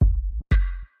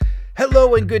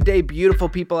Hello and good day, beautiful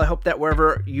people. I hope that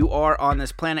wherever you are on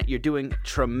this planet, you're doing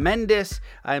tremendous.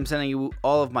 I am sending you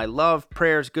all of my love,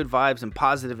 prayers, good vibes, and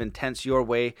positive intents your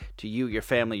way to you, your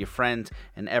family, your friends,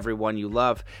 and everyone you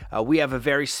love. We have a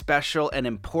very special and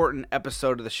important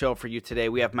episode of the show for you today.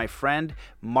 We have my friend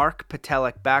Mark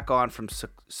Patelek back on from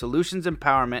Solutions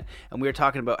Empowerment, and we are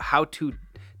talking about how to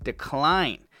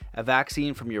decline a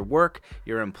vaccine from your work,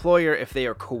 your employer, if they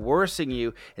are coercing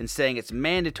you and saying it's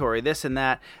mandatory, this and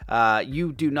that.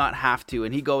 You do not have to.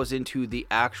 And he goes into the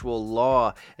actual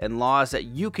law and laws that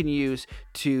you can use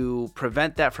to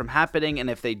prevent that from happening. And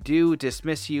if they do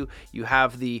dismiss you, you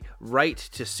have the right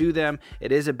to sue them.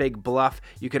 It is a big bluff.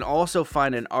 You can also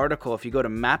find an article if you go to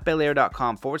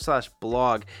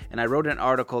mattbelair.com/blog. And I wrote an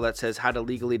article that says how to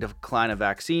legally decline a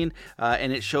vaccine.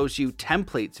 And it shows you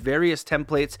templates, various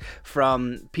templates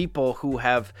from people who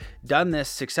have done this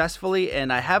successfully,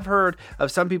 and I have heard of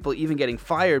some people even getting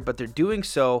fired, but they're doing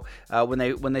so when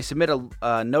they submit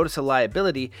a notice of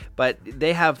liability, but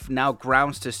they have now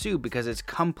grounds to sue because it's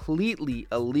completely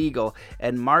illegal.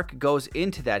 And Mark goes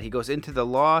into that. He goes into the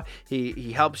law.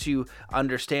 He helps you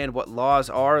understand what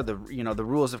laws are, the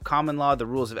rules of common law, the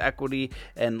rules of equity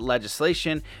and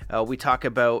legislation. We talk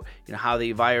about how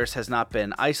the virus has not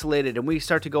been isolated, and we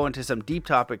start to go into some deep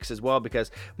topics as well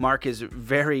because Mark is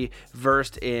very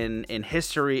versed in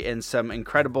history and some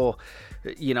incredible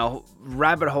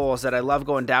rabbit holes that I love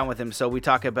going down with him. So we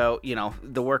talk about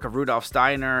the work of Rudolf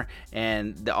Steiner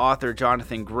and the author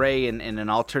Jonathan Gray in an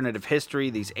alternative history,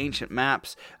 these ancient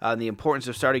maps, the importance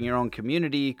of starting your own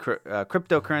community,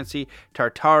 cryptocurrency,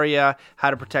 Tartaria, how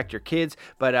to protect your kids.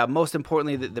 But most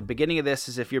importantly, the beginning of this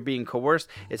is if you're being coerced,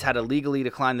 it's how to legally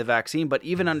decline the vaccine. But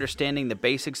even understanding the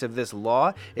basics of this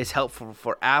law is helpful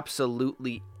for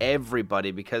absolutely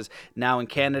everybody, because now in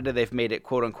Canada they've made it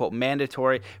quote unquote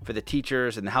mandatory for the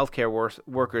teachers and the healthcare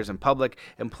workers and public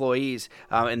employees,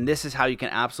 and this is how you can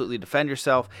absolutely defend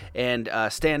yourself and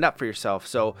stand up for yourself.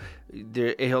 So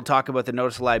he'll talk about the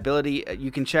notice of liability.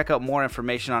 You can check out more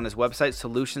information on his website,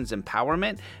 Solutions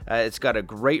Empowerment. It's got a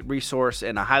great resource,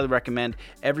 and I highly recommend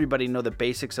everybody know the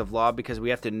basics of law, because we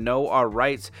have to know our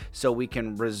rights so we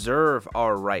can reserve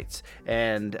our rights.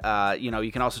 And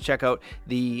you can also check out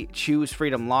the Choose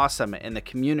Freedom Law Summit and the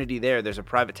community there. There's a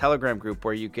private Telegram group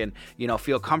where you can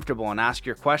feel comfortable and ask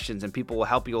your questions, and people will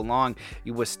help you along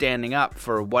with standing up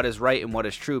for what is right and what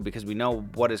is true, because we know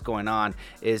what is going on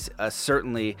is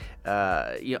certainly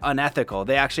unethical.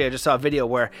 I just saw a video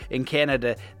where in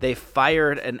Canada they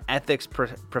fired an ethics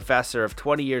professor of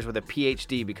 20 years with a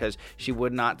PhD because she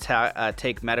would not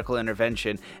take medical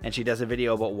intervention, and she does a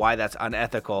video about why that's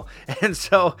unethical. And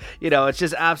so it's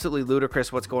just absolutely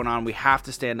ludicrous what's going on. We have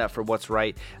to stand up for what's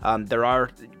right. There are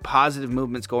positive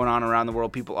movements going on around the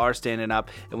world. People are standing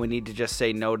up, and we need to just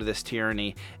say no to this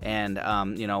tyranny and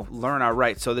learn our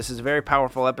rights. So this is a very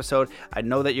powerful episode. I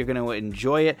know that you're going to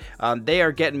enjoy it. They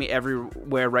are getting me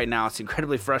everywhere right now. It's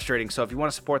incredibly frustrating. So if you want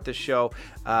to support this show,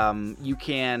 you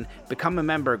can become a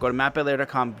member. Go to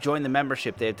mattbelair.com, join the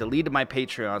membership. They have deleted my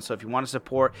Patreon, so if you want to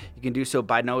support, you can do so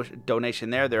by donation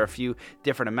there. There are a few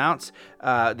different amounts.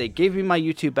 They gave me my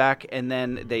YouTube back, and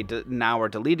then they now are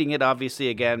deleting it, obviously,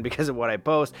 again, because of what I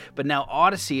post. But now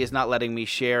Odyssey is not letting me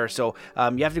share, so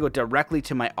you have to go directly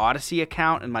to my Odyssey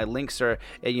account, and my links are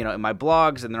in my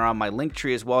blogs, and they're on my link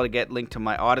tree as well to get linked to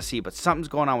my Odyssey. But something's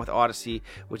going on with Odyssey,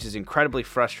 which is incredibly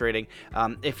frustrating.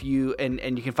 If you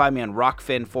and you can find me on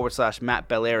Rockfin/Matt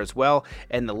Belair as well,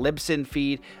 and the Libsyn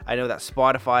feed. I know that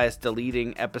Spotify is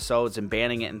deleting episodes and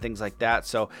banning it and things like that.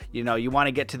 So you want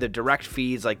to get to the direct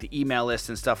feeds like the email list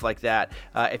and stuff like that.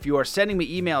 If you are sending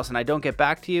me emails and I don't get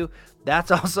back to you,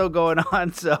 that's also going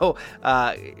on. So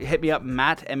hit me up,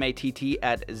 Matt, M-A-T-T,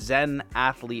 at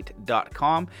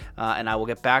zenathlete.com, and I will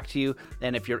get back to you.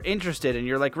 And if you're interested and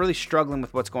you're really struggling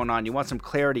with what's going on, you want some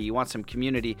clarity, you want some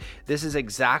community, this is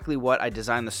exactly what I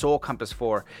designed the Soul Compass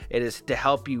for. It is to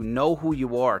help you know who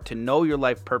you are, to know your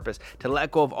life purpose, to let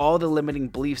go of all the limiting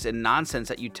beliefs and nonsense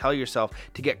that you tell yourself,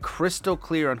 to get crystal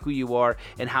clear on who you are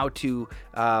and how to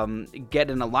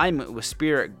get in alignment with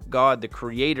Spirit, God, the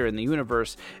Creator, and the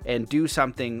universe, and do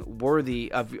something worthy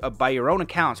of by your own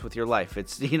accounts with your life.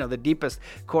 It's the deepest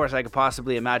course I could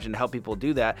possibly imagine to help people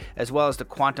do that, as well as the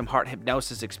quantum heart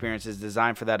hypnosis experience is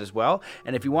designed for that as well.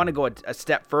 And if you want to go a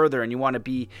step further and you want to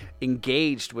be be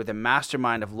engaged with a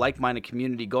mastermind of like-minded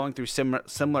community going through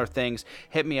similar things,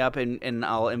 hit me up and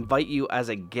I'll invite you as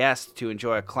a guest to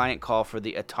enjoy a client call for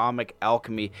the Atomic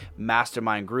Alchemy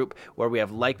Mastermind group, where we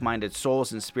have like-minded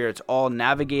souls and spirits all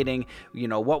navigating,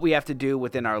 what we have to do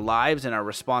within our lives and our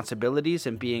responsibilities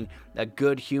and being a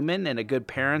good human and a good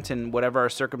parent and whatever our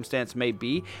circumstance may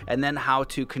be, and then how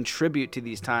to contribute to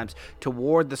these times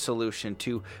toward the solution,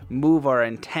 to move our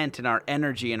intent and our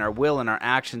energy and our will and our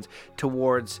actions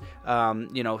towards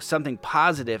something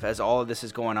positive as all of this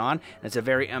is going on. And it's a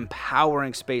very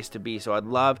empowering space to be. So I'd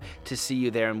love to see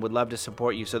you there and would love to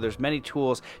support you. So there's many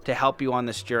tools to help you on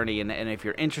this journey. And if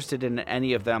you're interested in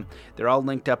any of them, they're all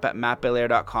linked up at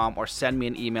mattbelair.com, or send me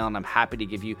an email and I'm happy to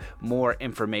give you more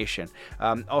information.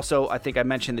 Also, I think I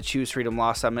mentioned the Choose Freedom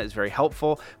Law Summit is very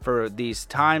helpful for these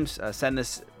times. Send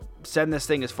this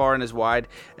thing as far and as wide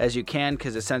as you can,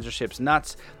 because the censorship's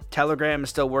nuts. Telegram is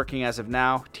still working as of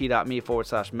now,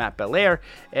 t.me/Matt Belair.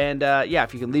 And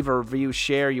if you can leave a review,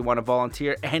 share, you want to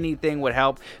volunteer, anything would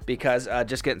help, because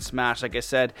just getting smashed, like I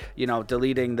said,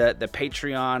 deleting the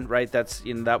Patreon, right?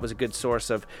 That was a good source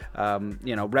of,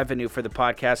 revenue for the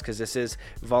podcast, because this is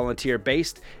volunteer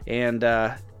based. And,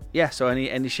 so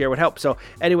any share would help. So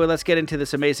anyway, let's get into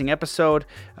this amazing episode.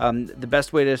 The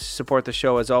best way to support the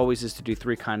show, as always, is to do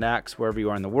 3 kind acts wherever you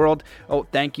are in the world. Oh,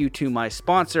 thank you to my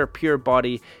sponsor, Pure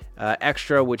Body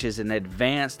Extra, which is an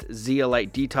advanced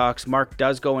zeolite detox. Mark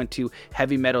does go into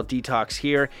heavy metal detox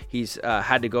here. He's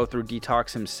had to go through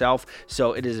detox himself,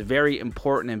 so it is very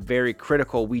important and very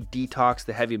critical we detox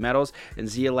the heavy metals, and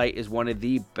zeolite is one of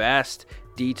the best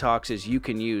detoxes you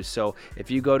can use. So if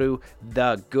you go to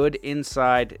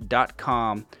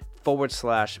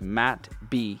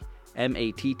thegoodinside.com/MattB,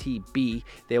 MATTB,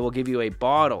 they will give you a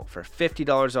bottle for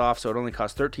 $50 off. So it only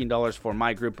costs $13 for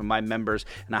my group and my members.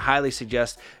 And I highly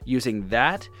suggest using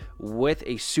that with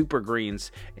a Super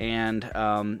Greens. And,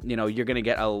 you're going to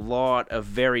get a lot of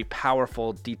very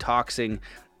powerful detoxing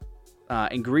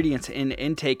ingredients in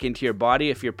intake into your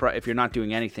body if you're not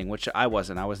doing anything, which I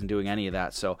wasn't doing any of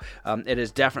that. So it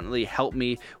has definitely helped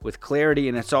me with clarity,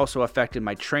 and it's also affected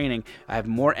my training. I have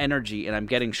more energy and I'm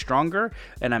getting stronger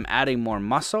and I'm adding more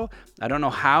muscle. I don't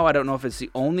know how. I don't know if it's the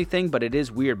only thing, but it is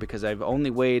weird because I've only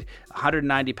weighed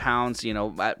 190 pounds.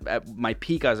 At my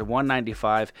peak I was at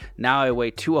 195. Now I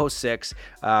weigh 206.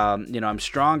 I'm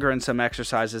stronger in some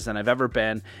exercises than I've ever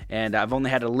been, and I've only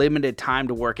had a limited time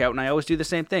to work out, and I always do the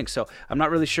same thing. So I'm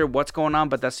not really sure what's going on,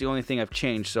 but that's the only thing I've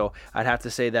changed. So I'd have to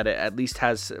say that it at least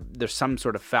there's some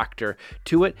sort of factor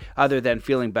to it, other than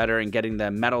feeling better and getting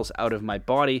the metals out of my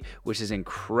body, which is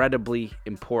incredibly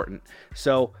important.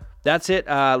 So that's it.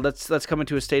 Let's come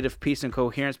into a state of peace and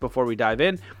coherence before we dive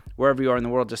in. Wherever you are in the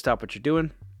world, just stop what you're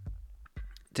doing.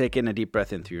 Take in a deep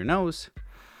breath in through your nose.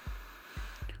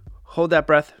 Hold that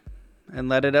breath and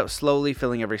let it out slowly,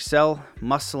 filling every cell,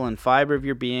 muscle, and fiber of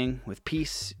your being with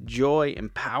peace, joy,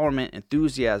 empowerment,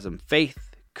 enthusiasm,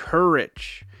 faith,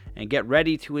 courage, and get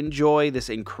ready to enjoy this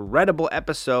incredible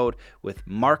episode with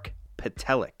Mark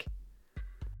Petelic.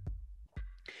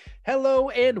 Hello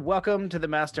and welcome to the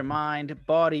Mastermind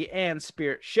Body and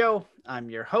Spirit Show. I'm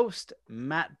your host,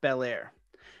 Matt Belair.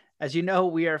 As you know,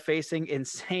 we are facing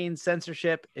insane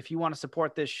censorship. If you want to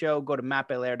support this show, go to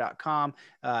mattbelair.com,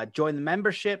 join the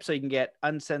membership so you can get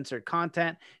uncensored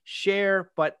content,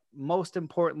 share, but most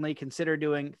importantly, consider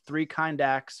doing 3 kind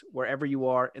acts wherever you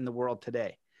are in the world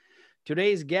today.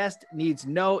 Today's guest needs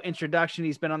no introduction.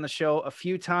 He's been on the show a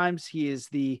few times. He is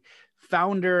the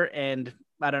founder and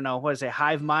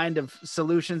hive mind of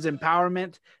solutions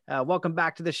empowerment. Welcome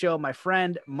back to the show, my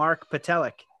friend, Mark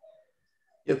Petelic.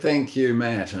 Yeah, thank you,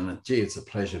 Matt. And it's a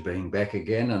pleasure being back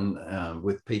again, and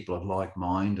with people of like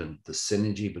mind and the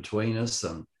synergy between us.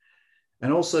 And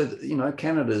also,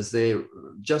 Canada's there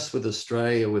just with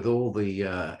Australia, with all the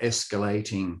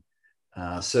escalating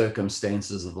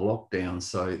circumstances of the lockdown.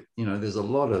 So, there's a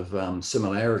lot of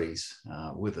similarities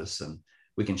with us, and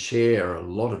we can share a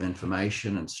lot of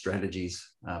information and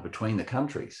strategies between the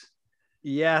countries.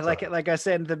 Yeah, like I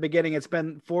said at the beginning, it's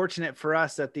been fortunate for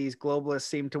us that these globalists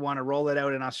seem to want to roll it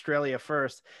out in Australia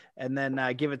first and then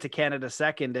give it to Canada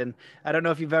second. And I don't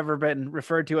know if you've ever been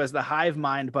referred to as the hive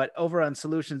mind, but over on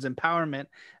Solutions Empowerment,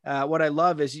 what I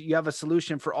love is you have a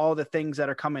solution for all the things that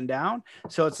are coming down.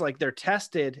 So it's like they're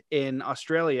tested in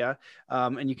Australia,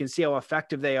 and you can see how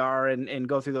effective they are and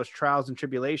go through those trials and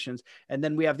tribulations. And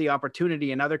then we have the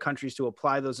opportunity in other countries to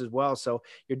apply those as well. So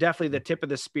you're definitely the tip of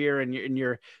the spear, and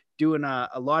you're doing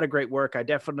a lot of great work. I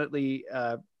definitely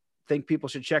think people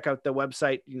should check out the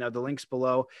website, the links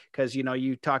below, because,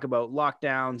 you talk about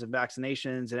lockdowns and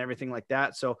vaccinations and everything like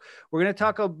that. So we're going to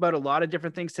talk about a lot of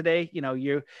different things today.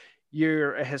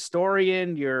 you're a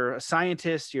historian, you're a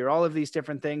scientist, you're all of these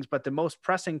different things. But the most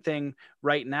pressing thing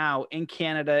right now in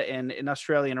Canada and in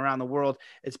Australia and around the world,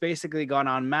 it's basically gone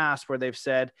en masse where they've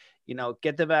said,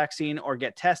 get the vaccine or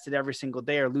get tested every single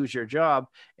day or lose your job.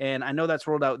 And I know that's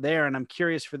rolled out there. And I'm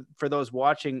curious for those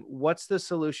watching, what's the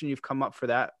solution you've come up for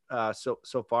that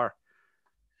so far?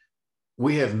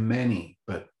 We have many,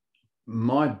 but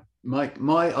I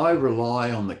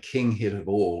rely on the king hit of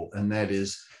all, and that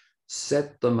is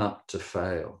set them up to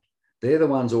fail. They're the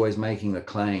ones always making the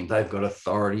claim. They've got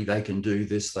authority. They can do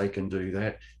this. They can do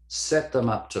that. Set them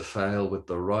up to fail with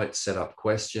the right setup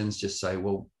questions. Just say,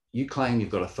 well, you claim you've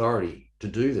got authority to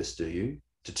do this, do you?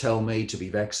 To tell me to be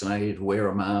vaccinated, wear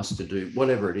a mask, to do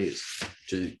whatever it is,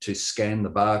 to scan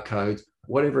the barcodes,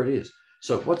 whatever it is.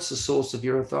 So what's the source of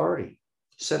your authority?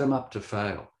 Set them up to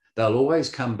fail. They'll always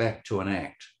come back to an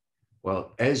act.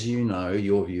 Well, as you know,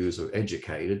 your viewers are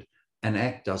educated, an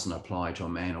act doesn't apply to a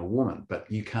man or woman, but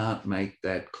you can't make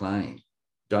that claim.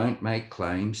 Don't make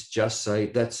claims, just say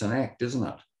that's an act, isn't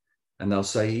it? And they'll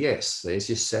say, yes, there's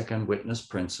your second witness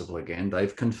principle again.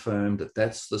 They've confirmed that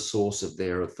that's the source of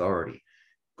their authority.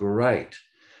 Great.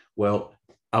 Well,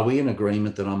 are we in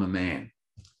agreement that I'm a man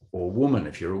or woman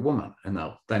if you're a woman? And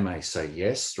they may say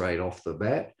yes straight off the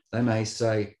bat. They may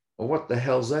say, well, what the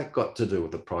hell's that got to do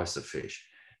with the price of fish?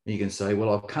 And you can say, well,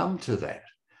 I'll come to that.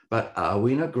 But are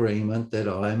we in agreement that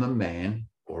I am a man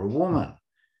or a woman?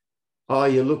 Oh,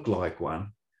 you look like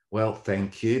one. Well,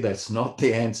 thank you. That's not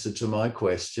the answer to my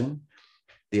question.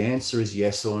 The answer is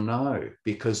yes or no,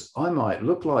 because I might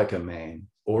look like a man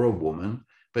or a woman,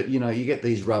 but you get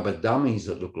these rubber dummies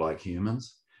that look like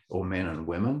humans or men and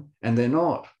women, and they're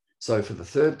not. So for the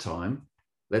third time,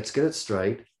 let's get it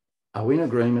straight. Are we in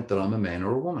agreement that I'm a man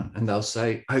or a woman? And they'll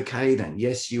say, okay, then,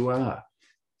 yes, you are.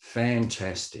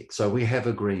 Fantastic. So we have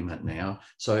agreement now.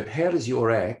 So how does your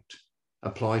act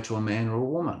apply to a man or a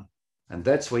woman? And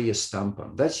that's where you stump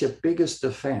them. That's your biggest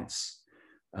defense.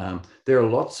 There are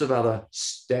lots of other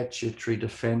statutory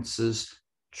defenses,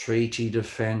 treaty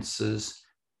defenses,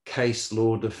 case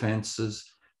law defenses.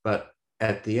 But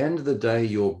at the end of the day,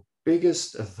 your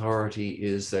biggest authority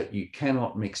is that you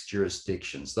cannot mix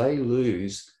jurisdictions. They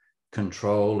lose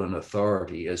control and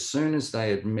authority as soon as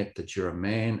they admit that you're a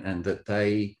man and that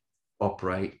they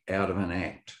operate out of an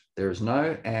act. There is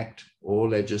no act or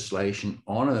legislation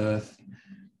on earth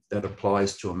that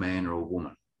applies to a man or a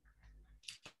woman.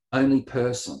 Only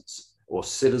persons or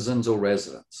citizens or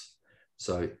residents.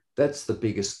 So that's the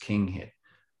biggest king hit.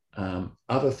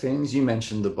 Other things, you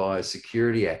mentioned the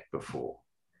Biosecurity Act before,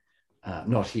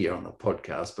 not here on the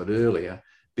podcast, but earlier,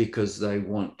 because they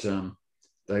want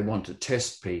to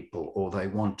test people or they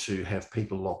want to have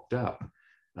people locked up.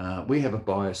 We have a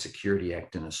Biosecurity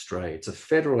Act in Australia. It's a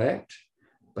federal act,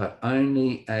 but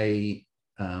only a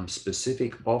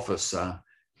specific officer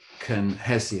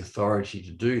has the authority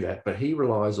to do that, but he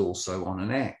relies also on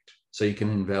an act. So you can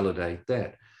invalidate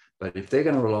that. But if they're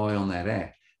going to rely on that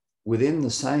act, within the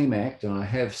same act, and I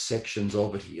have sections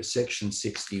of it here, section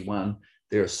 61,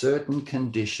 there are certain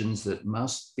conditions that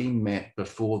must be met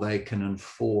before they can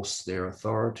enforce their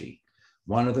authority.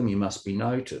 One of them, you must be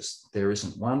noticed. There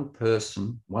isn't one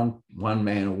person, one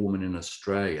man or woman in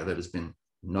Australia that has been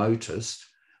noticed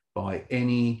by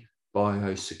any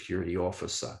biosecurity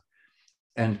officer.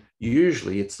 And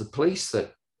usually it's the police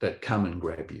that come and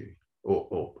grab you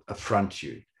or affront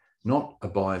you, not a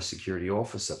biosecurity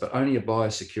officer, but only a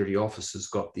biosecurity officer's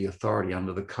got the authority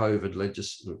under the COVID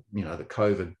the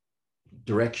COVID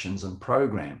directions and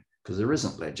program, because there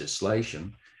isn't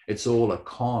legislation. It's all a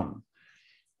con.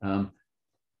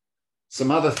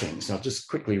 Some other things, I'll just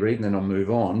quickly read and then I'll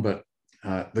move on, but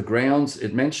the grounds,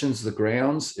 it mentions the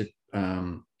grounds.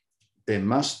 There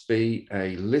must be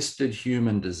a listed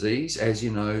human disease. As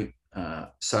you know,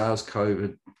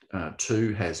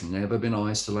 SARS-CoV-2 has never been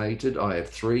isolated. I have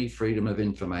 3 Freedom of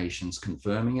Informations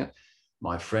confirming it.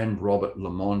 My friend Robert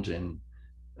Lamont in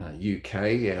UK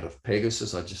out of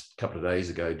Pegasus, I just a couple of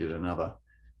days ago did another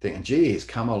thing. And gee, he's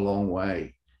come a long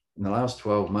way. In the last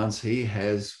 12 months, he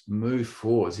has moved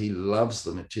forwards. He loves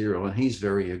the material and he's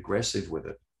very aggressive with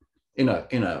it in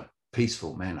a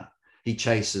peaceful manner. He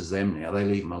chases them now. They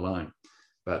leave him alone.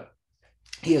 But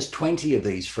he has 20 of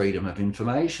these Freedom of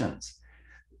Informations.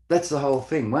 That's the whole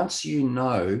thing. Once you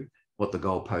know what the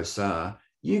goalposts are,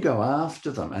 you go after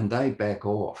them and they back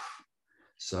off.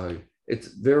 So it's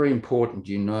very important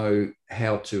you know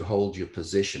how to hold your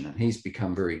position, and he's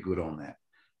become very good on that.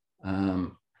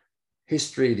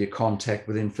 History of your contact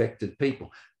with infected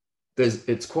people.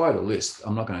 It's quite a list.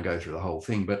 I'm not going to go through the whole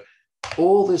thing, but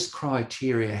all this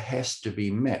criteria has to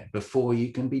be met before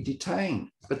you can be detained,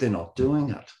 but they're not doing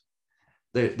it.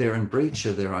 they're in breach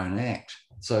of their own act.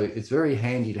 So it's very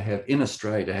handy to have in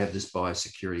Australia to have this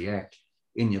Biosecurity Act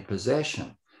in your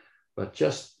possession. But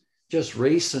just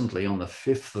recently, on the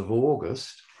 5th of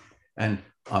August, and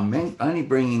I'm only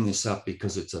bringing this up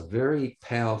because it's a very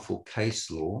powerful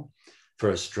case law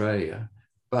for Australia,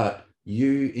 but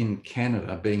you in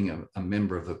Canada, being a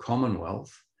member of the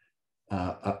Commonwealth,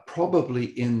 are probably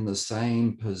in the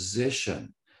same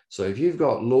position. So if you've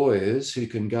got lawyers who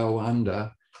can go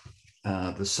under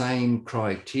the same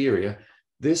criteria,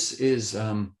 this is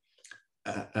an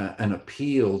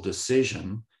appeal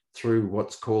decision through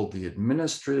what's called the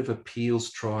Administrative Appeals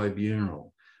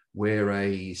Tribunal, where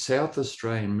a South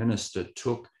Australian minister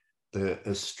took the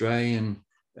Australian,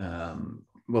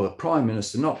 the Prime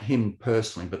Minister, not him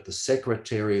personally, but the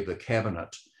Secretary of the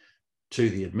Cabinet, to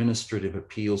the Administrative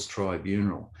Appeals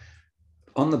Tribunal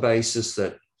on the basis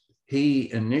that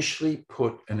he initially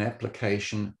put an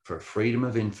application for freedom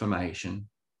of information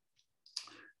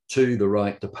to the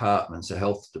right departments, the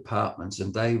health departments,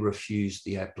 and they refused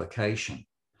the application.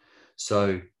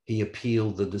 So he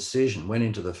appealed the decision, went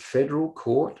into the federal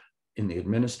court in the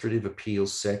Administrative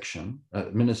Appeals section,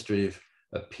 Administrative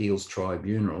Appeals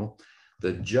Tribunal.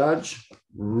 The judge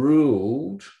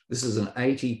ruled, this is an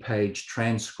 80-page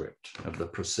transcript of the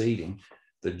proceeding,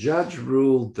 the judge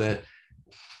ruled that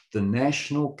the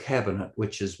National Cabinet,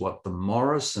 which is what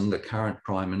the current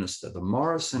Prime Minister, the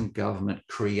Morrison government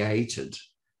created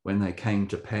when they came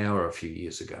to power a few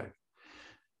years ago,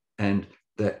 and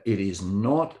that it is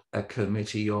not a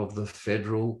committee of the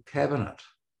federal cabinet.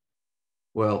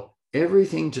 Well,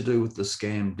 everything to do with the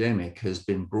scamdemic has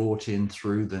been brought in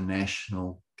through the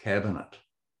National Cabinet,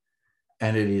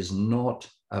 and it is not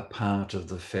a part of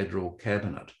the federal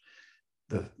cabinet.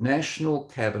 The National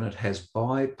Cabinet has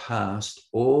bypassed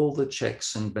all the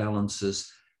checks and balances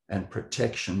and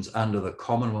protections under the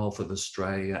Commonwealth of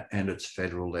Australia and its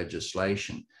federal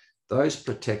legislation. Those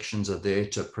protections are there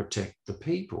to protect the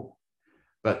people,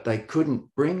 but they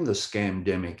couldn't bring the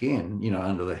scamdemic in,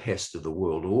 under the hest of the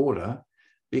world order,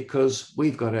 because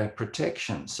we've got our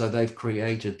protection. So they've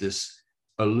created this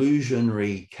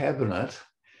illusionary cabinet,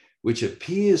 which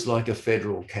appears like a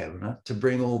federal cabinet, to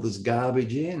bring all this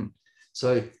garbage in.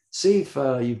 So see if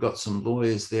you've got some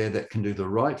lawyers there that can do the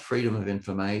right freedom of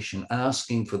information,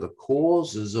 asking for the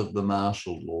causes of the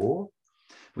martial law.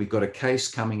 We've got a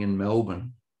case coming in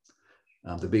Melbourne,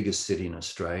 the biggest city in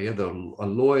Australia. The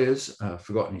lawyers, I've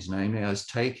forgotten his name now, is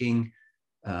taking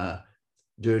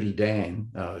Dirty Dan,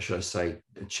 should I say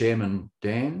Chairman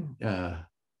Dan,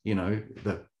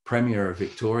 the Premier of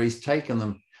Victoria. He's taken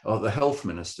them, the Health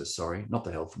Minister, sorry, not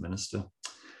the Health Minister.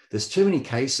 There's too many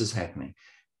cases happening.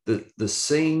 The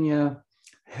senior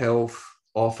health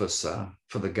officer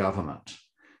for the government,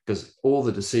 because all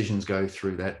the decisions go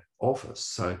through that office.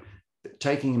 So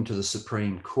taking him to the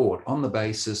Supreme Court on the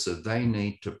basis of they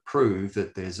need to prove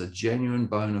that there's a genuine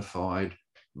bona fide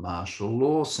martial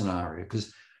law scenario,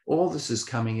 because all this is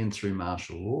coming in through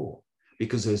martial law,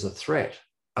 because there's a threat,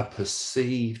 a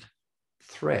perceived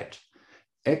threat,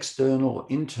 external or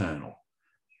internal.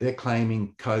 They're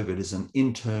claiming COVID is an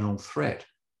internal threat.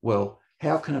 Well,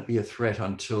 how can it be a threat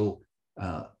until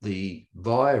the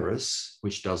virus,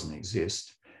 which doesn't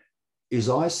exist, is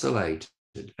isolated?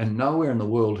 And nowhere in the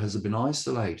world has it been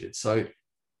isolated. So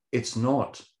it's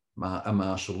not a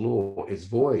martial law. It's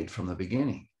void from the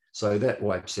beginning. So that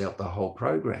wipes out the whole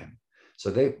program.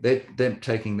 So they're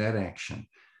taking that action.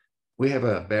 We have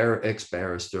a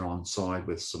ex-barrister on side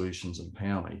with Solutions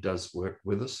Empowerment. He does work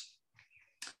with us.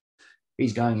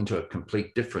 He's going into a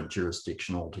complete different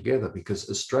jurisdiction altogether, because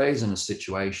Australia's in a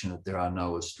situation that there are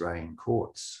no Australian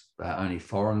courts. There are only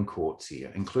foreign courts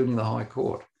here, including the High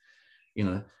Court,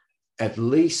 at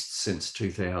least since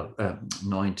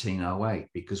 1908,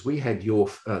 because we had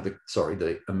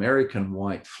the American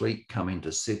White Fleet come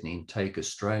into Sydney and take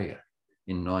Australia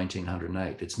in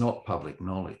 1908. It's not public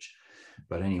knowledge.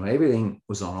 But anyway, everything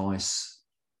was on ice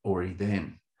already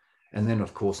then. And then,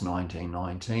 of course,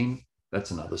 1919,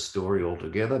 that's another story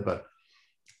altogether, but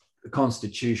the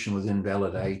Constitution was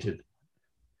invalidated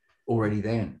already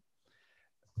then.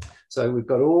 So we've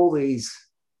got all these,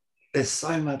 there's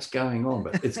so much going on,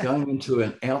 but it's going into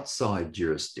an outside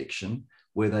jurisdiction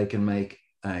where they can make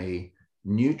a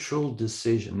neutral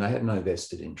decision. They have no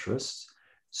vested interests.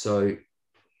 So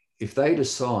if they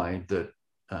decide that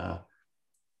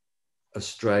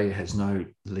Australia has no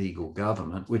legal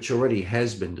government, which already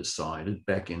has been decided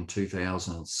back in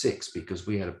 2006, because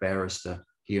we had a barrister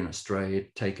here in Australia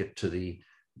take it to the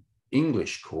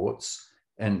English courts,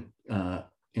 and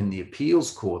in the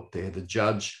appeals court there, the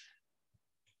judge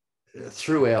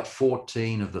throughout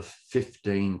 14 of the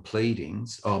 15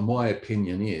 pleadings, my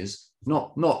opinion is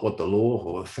not what the law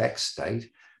or the facts state,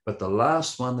 but the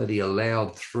last one that he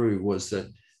allowed through was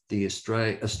that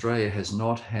Australia has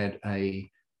not had a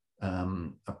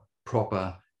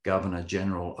proper Governor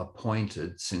General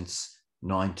appointed since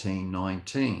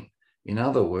 1919. In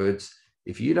other words,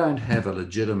 if you don't have a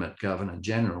legitimate Governor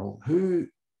General, who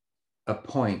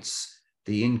appoints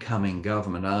the incoming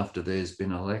government after there's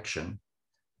been an election?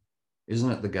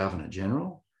 Isn't it the Governor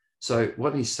General? So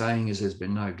what he's saying is there's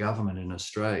been no government in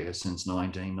Australia since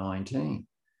 1919.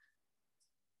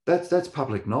 That's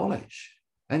public knowledge.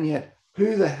 And yet,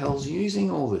 who the hell's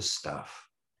using all this stuff?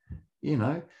 You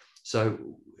know, so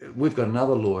we've got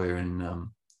another lawyer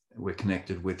we're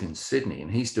connected with in Sydney,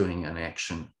 and he's doing an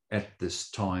action at this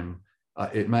time.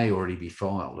 It may already be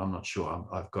filed. I'm not sure.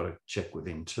 I've got to check with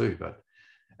him too.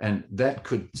 And that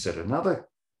could set another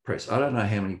precedent. I don't know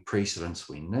how many precedents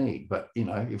we need, but you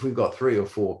know, if we've got 3 or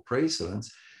 4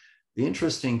 precedents, the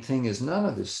interesting thing is none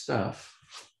of this stuff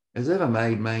has ever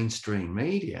made mainstream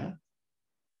media.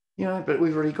 You know, but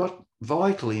we've already got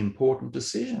vitally important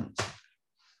decisions.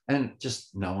 And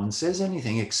just no one says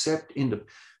anything except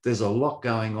there's a lot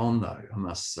going on, though, I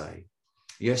must say.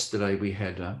 Yesterday, we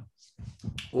had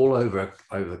all over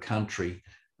the country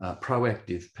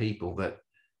proactive people that,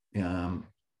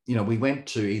 you know, we went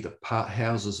to either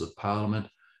Houses of Parliament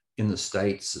in the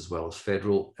states as well as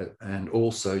federal, and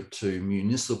also to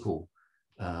municipal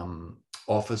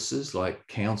offices like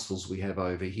councils we have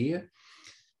over here.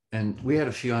 And we had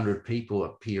a few hundred people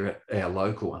up here at our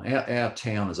local one. Our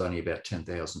town is only about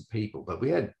 10,000 people, but we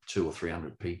had 200 or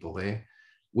 300 people there.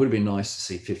 Would have been nice to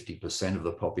see 50% of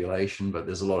the population, but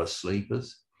there's a lot of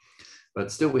sleepers.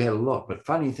 But still, we had a lot. But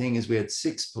funny thing is we had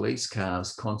 6 police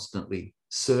cars constantly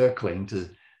circling to,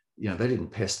 you know, they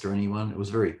didn't pester anyone. It was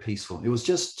very peaceful. It was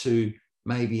just to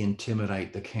maybe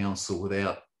intimidate the council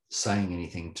without saying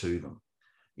anything to them,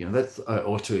 you know, that's,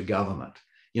 or to a government.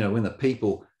 You know, when the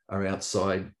people are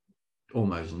outside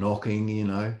almost knocking, you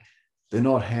know, they're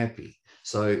not happy.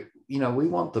 So, you know, we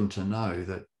want them to know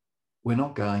that we're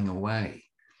not going away.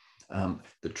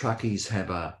 The truckies have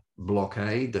a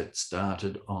blockade that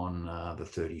started on the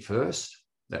 31st.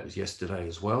 That was yesterday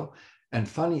as well. And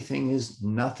funny thing is,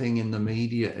 nothing in the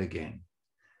media again.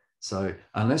 So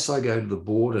unless I go to the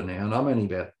border now, and I'm only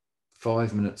about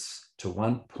 5 minutes to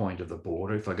one point of the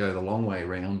border, if I go the long way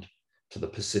around to the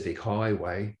Pacific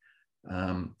Highway,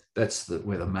 that's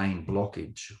where the main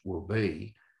blockage will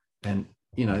be. And,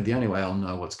 you know, the only way I'll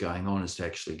know what's going on is to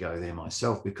actually go there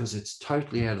myself, because it's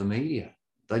totally out of the media.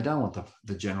 They don't want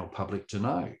the general public to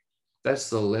know. That's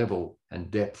the level and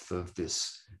depth of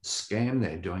this scam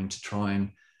they're doing to try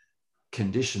and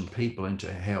condition people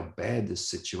into how bad this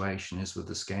situation is with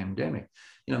the scamdemic.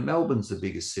 You know, Melbourne's the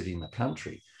biggest city in the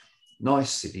country. Nice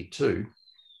city too.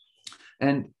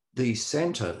 And the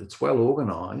centre, it's well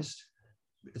organised.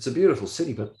 It's a beautiful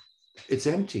city, but it's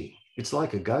empty. It's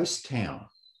like a ghost town.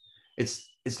 It's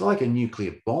like a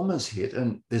nuclear bomb has hit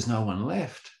and there's no one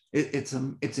left. It's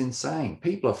insane.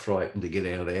 People are frightened to get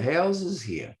out of their houses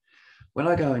here. When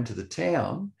I go into the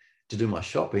town to do my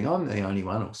shopping, I'm the only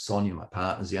one, or Sonia, my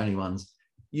partner's the only ones,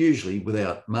 usually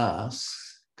without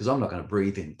masks, because I'm not going to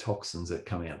breathe in toxins that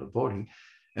come out of the body.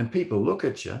 And people look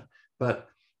at you, but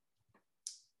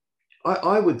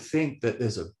I would think that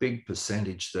there's a big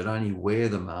percentage that only wear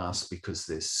the mask because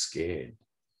they're scared.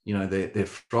 You know, they're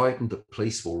frightened. The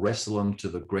police will wrestle them to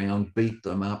the ground, beat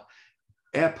them up.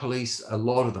 Our police, a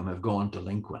lot of them have gone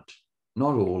delinquent.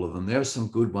 Not all of them. There are some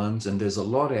good ones, and there's a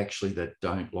lot actually that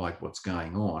don't like what's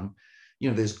going on. You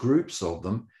know, there's groups of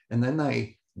them, and then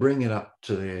they bring it up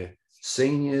to their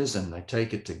seniors and they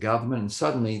take it to government, and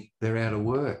suddenly they're out of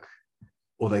work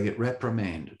or they get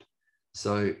reprimanded.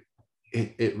 So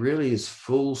it really is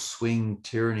full swing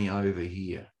tyranny over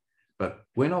here. But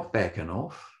we're not backing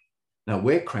off. Now,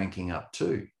 we're cranking up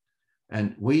too.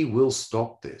 And we will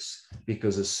stop this,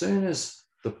 because as soon as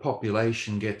the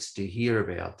population gets to hear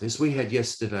about this, we had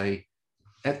yesterday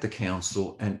at the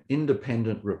council an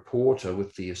independent reporter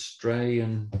with the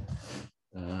Australian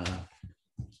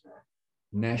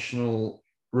National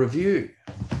Review.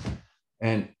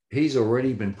 And he's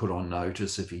already been put on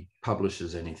notice. If he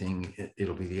publishes anything,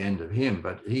 it'll be the end of him,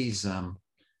 but he's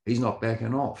not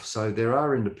backing off. So there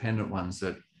are independent ones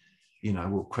that, you know,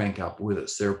 will crank up with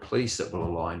us. There are police that will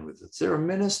align with us. There are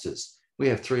ministers. We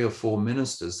have 3 or 4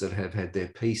 ministers that have had their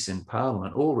piece in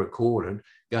Parliament, all recorded,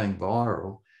 going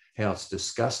viral, how it's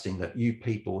disgusting that you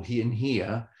people in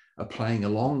here are playing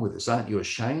along with us. Aren't you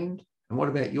ashamed? And what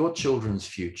about your children's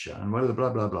future? And what are the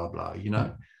blah, blah, blah, blah, you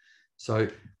know? So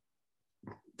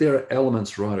there are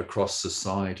elements right across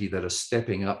society that are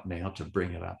stepping up now to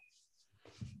bring it up.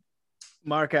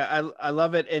 Mark, I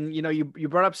love it. And, you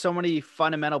brought up so many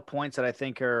fundamental points that I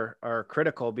think are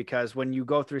critical, because when you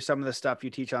go through some of the stuff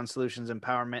you teach on solutions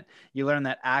empowerment, you learn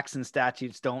that acts and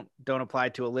statutes don't apply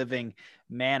to a living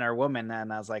man or woman.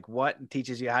 And I was like, what? It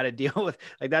teaches you how to deal with,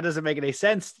 like, that doesn't make any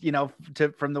sense,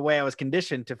 from the way I was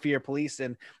conditioned to fear police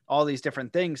and all these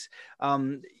different things.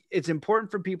 It's important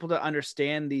for people to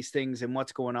understand these things and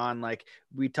what's going on. Like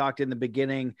we talked in the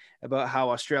beginning about how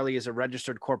Australia is a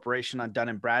registered corporation on Dun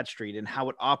and Bradstreet and how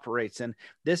it operates. And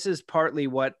this is partly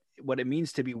what it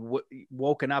means to be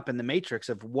woken up in the matrix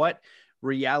of what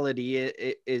reality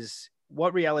is,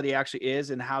 what reality actually is,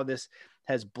 and how this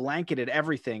has blanketed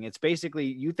everything. It's basically,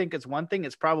 you think it's one thing,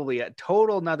 it's probably a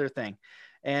total another thing.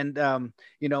 And,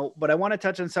 but I want to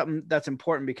touch on something that's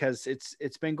important because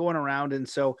it's been going around. And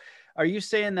so are you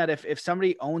saying that if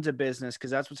somebody owns a business,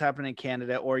 because that's what's happening in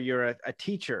Canada, or you're a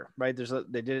teacher, right?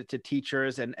 They did it to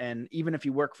teachers. And even if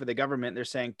you work for the government, they're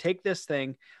saying, take this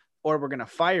thing or we're going to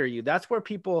fire you. That's where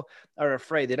people are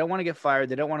afraid. They don't want to get fired.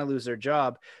 They don't want to lose their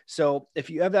job. So if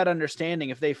you have that understanding,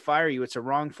 if they fire you, it's a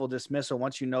wrongful dismissal.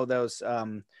 Once you know those,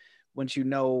 once you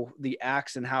know the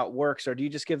acts and how it works, or do you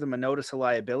just give them a notice of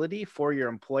liability for your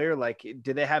employer? Like,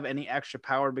 do they have any extra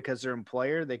power because they're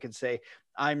employer? They could say,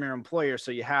 I'm your employer,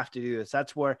 so you have to do this.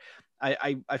 That's where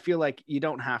I feel like you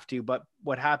don't have to, but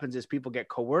what happens is people get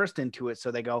coerced into it.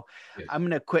 So they go, yes, I'm going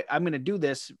to quit. I'm going to do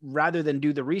this rather than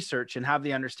do the research and have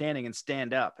the understanding and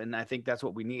stand up. And I think that's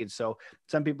what we need. So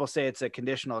some people say it's a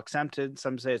conditional acceptance.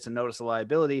 Some say it's a notice of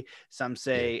liability. Some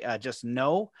say just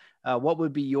no. What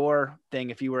would be your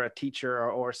thing if you were a teacher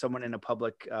or someone in a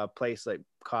public place like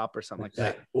cop or something like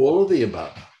that? All of the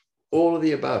above. All of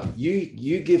the above.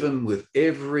 You give them with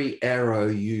every arrow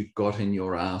you've got in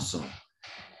your arsenal.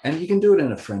 And you can do it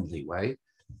in a friendly way.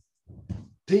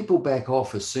 People back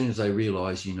off as soon as they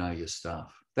realize you know your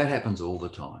stuff. That happens all the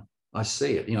time. I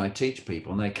see it. I teach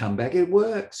people and they come back. It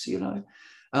works,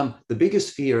 The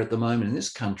biggest fear at the moment in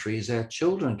this country is our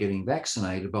children getting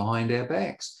vaccinated behind our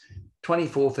backs.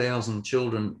 24,000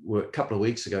 children were a couple of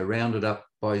weeks ago rounded up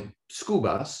by school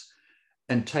bus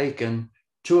and taken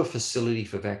to a facility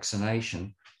for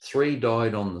vaccination. 3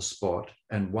 died on the spot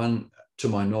and 1, to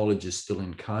my knowledge, is still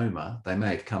in coma. They may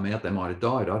have come out, they might have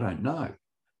died, I don't know.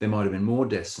 There might have been more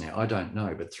deaths now, I don't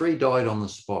know. But 3 died on the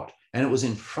spot, and it was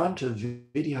in front of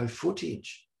video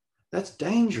footage. That's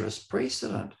dangerous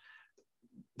precedent.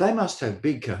 They must have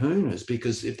big kahunas,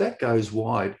 because if that goes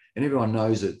wide and everyone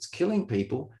knows it's killing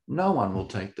people, no one will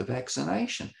take the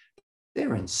vaccination.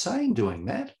 They're insane doing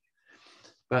that.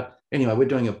 But anyway, we're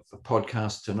doing a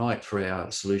podcast tonight for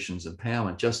our Solutions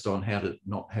Empowerment just on how to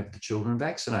not have the children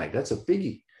vaccinated. That's a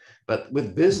biggie. But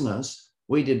with business,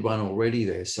 we did one already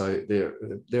there. So there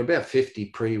are about 50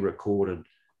 pre-recorded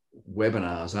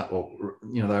webinars up, or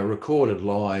they were recorded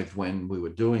live when we were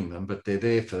doing them, but they're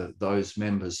there for those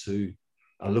members who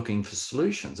are looking for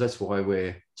solutions. That's why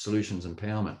we're Solutions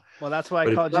Empowerment. Well, that's why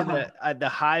I called you the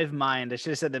hive mind. I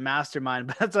should have said the mastermind,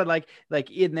 but that's what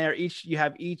like in there, you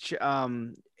have each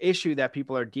issue that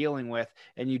people are dealing with,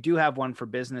 and you do have one for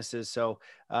businesses. So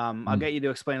I'll get you to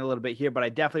explain a little bit here, but I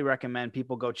definitely recommend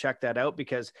people go check that out,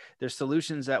 because there's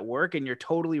solutions that work. And you're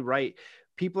totally right.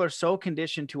 People are so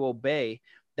conditioned to obey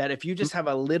that if you just have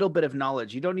a little bit of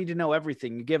knowledge, you don't need to know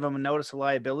everything. You give them a notice of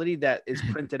liability that is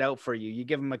printed out for you. You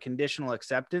give them a conditional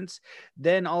acceptance.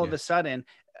 Then all of a sudden,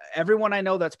 everyone I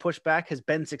know that's pushed back has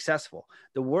been successful.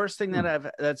 The worst thing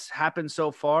that's happened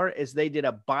so far is they did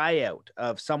a buyout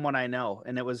of someone I know.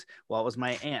 And it was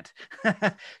my aunt,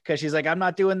 because she's like, I'm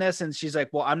not doing this. And she's like,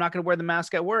 well, I'm not going to wear the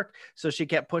mask at work. So she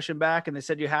kept pushing back, and they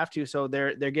said, you have to. So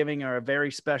they're giving her a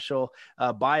very special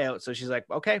buyout. So she's like,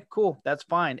 okay, cool. That's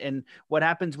fine. And what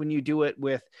happens when you do it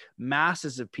with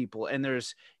masses of people, and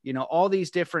there's, all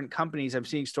these different companies, I'm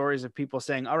seeing stories of people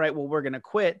saying, all right, well, we're going to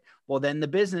quit. Well, then the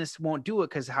business won't do it,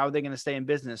 because how are they going to stay in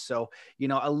business? So,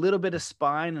 a little bit of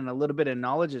spine and a little bit of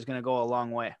knowledge is going to go a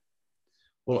long way.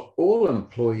 Well, all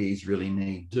employees really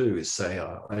need to do is say,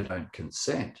 I don't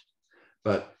consent.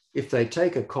 But if they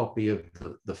take a copy of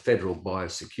the Federal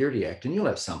Biosecurity Act, and you'll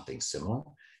have something similar,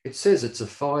 it says it's a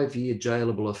 5-year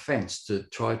jailable offence to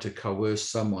try to coerce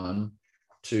someone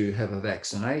to have a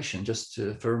vaccination just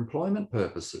for employment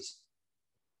purposes.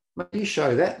 But you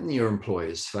show that in your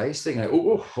employer's face, they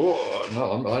go,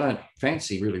 no, I don't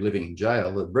fancy really living in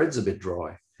jail. The bread's a bit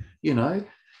dry. You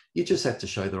just have to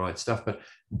show the right stuff. But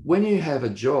when you have a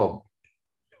job,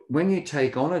 when you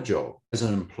take on a job as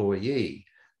an employee,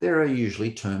 there are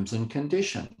usually terms and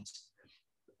conditions.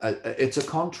 It's a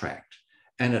contract.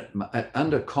 And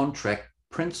under contract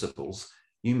principles,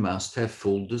 you must have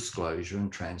full disclosure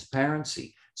and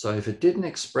transparency. So if it didn't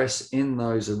express in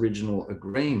those original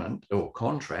agreement or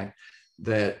contract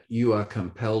that you are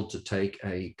compelled to take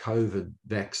a COVID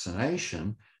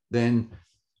vaccination, then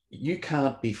you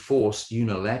can't be forced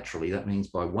unilaterally, that means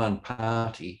by one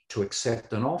party, to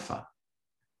accept an offer.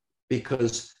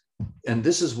 Because, and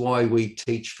this is why we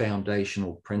teach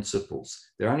foundational principles.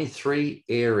 There are only 3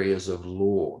 areas of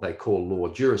law they call law: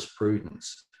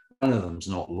 jurisprudence. One of them's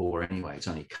not law anyway, it's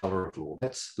only colour of law.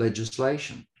 That's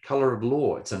legislation. Colour of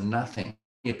law, it's a nothing.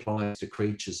 It applies to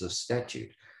creatures of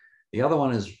statute. The other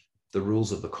one is the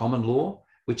rules of the common law,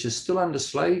 which is still under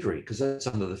slavery because that's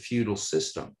under the feudal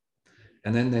system.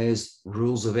 And then there's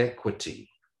rules of equity.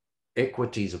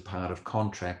 Equity is a part of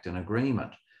contract and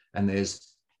agreement. And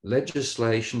there's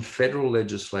legislation, federal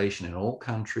legislation in all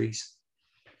countries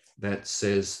that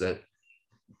says that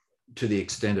to the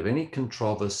extent of any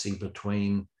controversy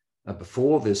between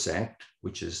before this act,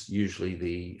 which is usually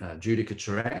the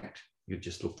Judicature Act, you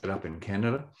just looked it up in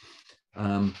Canada,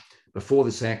 before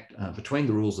this act, between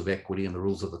the rules of equity and the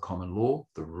rules of the common law,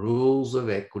 the rules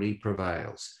of equity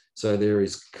prevails. So there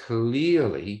is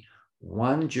clearly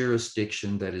one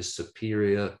jurisdiction that is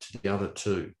superior to the other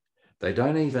 2. They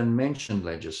don't even mention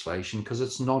legislation because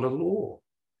it's not a law.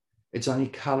 It's only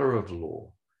colour of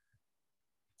law.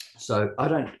 So I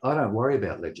don't worry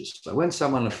about legislation. When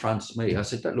someone affronts me, I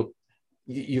said, look,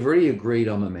 you've already agreed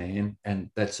I'm a man and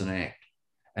that's an act.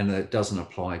 And that doesn't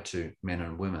apply to men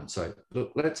and women. So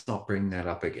look, let's not bring that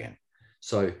up again.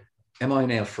 So am I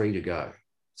now free to go?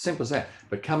 Simple as that.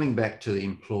 But coming back to the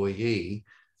employee,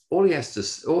 all you have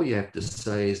to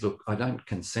say is, look, I don't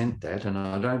consent that, and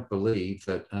I don't believe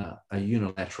that a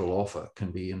unilateral offer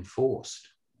can be enforced.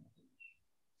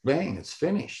 Bang, it's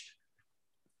finished.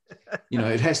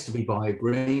 It has to be by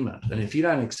agreement. And if you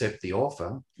don't accept the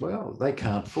offer, well, they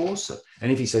can't force it.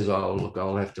 And if he says, oh, look,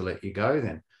 I'll have to let you go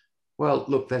then. Well,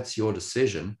 look, that's your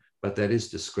decision, but that is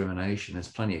discrimination. There's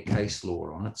plenty of case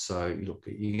law on it. So, look,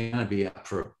 you're going to be up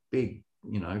for a big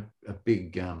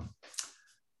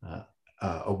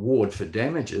award for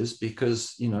damages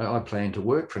because, I plan to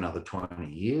work for another 20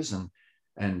 years.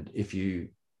 And if you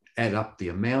add up the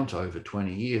amount over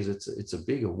 20 years, it's a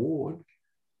big award.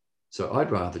 So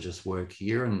I'd rather just work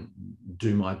here and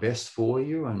do my best for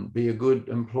you and be a good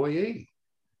employee.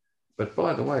 But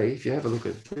by the way, if you have a look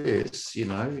at this,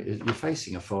 you're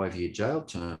facing a 5-year jail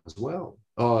term as well.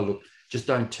 Oh, look, just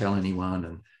don't tell anyone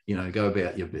and, go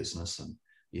about your business and,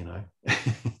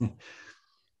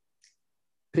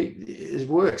 it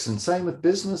works. And same with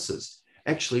businesses.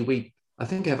 Actually, I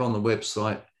think have on the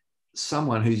website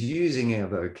someone who's using our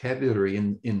vocabulary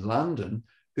in London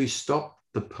who stopped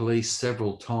the police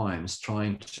several times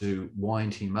trying to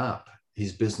wind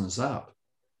his business up.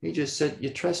 He just said,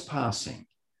 you're trespassing.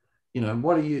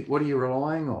 What are you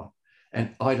relying on?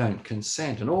 And I don't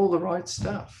consent and all the right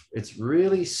stuff. It's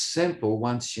really simple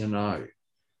once you know.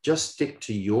 Just stick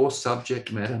to your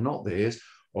subject matter, not theirs.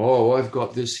 Oh, I've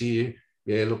got this here.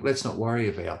 Yeah, look, let's not worry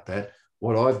about that.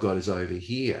 What I've got is over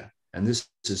here, and this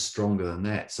is stronger than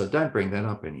that. So don't bring that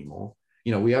up anymore.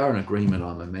 We are in agreement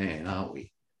I'm a man, aren't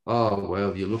we? Oh,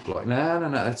 well, you look like, no,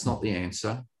 that's not the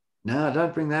answer. No,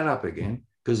 don't bring that up again.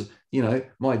 Because,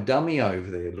 my dummy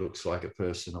over there looks like a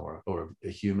person or a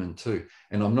human too.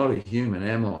 And I'm not a human,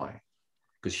 am I?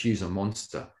 Because Hugh's a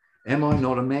monster. Am I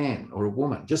not a man or a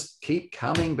woman? Just keep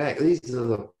coming back. These are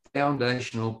the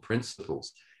foundational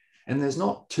principles. And there's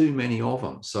not too many of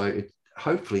them. So it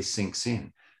hopefully sinks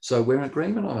in. So we're in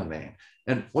agreement I'm a man.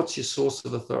 And what's your source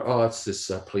of authority? Oh, it's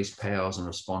this police powers and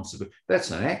responsibility.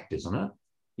 That's an act, isn't it?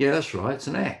 Yeah, that's right. It's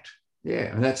an act.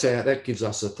 Yeah. And that gives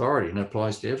us authority and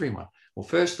applies to everyone. Well,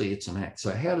 firstly, it's an act.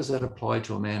 So how does that apply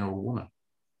to a man or a woman?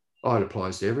 Oh, it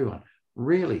applies to everyone.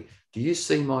 Really? Do you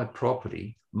see my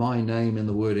property, my name in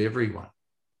the word everyone?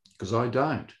 Because I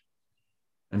don't.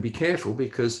 And be careful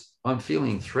because I'm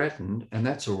feeling threatened and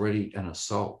that's already an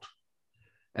assault.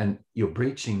 And you're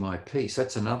breaching my peace.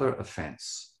 That's another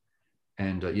offence.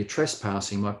 And you're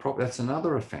trespassing my property. That's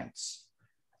another offence.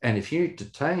 And if you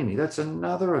detain me, that's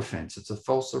another offence. It's a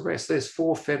false arrest. There's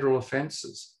 4 federal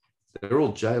offences. They're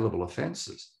all jailable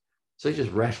offences. So you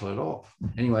just rattle it off.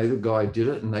 Anyway, the guy did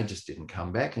it and they just didn't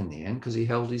come back in the end because he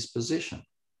held his position.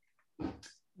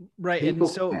 Right. People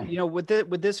And so, can.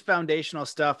 with this foundational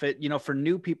stuff, for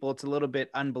new people, it's a little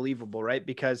bit unbelievable, right?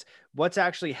 Because what's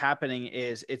actually happening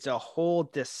is it's a whole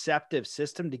deceptive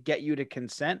system to get you to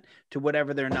consent to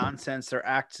whatever their nonsense, their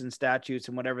acts and statutes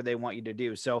and whatever they want you to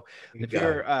do. So if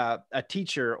you're a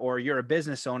teacher or you're a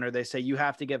business owner, they say you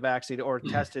have to get vaccinated or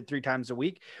tested 3 times a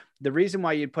week. The reason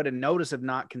why you'd put a notice of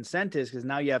not consent is because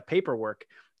now you have paperwork.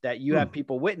 that you have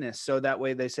people witness. So that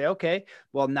way they say, okay,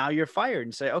 well, now you're fired,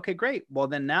 and say, okay, great. Well,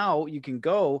 then now you can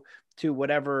go to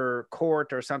whatever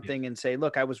court or something and say,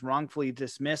 look, I was wrongfully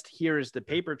dismissed. Here is the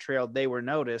paper trail. They were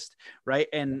noticed. Right.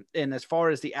 And as far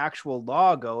as the actual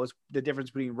law goes, the difference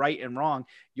between right and wrong,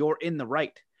 you're in the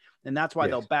right. And that's why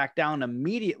they'll back down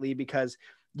immediately, because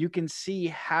you can see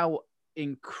how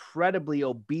incredibly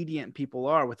obedient people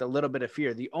are with a little bit of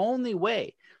fear. The only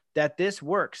way that this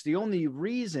works, the only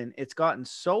reason it's gotten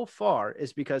so far,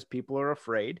 is because people are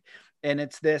afraid. And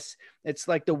it's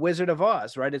like the Wizard of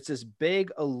Oz, right? It's this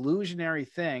big illusionary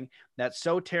thing that's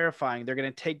so terrifying. They're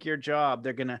going to take your job.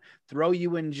 They're going to throw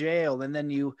you in jail. And then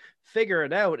you figure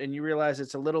it out and you realize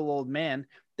it's a little old man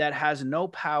that has no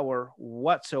power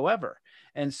whatsoever.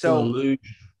 And so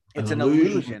it's an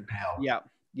illusion. Yeah.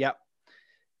 Yeah.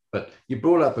 But you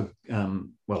brought up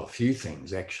a few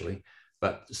things actually,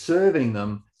 but serving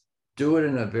them, do it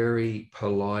in a very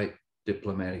polite,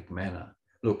 diplomatic manner.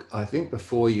 Look, I think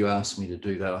before you ask me to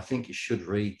do that, I think you should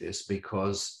read this,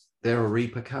 because there are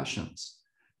repercussions,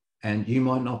 and you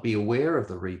might not be aware of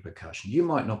the repercussion. You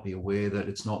might not be aware that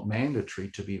it's not mandatory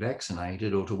to be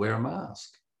vaccinated or to wear a mask.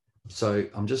 So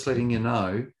I'm just letting you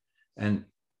know, and,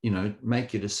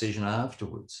 make your decision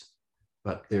afterwards.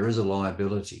 But there is a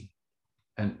liability,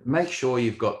 and make sure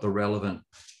you've got the relevant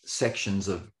sections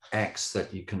of acts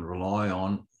that you can rely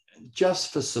on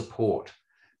just for support.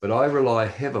 But I rely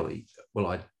heavily.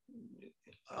 Well,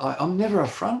 I'm never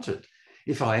affronted.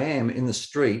 If I am in the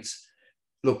streets,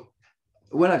 look,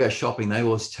 when I go shopping, they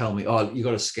always tell me, oh, you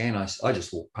got to scan. I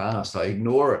just walk past. I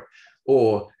ignore it.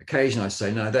 Or occasionally I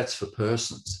say, no, that's for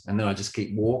persons. And then I just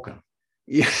keep walking.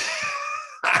 Yeah.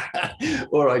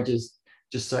 Or I just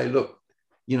say, look,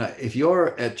 if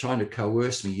you're trying to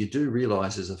coerce me, you do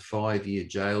realize there's a 5-year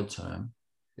jail term.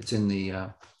 It's in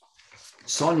the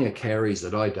Sonia carries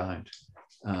it. I don't.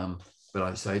 But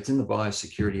I say it's in the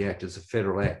Biosecurity Act. It's a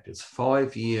federal act. It's a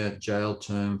 5-year jail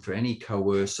term for any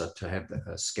coercer to have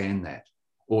scan that,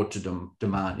 or to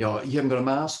demand, you haven't got a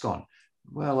mask on.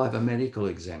 Well, I have a medical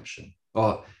exemption.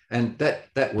 Oh, and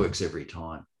that works every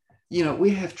time. We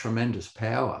have tremendous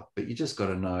power, but you just got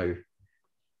to know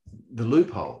the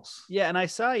loopholes. Yeah. And I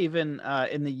saw even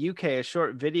in the UK, a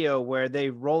short video where they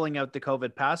rolling out the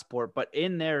COVID passport, but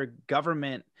in their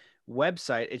government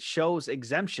website, it shows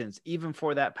exemptions even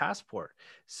for that passport.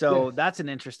 So that's an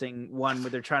interesting one where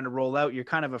they're trying to roll out. You're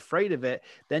kind of afraid of it.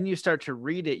 Then you start to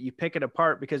read it, you pick it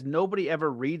apart, because nobody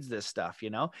ever reads this stuff.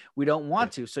 We don't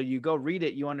want to. So you go read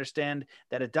it, you understand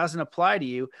that it doesn't apply to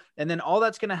you. And then all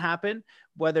that's going to happen,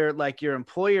 whether like your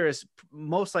employer is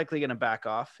most likely going to back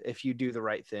off if you do the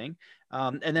right thing.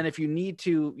 And then if you need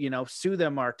to, sue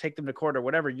them or take them to court or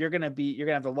whatever, you're going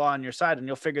to have the law on your side, and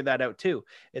you'll figure that out too.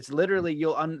 It's literally,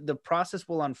 the process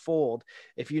will unfold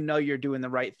if you're doing the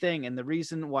right thing. And the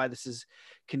reason why this is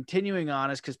continuing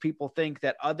on is because people think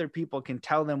that other people can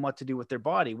tell them what to do with their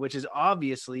body, which is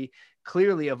obviously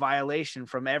clearly a violation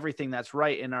from everything that's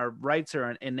right. And our rights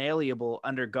are inalienable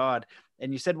under God.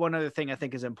 And you said one other thing I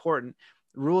think is important.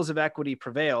 Rules of equity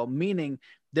prevail, meaning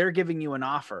they're giving you an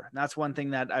offer. And that's one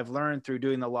thing that I've learned through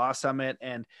doing the Law Summit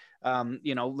and,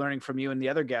 learning from you and the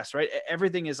other guests, right?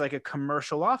 Everything is like a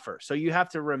commercial offer. So you have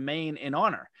to remain in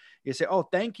honor. You say, oh,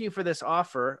 thank you for this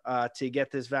offer to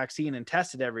get this vaccine and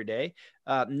test it every day.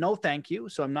 No, thank you.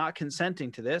 So I'm not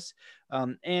consenting to this.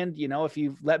 And, if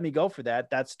you let me go for that,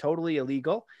 that's totally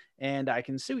illegal, and I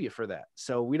can sue you for that.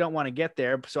 So we don't want to get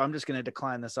there. So I'm just going to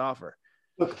decline this offer.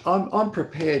 Look, I'm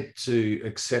prepared to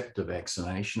accept a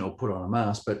vaccination or put on a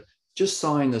mask, but just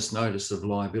sign this notice of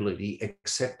liability,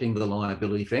 accepting the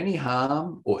liability for any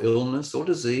harm or illness or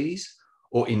disease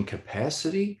or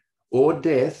incapacity or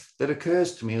death that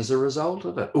occurs to me as a result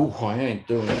of it. Oh, I ain't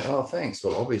doing it. Oh, thanks.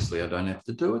 Well, obviously I don't have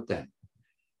to do it then.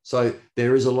 So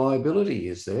there is a liability,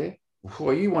 is there?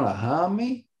 Well, you want to harm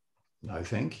me? No,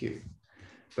 thank you.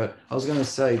 But I was going to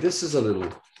say, this is a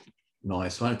little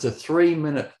nice one. It's a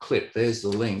 3-minute clip. There's the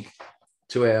link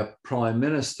to our Prime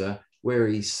Minister, where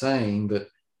he's saying that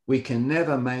we can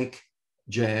never make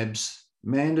jabs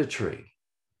mandatory.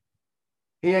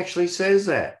 He actually says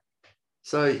that.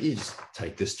 So you just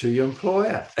take this to your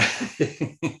employer.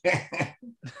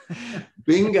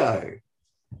 Bingo.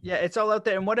 Yeah, it's all out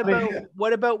there. And what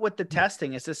about with the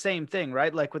testing? It's the same thing,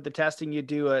 right? Like with the testing, you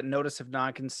do a notice of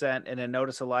non-consent and a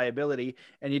notice of liability,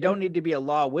 and you don't need to be a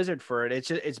law wizard for it.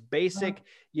 It's basic,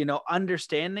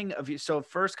 understanding of you. So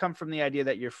first come from the idea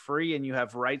that you're free and you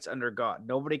have rights under God.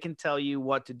 Nobody can tell you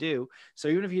what to do. So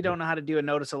even if you don't know how to do a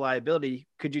notice of liability,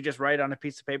 could you just write on a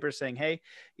piece of paper saying, hey,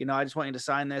 I just want you to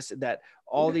sign this, that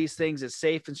all these things is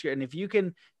safe and secure. And if you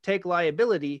can take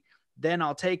liability, then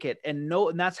I'll take it. And no,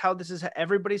 and that's how this is.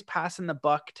 Everybody's passing the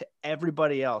buck to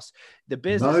everybody else. The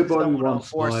businesses Nobody don't want to wants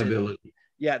enforce it. liability.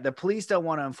 Yeah, the police don't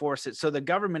want to enforce it. So the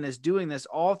government is doing this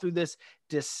all through this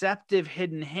deceptive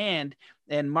hidden hand.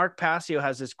 And Mark Passio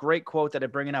has this great quote that I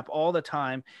bring it up all the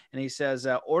time. And he says,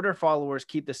 order followers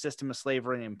keep the system of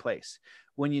slavery in place.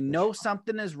 When you know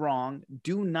something is wrong,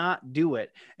 do not do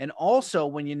it. And also,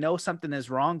 when you know something is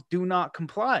wrong, do not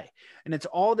comply. And it's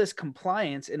all this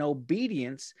compliance and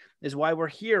obedience is why we're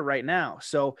here right now.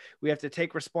 So we have to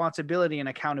take responsibility and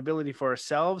accountability for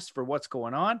ourselves, for what's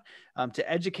going on,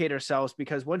 to educate ourselves,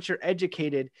 because once you're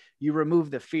educated, you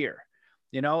remove the fear.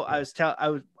 You know,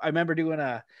 I remember doing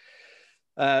a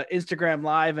Instagram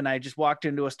live, and I just walked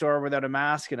into a store without a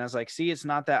mask, and I was like, see, it's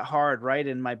not that hard, right?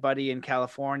 And my buddy in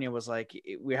California was like,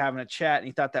 we were having a chat, and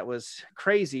he thought that was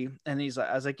crazy. And he's like,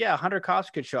 I was like, yeah, 100 cops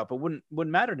could show up. It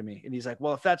wouldn't matter to me. And he's like,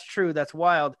 well, if that's true, that's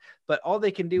wild. But all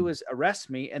they can do is arrest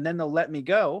me, and then they'll let me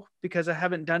go because I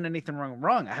haven't done anything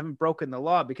wrong. I haven't broken the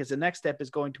law, because the next step is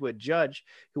going to a judge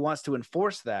who wants to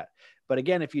enforce that. But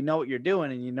again, if you know what you're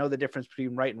doing and you know the difference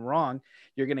between right and wrong,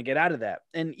 you're going to get out of that.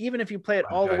 And even if you play it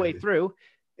all the way through,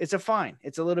 it's a fine.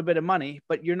 It's a little bit of money,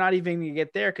 but you're not even going to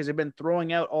get there because they've been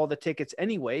throwing out all the tickets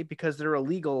anyway, because they're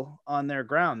illegal on their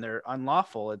ground. They're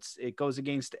unlawful. It goes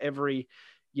against every,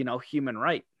 human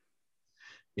right.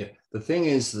 Yeah. The thing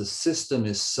is, the system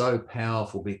is so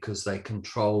powerful because they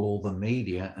control all the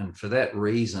media. And for that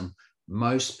reason,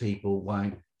 most people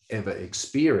won't ever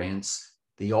experience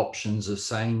the options of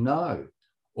saying no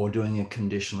or doing a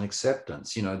conditional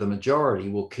acceptance. The majority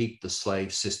will keep the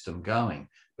slave system going.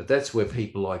 But that's where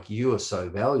people like you are so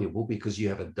valuable, because you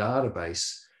have a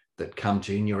database that come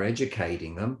to you and you're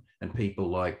educating them. And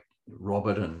people like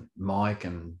Robert and Mike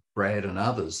and Brad and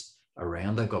others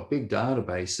around, they've got big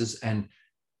databases, and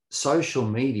social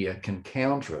media can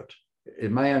counter it.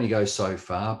 It may only go so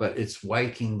far, but it's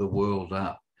waking the world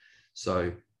up.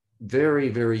 So very,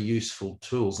 very useful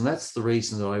tools. And that's the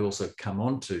reason that I also come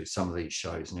onto some of these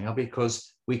shows now,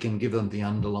 because we can give them the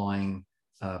underlying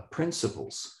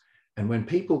principles. And when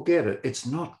people get it, it's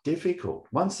not difficult.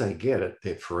 Once they get it,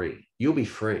 they're free. You'll be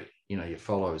free. Your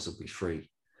followers will be free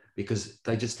because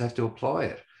they just have to apply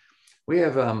it. We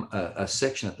have a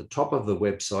section at the top of the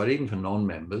website, even for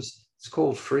non-members. It's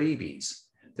called freebies.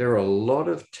 There are a lot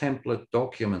of template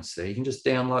documents there. You can just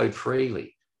download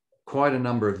freely. Quite a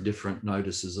number of different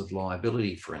notices of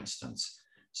liability, for instance.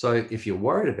 So if you're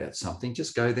worried about something,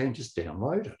 just go there and just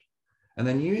download it and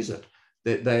then use it.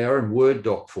 They are in Word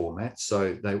doc format.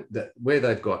 So where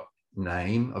they've got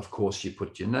name, of course, you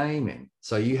put your name in.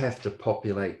 So you have to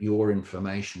populate your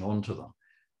information onto them.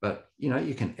 But,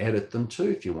 you can edit them too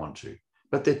if you want to.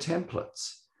 But they're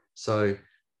templates. So,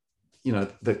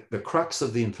 the crux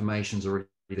of the information is already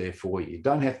there for you. You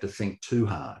don't have to think too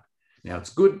hard. Now,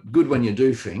 it's good when you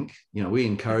do think. We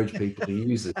encourage people to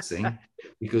use this thing,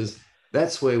 because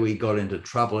that's where we got into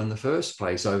trouble in the first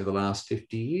place over the last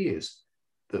 50 years.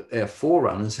 Our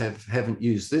forerunners haven't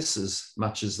used this as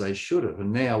much as they should have.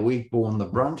 And now we've borne the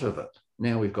brunt of it.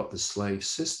 Now we've got the slave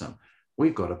system.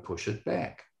 We've got to push it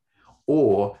back,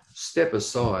 or step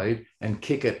aside and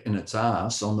kick it in its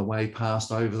ass on the way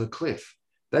past over the cliff.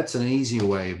 That's an easier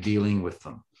way of dealing with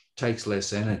them. Takes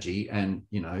less energy, and,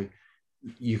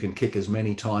 you can kick as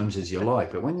many times as you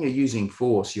like. But when you're using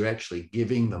force, you're actually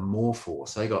giving them more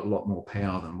force. They got a lot more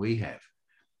power than we have.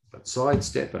 But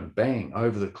sidestep and bang,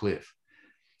 over the cliff.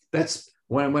 That's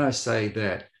when I say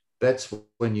that, that's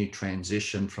when you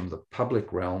transition from the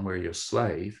public realm where you're a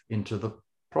slave into the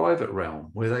private realm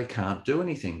where they can't do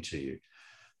anything to you.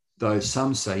 Though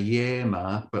some say, yeah,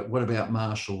 Mark, but what about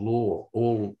martial law?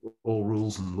 All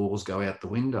rules and laws go out the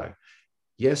window.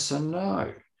 Yes and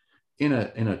no. In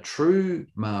a true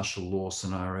martial law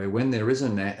scenario, when there is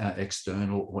an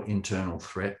external or internal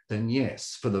threat, then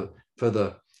yes, for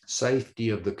the safety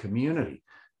of the community.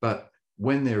 But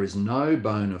when there is no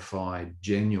bona fide,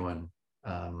 genuine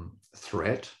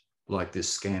threat, like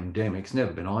this scamdemic, it's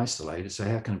never been isolated, so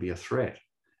how can it be a threat?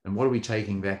 And what are we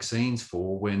taking vaccines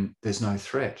for when there's no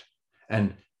threat?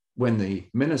 And when the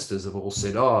ministers have all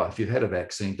said, if you've had a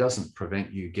vaccine, it doesn't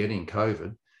prevent you getting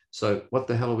COVID, so what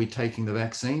the hell are we taking the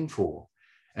vaccine for?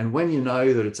 And when you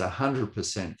know that it's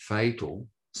 100% fatal,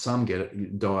 some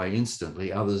die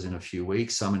instantly, others in a few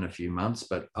weeks, some in a few months,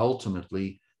 but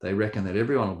ultimately they reckon that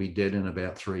everyone will be dead in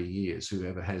about 3 years,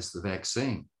 whoever has the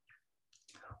vaccine.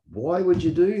 Why would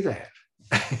you do that?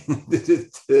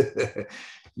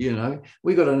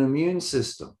 We got an immune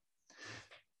system.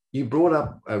 You brought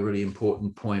up a really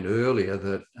important point earlier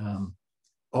that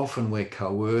often we're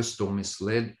coerced or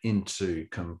misled into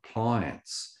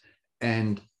compliance.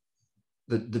 And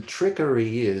the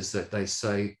trickery is that they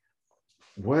say,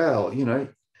 well, you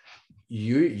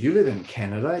live in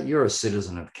Canada. You're a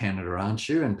citizen of Canada, aren't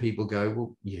you? And people go,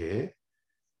 well, yeah.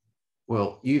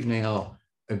 Well, you've now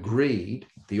agreed.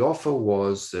 The offer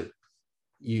was that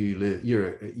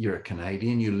you're a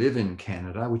Canadian. You live in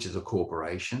Canada, which is a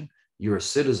corporation. You're a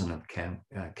citizen of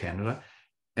Canada,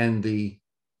 and the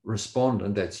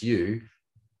respondent, that's you,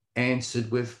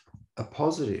 answered with a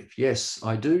positive. Yes,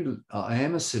 I do. I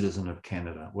am a citizen of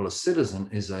Canada. Well, a citizen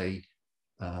is a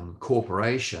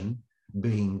corporation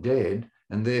being dead,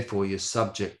 and therefore you're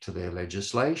subject to their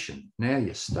legislation. Now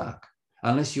you're stuck.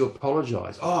 Unless you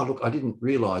apologize. Oh, look, I didn't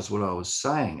realize what I was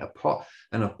saying.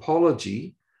 An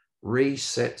apology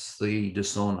resets the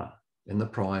dishonor in the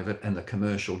private and the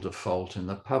commercial default in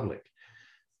the public.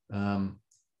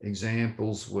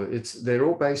 Examples they're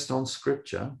all based on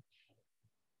scripture.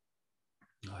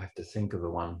 I have to think of the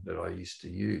one that I used to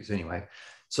use. Anyway,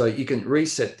 so you can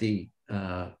reset the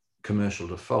commercial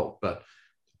default, but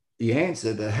the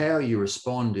answer to how you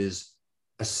respond is,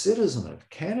 a citizen of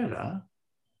Canada,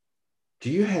 do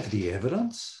you have the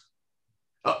evidence?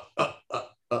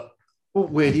 Well,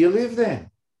 where do you live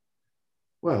then?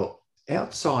 Well,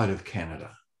 outside of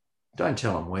Canada. Don't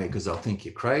tell them where, because they'll think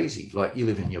you're crazy. Like, you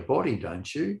live in your body,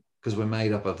 don't you? Because we're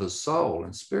made up of the soul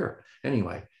and spirit.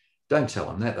 Anyway, don't tell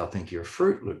them that. They'll think you're a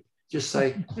Fruit Loop. Just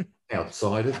say,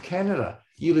 outside of Canada.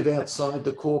 You live outside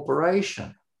the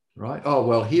corporation, right? Oh,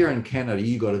 well, here in Canada,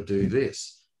 you got to do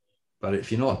this. But if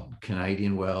you're not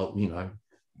Canadian, well,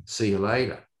 see you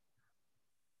later.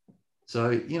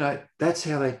 So, that's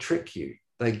how they trick you.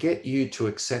 They get you to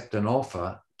accept an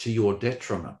offer to your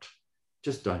detriment.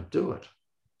 Just don't do it.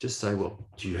 Just say, well,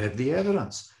 do you have the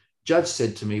evidence? Judge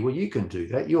said to me, well, you can do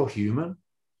that. You're human.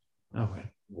 I went,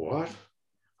 what?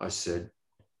 I said,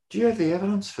 do you have the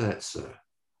evidence for that, sir?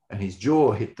 And his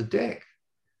jaw hit the deck.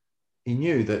 He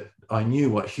knew that I knew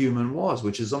what human was,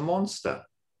 which is a monster.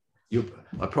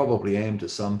 I probably am to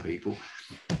some people.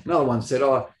 Another one said,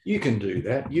 oh, you can do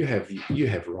that. You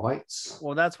have rights.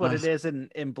 Well, that's what it is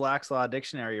in Black's Law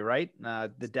Dictionary, right?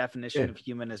 The definition of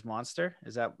human is monster.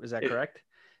 Is that correct?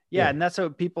 Yeah, and that's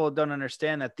what people don't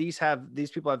understand, that these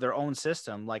people have their own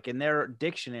system, like in their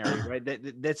dictionary,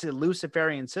 right? That's a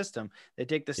Luciferian system. They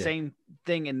take the same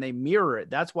thing and they mirror it.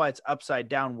 That's why it's upside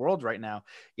down world right now.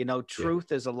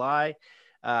 Truth is a lie.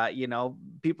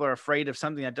 People are afraid of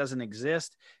something that doesn't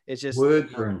exist. It's just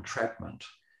words are entrapment.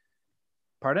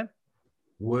 Pardon?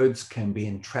 Words can be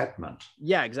entrapment.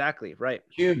 Yeah, exactly. Right.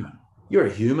 Human. You're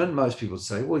a human. Most people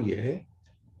say, well, yeah.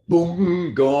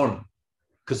 Boom, gone.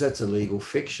 Because that's a legal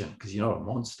fiction, because you're not a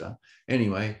monster.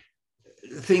 Anyway,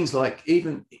 things like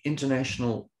even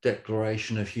International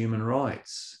Declaration of Human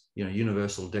Rights,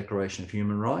 Universal Declaration of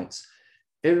Human Rights,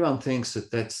 everyone thinks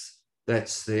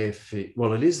that's there for,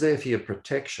 well, it is there for your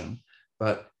protection,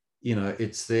 but,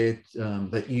 it's there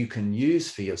that you can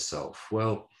use for yourself.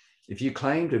 Well, if you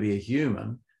claim to be a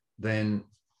human, then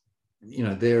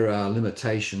there are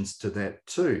limitations to that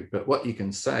too. But what you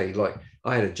can say, like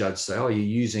I had a judge say, oh, you're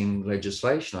using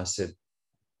legislation. I said,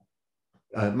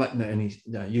 no,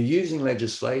 you're using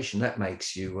legislation. That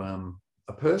makes you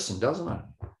a person, doesn't it?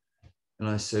 And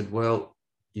I said, well,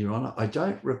 Your Honor, I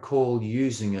don't recall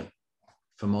using it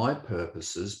for my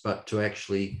purposes, but to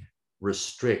actually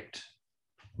restrict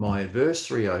my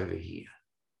adversary over here.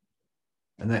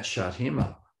 And that shut him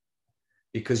up.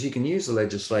 Because you can use the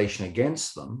legislation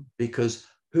against them, because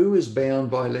who is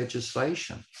bound by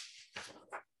legislation?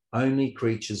 Only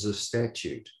creatures of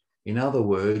statute. In other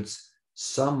words,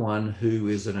 someone who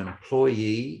is an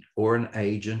employee or an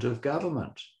agent of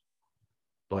government.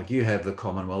 Like you have the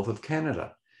Commonwealth of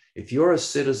Canada. If you're a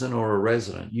citizen or a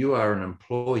resident, you are an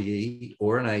employee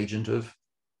or an agent of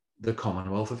the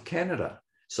Commonwealth of Canada.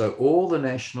 So all the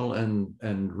national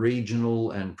and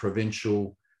regional and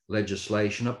provincial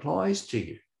legislation applies to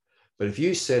you. But if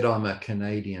you said I'm a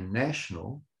Canadian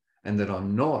national and that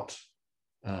I'm not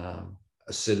a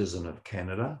citizen of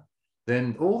Canada,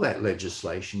 then all that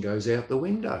legislation goes out the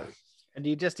window. And do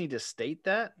you just need to state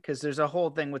that? Because there's a whole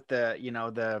thing with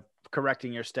the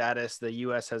correcting your status. The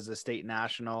U.S. has the state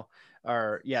national,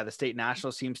 the state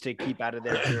national seems to keep out of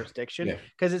their jurisdiction,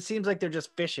 because it seems like they're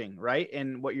just fishing, right?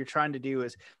 And what you're trying to do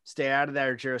is stay out of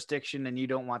their jurisdiction, and you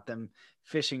don't want them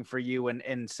fishing for you.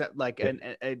 And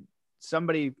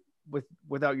somebody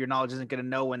without your knowledge isn't going to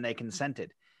know when they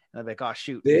consented. And they're like, oh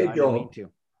shoot, I didn't mean to.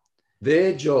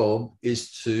 Their job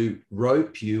is to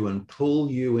rope you and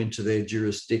pull you into their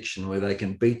jurisdiction where they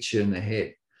can beat you in the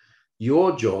head.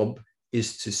 Your job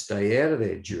is to stay out of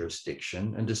their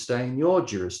jurisdiction and to stay in your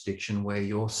jurisdiction where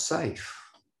you're safe.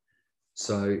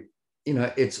 So,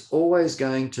 it's always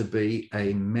going to be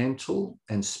a mental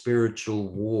and spiritual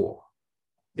war.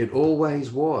 It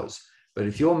always was. But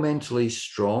if you're mentally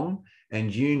strong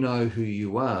and you know who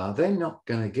you are, they're not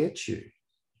going to get you.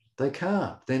 They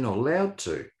can't. They're not allowed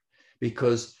to.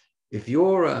 Because if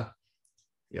you're I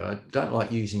don't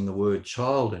like using the word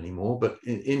child anymore, but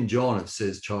in John it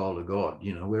says child of God.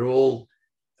 We're all,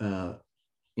 the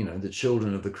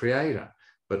children of the Creator.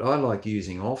 But I like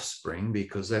using offspring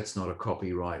because that's not a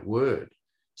copyright word.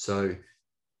 So,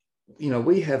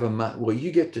 we have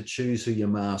you get to choose who your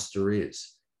master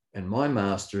is. And my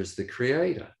master is the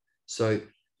Creator. So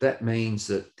that means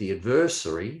that the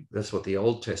adversary, that's what the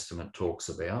Old Testament talks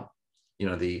about,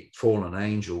 the fallen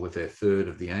angel with their third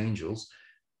of the angels,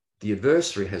 the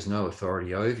adversary has no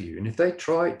authority over you. And if they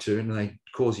try to and they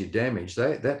cause you damage,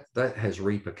 that has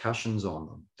repercussions on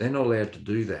them. They're not allowed to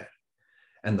do that.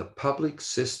 And the public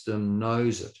system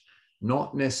knows it.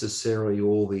 Not necessarily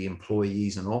all the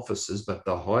employees and officers, but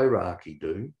the hierarchy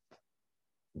do.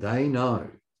 They know.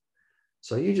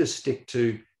 So you just stick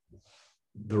to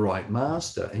the right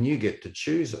master and you get to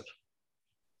choose it.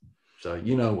 So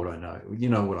you know what I know. You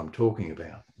know what I'm talking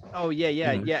about. Oh yeah,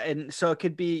 yeah. And so it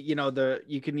could be,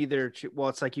 you can either,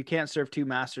 it's like you can't serve two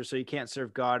masters, so you can't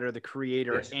serve God or the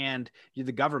Creator. Yes. And you're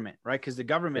the government, right? Because the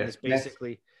government is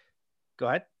basically, go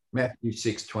ahead. Matthew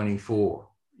 6:24.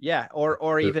 Yeah,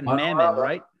 or even mammon,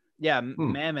 right? Yeah,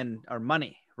 mammon or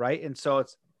money, right? And so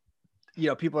it's,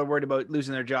 people are worried about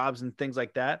losing their jobs and things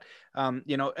like that.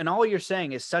 And all you're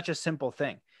saying is such a simple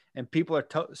thing. And people are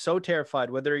so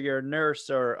terrified, whether you're a nurse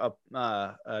or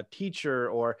a teacher,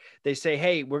 or they say,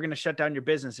 hey, we're going to shut down your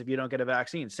business if you don't get a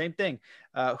vaccine. Same thing.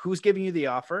 Who's giving you the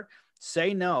offer?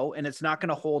 Say no, and it's not going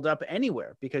to hold up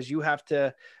anywhere because you have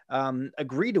to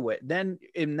agree to it. Then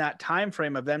in that time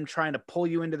frame of them trying to pull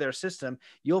you into their system,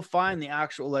 you'll find the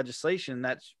actual legislation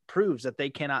that proves that they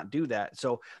cannot do that.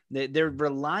 So they're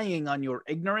relying on your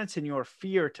ignorance and your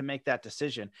fear to make that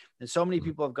decision. And so many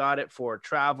people have got it for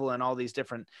travel and all these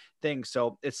different things.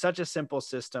 So it's such a simple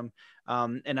system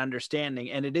and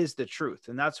understanding, and it is the truth.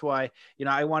 And that's why,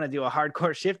 I want to do a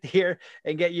hardcore shift here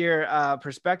and get your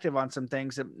perspective on some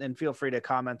things, and feel free to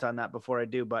comment on that before I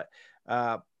do. But,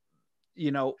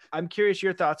 I'm curious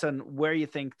your thoughts on where you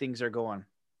think things are going.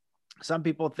 Some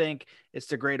people think it's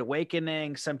the Great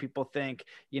Awakening. Some people think,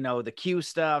 the Q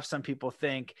stuff. Some people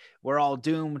think we're all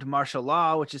doomed, martial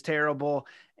law, which is terrible.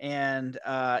 And,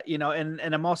 and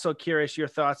I'm also curious your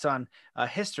thoughts on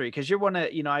history, because you're one of,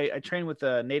 I trained with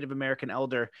a Native American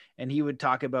elder, and he would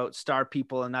talk about star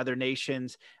people in other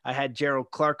nations. I had Gerald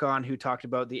Clark on, who talked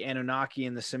about the Anunnaki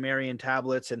and the Sumerian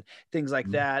tablets and things like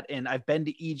that. And I've been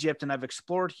to Egypt and I've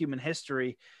explored human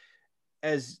history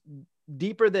as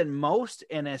deeper than most,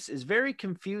 and it's very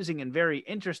confusing and very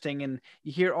interesting, and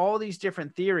you hear all these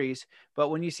different theories. But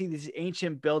when you see these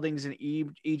ancient buildings in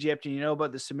Egypt, and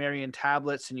about the Sumerian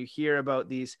tablets, and you hear about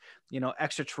these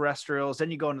extraterrestrials,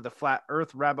 then you go into the flat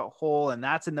earth rabbit hole, and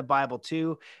that's in the Bible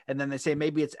too. And then they say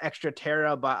maybe it's extra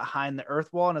terra behind the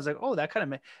earth wall, and I was like, oh, that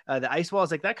kind of the ice wall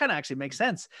is like, that kind of actually makes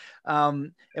sense.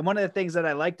 And one of the things that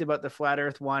I liked about the flat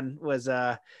earth one was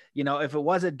if it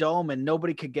was a dome and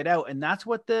nobody could get out, and that's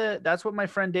what my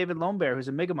friend David Lombear, who's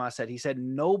a Mi'kmaq, said. He said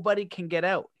nobody can get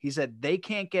out. He said they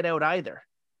can't get out either.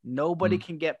 Nobody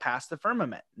can get past the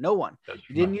firmament. No one.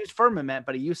 He didn't use firmament,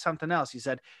 but he used something else. He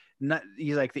said,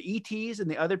 he's like the ETs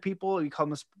and the other people, you call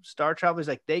them star travelers,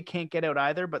 like they can't get out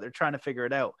either, but they're trying to figure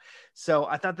it out. So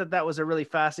I thought that was a really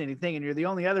fascinating thing. And you're the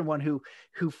only other one who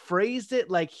phrased it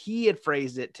like he had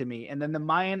phrased it to me. And then the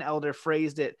Mayan elder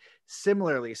phrased it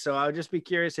similarly. So I would just be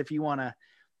curious if you want to.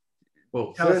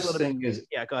 Well, first thing is,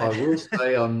 yeah, go ahead. I will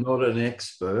say I'm not an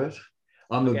expert.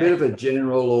 I'm a bit of a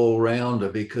general all-rounder,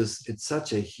 because it's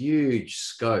such a huge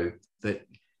scope that,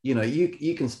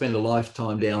 you can spend a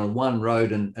lifetime down one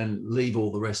road and leave all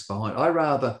the rest behind. I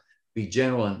rather be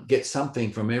general and get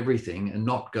something from everything and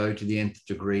not go to the nth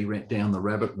degree down the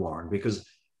rabbit warren, because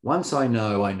once I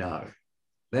know,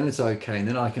 then it's okay. And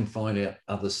then I can find out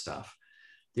other stuff.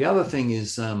 The other thing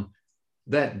is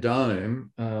that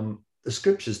dome, the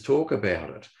scriptures talk about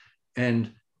it,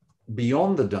 and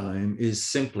beyond the dome is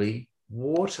simply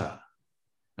water.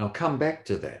 And I'll come back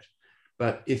to that.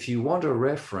 But if you want a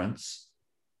reference,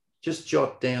 just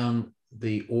jot down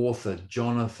the author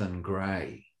Jonathan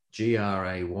Gray,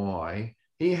 Gray.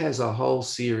 He has a whole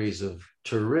series of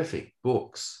terrific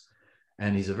books,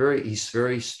 and he's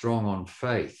very strong on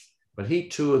faith. But he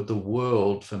toured the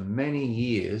world for many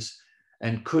years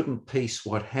and couldn't piece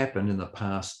what happened in the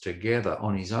past together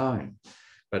on his own.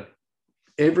 But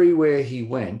everywhere he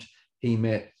went, he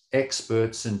met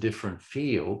experts in different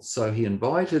fields. So he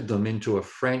invited them into a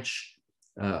French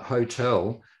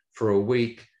hotel for a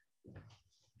week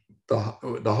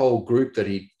the whole group that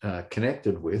he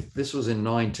connected with. This was in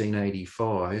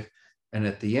 1985. And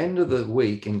at the end of the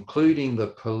week, including the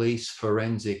police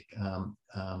forensic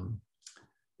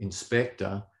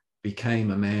inspector,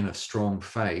 became a man of strong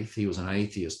faith. He was an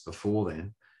atheist before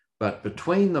then. But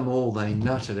between them all, they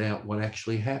nutted out what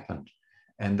actually happened.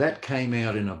 And that came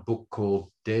out in a book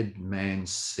called Dead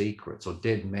Man's Secrets, or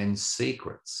Dead Men's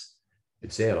Secrets.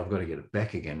 It's out. I've got to get it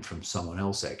back again from someone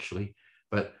else, actually.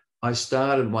 But I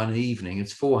started one evening.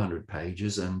 It's 400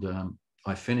 pages, and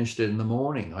I finished it in the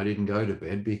morning. I didn't go to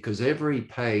bed because every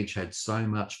page had so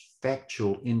much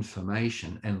factual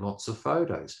information and lots of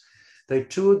photos. They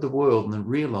toured the world and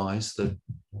realized that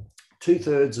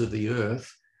 2/3 of the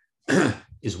earth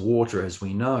is water, as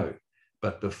we know.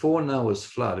 But before Noah's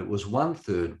flood, it was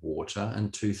 1/3 water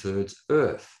and 2/3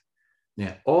 earth.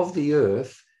 Now, of the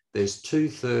earth, there's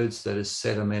 2/3 that is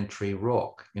sedimentary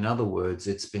rock. In other words,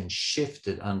 it's been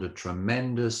shifted under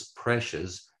tremendous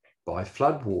pressures by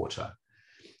floodwater.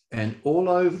 And all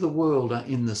over the world,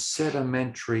 in the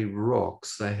sedimentary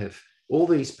rocks, all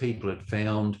these people had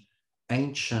found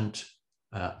ancient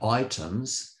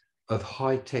items of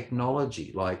high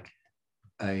technology, like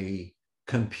a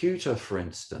computer, for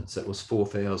instance, that was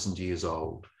 4,000 years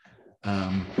old.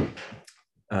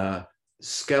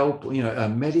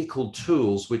 Medical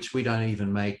tools, which we don't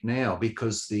even make now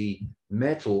because the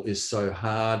metal is so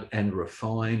hard and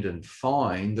refined and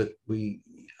fine that we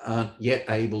aren't yet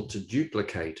able to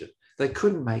duplicate it. They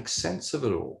couldn't make sense of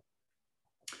it all.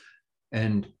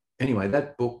 And anyway,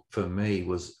 that book for me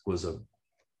was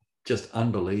just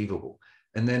unbelievable.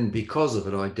 And then because of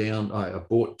it, I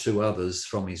bought 2 others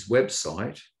from his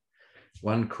website,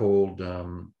 one called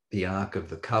The Ark of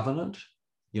the Covenant,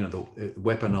 the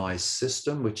weaponized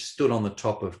system, which stood on the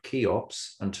top of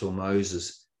Cheops until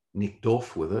Moses nicked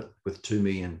off with it, with 2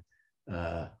 million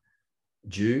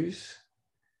Jews,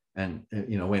 and,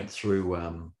 went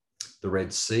through the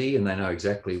Red Sea, and they know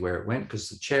exactly where it went because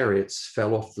the chariots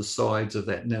fell off the sides of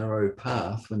that narrow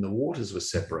path when the waters were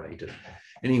separated.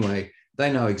 Anyway, they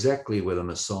know exactly where the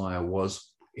Messiah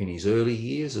was in his early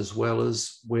years as well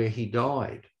as where he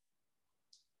died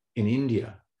in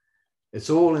India. It's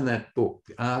all in that book.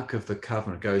 The Ark of the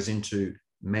Covenant goes into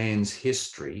man's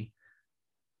history.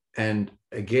 And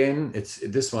again,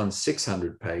 this one's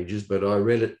 600 pages, but I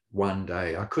read it one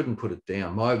day. I couldn't put it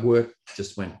down. My work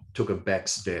just took a back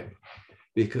step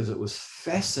because it was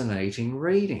fascinating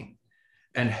reading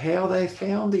and how they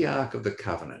found the Ark of the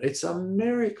Covenant. It's a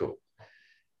miracle.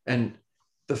 And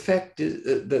the fact is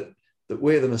that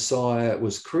where the Messiah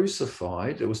was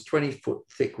crucified, it was 20-foot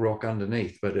thick rock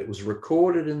underneath, but it was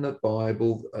recorded in the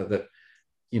Bible that,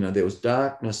 there was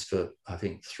darkness for, I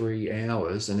think, 3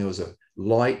 hours, and there was a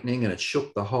lightning, and it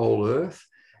shook the whole earth,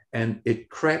 and it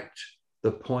cracked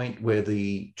the point where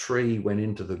the tree went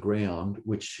into the ground,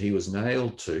 which he was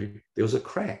nailed to. There was a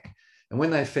crack. And when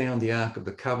they found the Ark of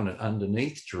the Covenant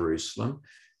underneath Jerusalem,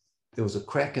 there was a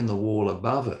crack in the wall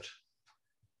above it.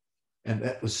 And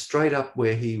that was straight up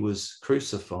where he was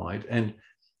crucified. And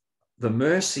the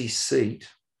mercy seat,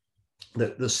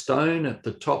 the stone at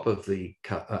the top of the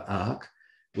ark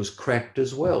was cracked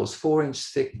as well. It was 4-inch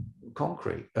thick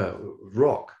concrete,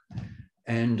 rock.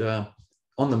 And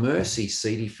on the mercy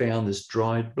seat, he found this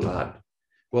dried blood.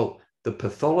 Well, the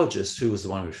pathologist, who was the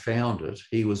one who found it,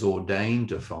 he was ordained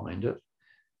to find it.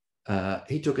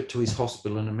 He took it to his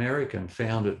hospital in America and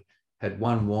found it had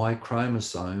 1 Y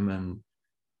chromosome and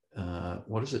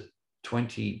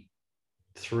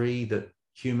 23 that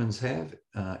humans have,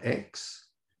 X.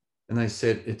 And they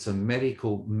said it's a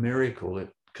medical miracle. It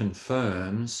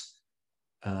confirms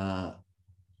what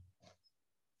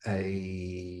do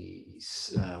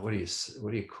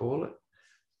you call it?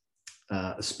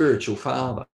 A spiritual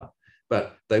father.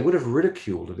 But they would have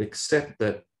ridiculed it, except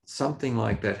that something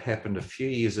like that happened a few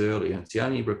years earlier. It's the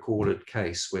only recorded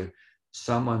case where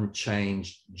someone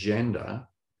changed gender.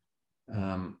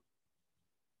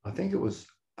 I think it was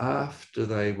after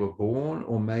they were born,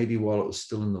 or maybe while it was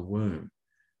still in the womb.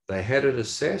 They had it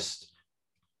assessed,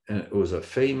 and it was a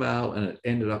female, and it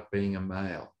ended up being a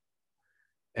male.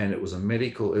 And it was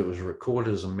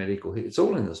recorded as a medical hit. It's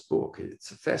all in this book.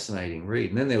 It's a fascinating read.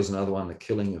 And then there was another one, The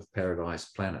Killing of Paradise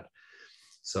Planet.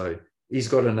 So he's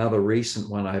got another recent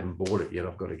one. I haven't bought it yet.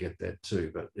 I've got to get that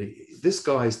too. But this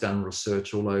guy's done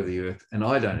research all over the earth, and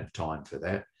I don't have time for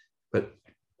that. But,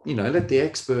 let the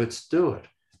experts do it.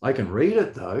 I can read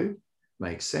it, though.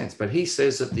 Makes sense. But he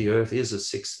says that the earth is a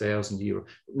 6,000-year...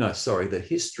 No, sorry, the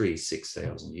history is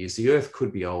 6,000 years. The earth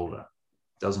could be older.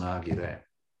 Doesn't argue that.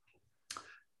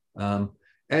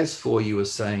 As for you were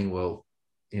saying, well,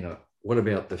 what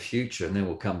about the future? And then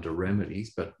we'll come to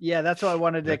remedies. But yeah, that's why I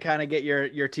wanted to kind of get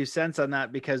your 2 cents on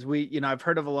that, because I've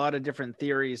heard of a lot of different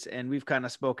theories, and we've kind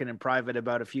of spoken in private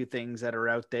about a few things that are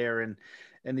out there and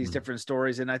these different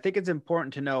stories. And I think it's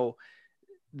important to know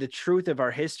the truth of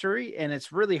our history, and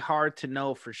it's really hard to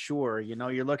know for sure.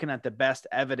 You're looking at the best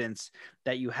evidence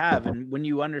that you have, and when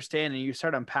you understand and you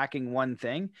start unpacking one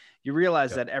thing, you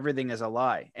realize that everything is a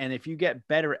lie. And if you get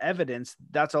better evidence,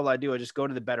 that's all I do. I just go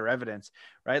to the better evidence,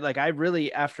 right? Like, I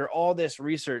really, after all this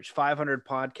research, 500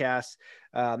 podcasts,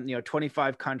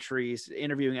 25 countries,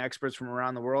 interviewing experts from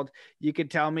around the world, you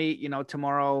could tell me,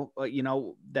 tomorrow,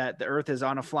 that the earth is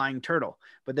on a flying turtle,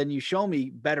 but then you show me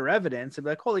better evidence and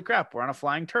be like, holy crap, we're on a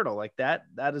flying turtle. Like that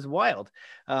is wild.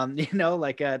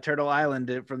 Like Turtle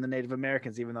Island from the Native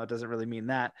Americans, even though it doesn't really mean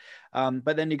that.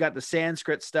 But then you got the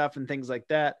Sanskrit stuff and things like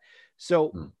that.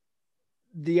 So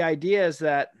the idea is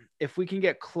that if we can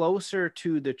get closer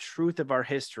to the truth of our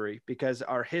history, because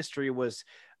our history was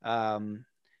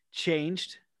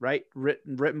changed, right?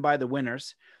 Written by the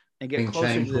winners, and get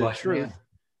closer to the truth. Now.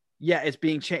 Yeah, it's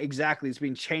being changed. Exactly. It's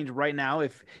being changed right now.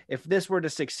 If this were to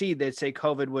succeed, they'd say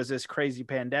COVID was this crazy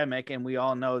pandemic. And we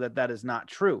all know that is not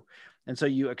true. And so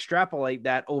you extrapolate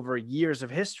that over years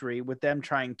of history with them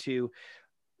trying to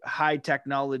hide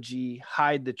technology,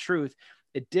 hide the truth.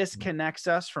 It disconnects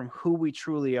us from who we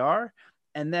truly are,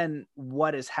 and then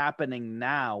what is happening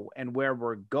now and where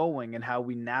we're going and how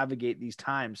we navigate these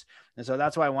times. And so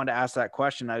that's why I wanted to ask that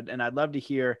question. I'd love to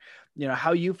hear,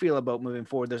 how you feel about moving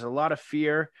forward. There's a lot of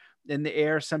fear in the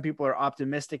air. Some people are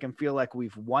optimistic and feel like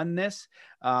we've won this.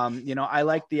 I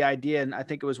like the idea. And I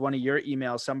think it was one of your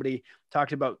emails. Somebody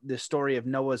talked about the story of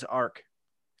Noah's Ark.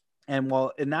 And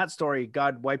well, in that story,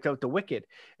 God wiped out the wicked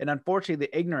and unfortunately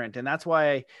the ignorant. And that's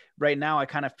why right now I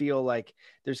kind of feel like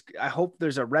I hope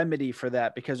there's a remedy for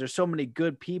that, because there's so many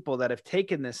good people that have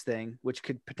taken this thing, which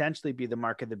could potentially be the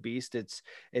mark of the beast. It's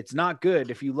not good.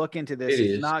 If you look into this,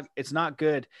 it's not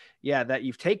good. Yeah. That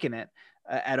you've taken it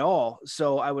at all.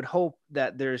 So I would hope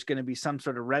that there's going to be some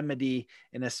sort of remedy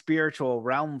in a spiritual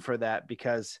realm for that,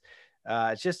 because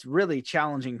it's just really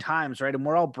challenging times, right? And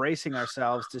we're all bracing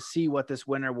ourselves to see what this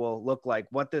winter will look like,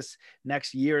 what this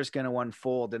next year is going to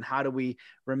unfold, and how do we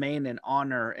remain in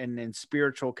honor and in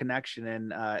spiritual connection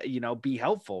and, be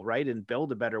helpful, right? And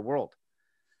build a better world.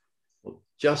 Well,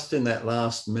 just in that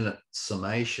last minute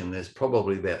summation, there's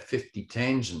probably about 50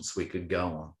 tangents we could go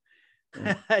on.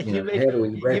 And, how do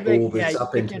we wrap all this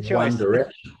up into one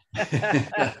direction?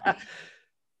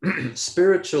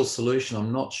 Spiritual solution,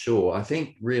 I'm not sure. I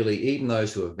think really even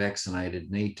those who are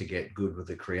vaccinated need to get good with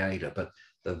the Creator, but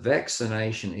the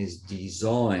vaccination is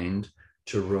designed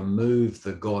to remove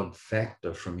the God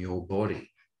factor from your body.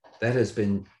 That has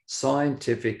been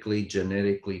scientifically,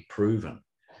 genetically proven,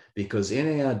 because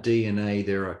in our DNA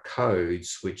there are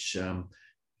codes which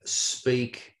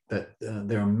speak that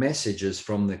there are messages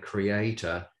from the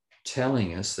Creator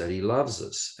telling us that He loves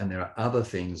us, and there are other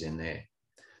things in there.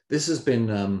 This has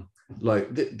been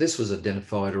this was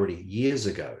identified already years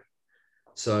ago.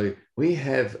 So we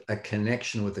have a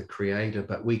connection with the Creator,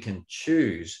 but we can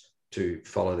choose to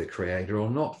follow the Creator or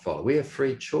not follow. We have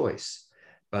free choice.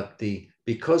 But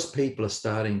because people are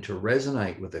starting to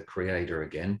resonate with the Creator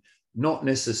again, not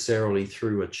necessarily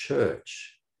through a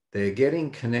church, they're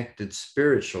getting connected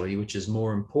spiritually, which is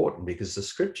more important, because the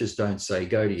scriptures don't say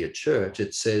go to your church.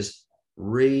 It says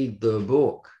read the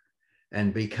book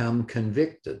and become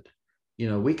convicted.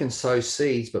 We can sow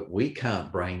seeds, but we can't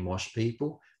brainwash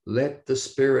people. Let the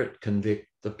Spirit convict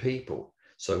the people.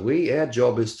 So our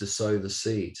job is to sow the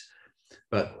seeds.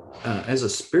 But as a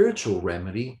spiritual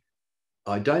remedy,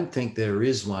 I don't think there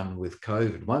is one with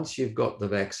COVID. Once you've got the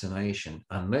vaccination,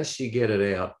 unless you get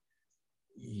it out,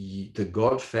 the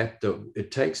God factor,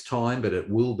 it takes time, but it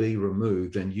will be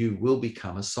removed and you will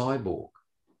become a cyborg.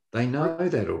 They know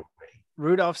that already.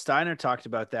 Rudolf Steiner talked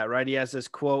about that, right? He has this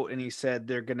quote and he said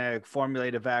they're going to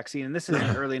formulate a vaccine, and this is in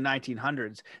the early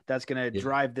 1900s, that's going to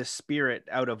drive the spirit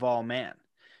out of all man.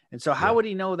 And so how would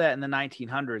he know that in the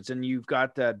 1900s? And you've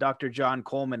got Dr. John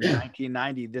Coleman in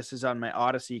 1990. This is on my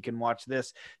Odyssey. You can watch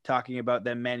this, talking about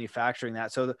them manufacturing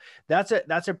that. So that's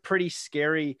a pretty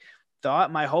scary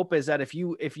thought. My hope is that if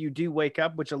you do wake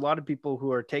up, which a lot of people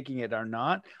who are taking it are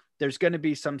not, there's going to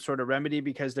be some sort of remedy,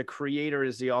 because the Creator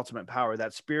is the ultimate power.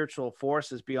 That spiritual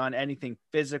force is beyond anything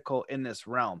physical in this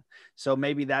realm. So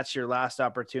maybe that's your last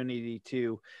opportunity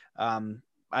to,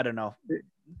 I don't know.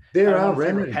 There are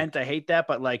remedies. Repent. I hate that,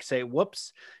 but like say,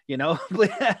 whoops,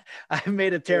 I've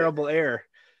made a terrible error.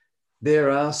 There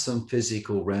are some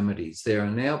physical remedies. There are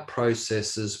now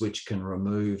processes which can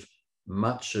remove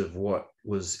much of what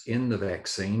was in the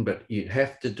vaccine, but you'd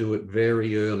have to do it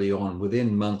very early on,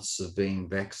 within months of being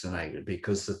vaccinated,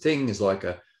 because the thing is like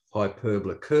a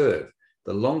hyperbolic curve.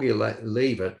 The longer you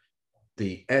leave it,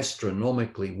 the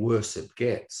astronomically worse it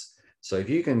gets. So if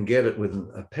you can get it within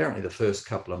apparently the first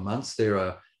couple of months, there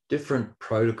are different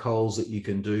protocols that you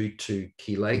can do to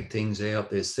chelate things out.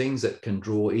 There's things that can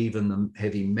draw even the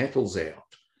heavy metals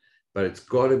out, but it's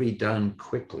got to be done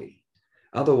quickly.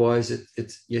 Otherwise,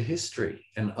 it's your history.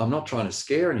 And I'm not trying to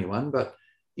scare anyone, but,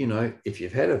 you know, if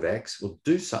you've had a vax, well,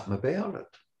 do something about it,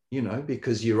 you know,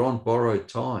 because you're on borrowed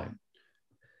time.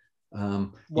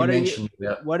 What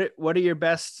are your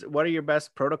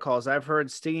best protocols? I've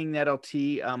heard stinging nettle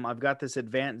tea. I've got this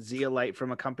advanced zeolite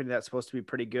from a company that's supposed to be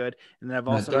pretty good, and then I've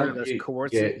also heard of this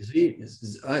quartz. Yeah,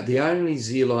 the only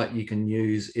zeolite you can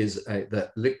use is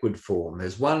the liquid form.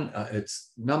 There's one.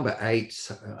 It's number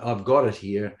 8. I've got it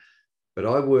here, but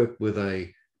I work with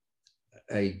a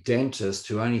dentist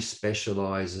who only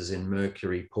specializes in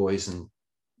mercury poisoned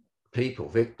people,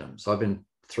 victims. I've been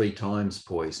 3 times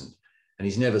poisoned, and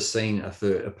he's never seen a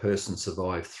person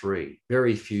survive 3.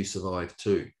 Very few survive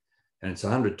 2. And it's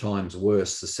 100 times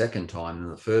worse the second time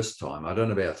than the first time. I don't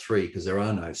know about 3 because there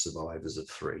are no survivors of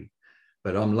 3.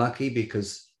 But I'm lucky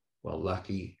because, well,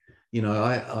 lucky, you know,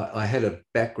 I had a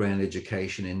background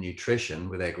education in nutrition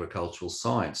with agricultural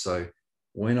science. So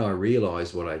when I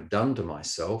realized what I'd done to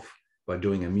myself by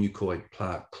doing a mucoid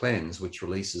plaque cleanse, which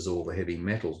releases all the heavy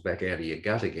metals back out of your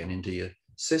gut again into your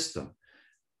system,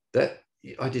 that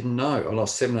I didn't know. I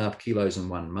lost 7.5 kilos in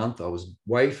 1 month. I was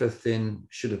wafer thin,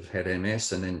 should have had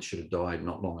MS, and then should have died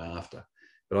not long after.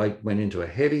 But I went into a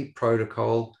heavy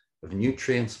protocol of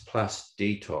nutrients plus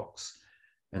detox.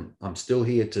 And I'm still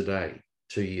here today,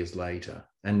 2 years later,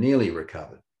 and nearly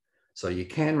recovered. So you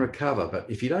can recover, but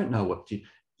if you don't know what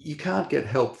you can't get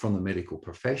help from the medical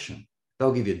profession.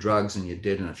 They'll give you drugs and you're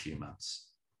dead in a few months.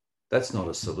 That's not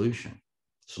a solution.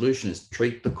 Solution is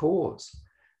treat the cause.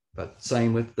 But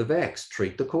same with the vax,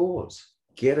 treat the cause,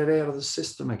 get it out of the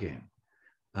system again.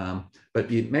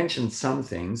 But you mentioned some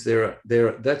things.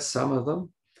 That's some of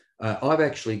them. I've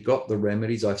actually got the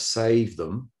remedies. I've saved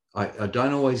them. I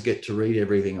don't always get to read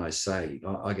everything I save.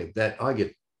 I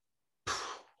get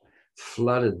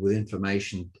flooded with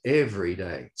information every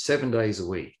day, 7 days a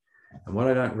week. And what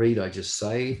I don't read, I just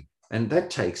save. And that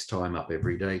takes time up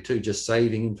every day too, just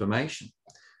saving information.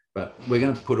 But we're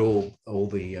going to put all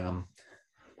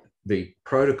the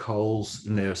protocols,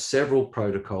 and there are several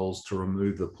protocols to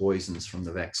remove the poisons from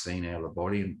the vaccine out of the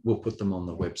body, and we'll put them on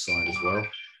the website as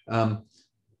well.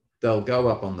 They'll go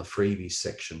up on the freebies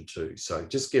section too. So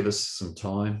just give us some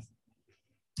time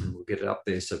and we'll get it up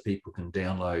there so people can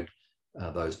download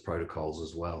those protocols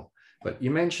as well. But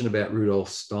you mentioned about Rudolf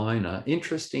Steiner,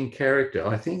 interesting character.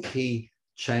 I think he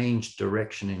changed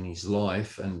direction in his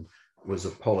life and was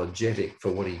apologetic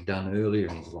for what he'd done earlier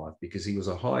in his life, because he was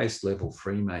a highest level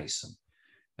Freemason.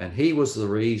 And he was the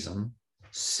reason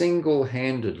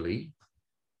single-handedly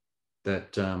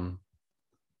that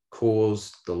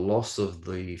caused the loss of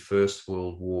the First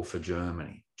World War for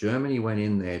Germany. Germany went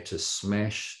in there to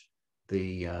smash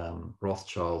the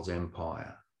Rothschilds'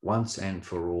 empire once and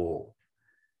for all.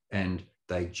 And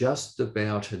they just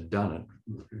about had done it.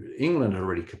 England had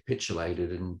already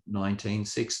capitulated in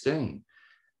 1916.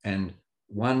 And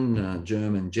one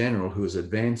German general who was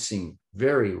advancing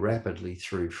very rapidly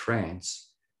through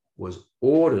France was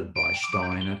ordered by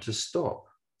Steiner to stop.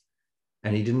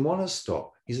 And he didn't want to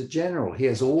stop. He's a general. He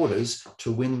has orders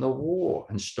to win the war.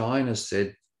 And Steiner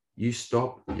said, you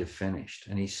stop, you're finished.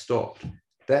 And he stopped.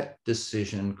 That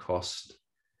decision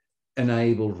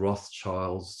enabled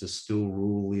Rothschilds to still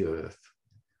rule the earth.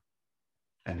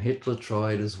 And Hitler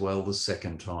tried as well the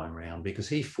second time round, because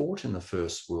he fought in the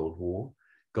First World War,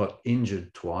 got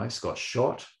injured twice, got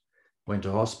shot, went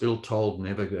to hospital, told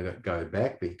never go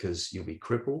back because you'll be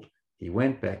crippled. He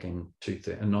went back in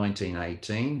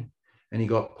 1918 and he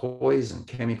got poisoned,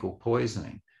 chemical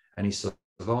poisoning, and he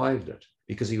survived it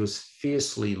because he was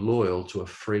fiercely loyal to a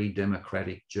free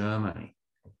democratic Germany.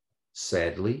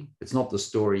 Sadly, it's not the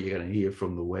story you're going to hear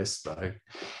from the West, though,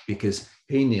 because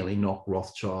he nearly knocked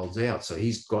Rothschilds out. So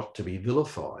he's got to be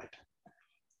vilified,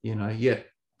 yet.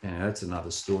 That's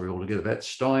another story altogether. But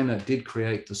Steiner did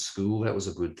create the school. That was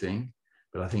a good thing.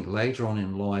 But I think later on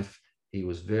in life, he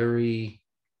was he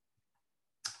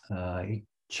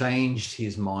changed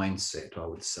his mindset, I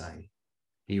would say.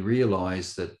 He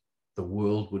realized that the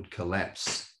world would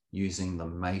collapse using the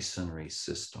masonry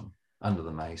system under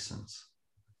the Masons.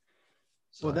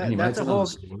 So, well, anyway, that's a whole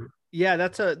Yeah,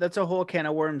 that's a whole can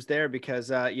of worms there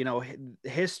because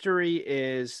history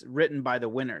is written by the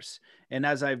winners. And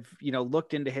as I've,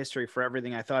 looked into history for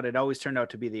everything I thought, it always turned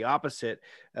out to be the opposite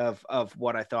of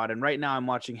what I thought. And right now I'm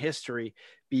watching history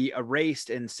be erased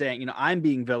and saying, I'm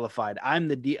being vilified.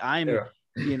 There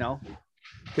you know,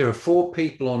 there are four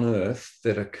people on earth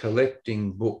that are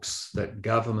collecting books that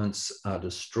governments are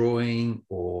destroying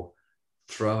or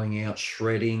throwing out,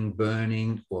 shredding,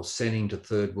 burning, or sending to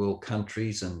third world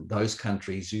countries, and those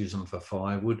countries use them for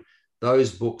firewood.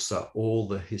 Those books are all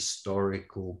the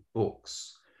historical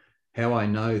books. How I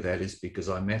know that is because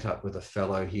I met up with a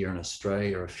fellow here in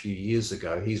Australia a few years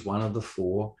ago. He's one of the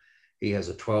four. He has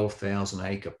a 12,000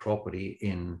 acre property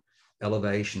in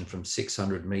elevation from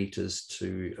 600 meters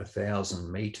to 1,000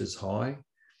 meters high.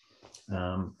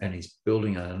 And he's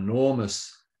building an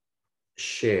enormous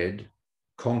shed,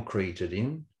 concreted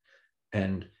in,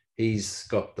 and he's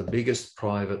got the biggest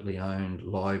privately owned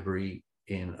library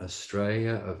in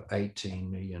Australia of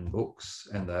 18 million books,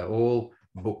 and they're all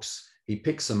books. He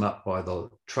picks them up by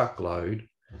the truckload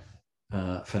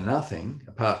for nothing,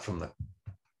 apart from the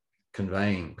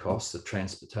conveying costs, the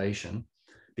transportation,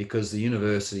 because the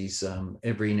universities,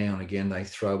 every now and again, they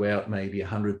throw out maybe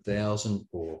 100,000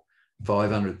 or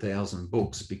 500,000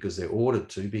 books because they're ordered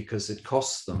to, because it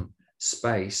costs them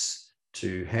space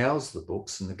to house the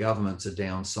books, and the governments are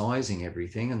downsizing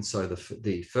everything. And so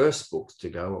the first books to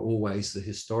go are always the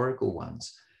historical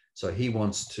ones. So he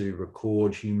wants to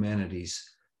record humanity's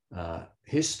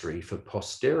history for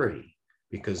posterity,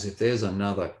 because if there's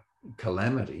another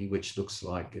calamity, which looks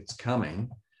like it's coming,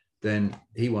 then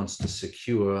he wants to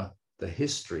secure the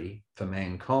history for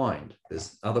mankind.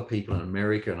 There's other people in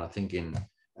America, and I think in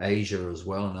Asia as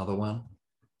well, another one.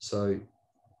 So,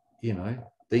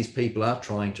 these people are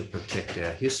trying to protect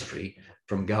our history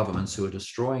from governments who are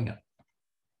destroying it.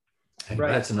 And right.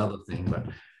 That's another thing. But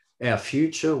our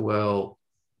future, well,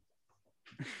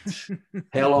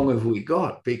 how long have we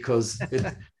got? Because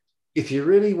if you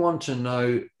really want to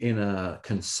know in a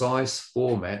concise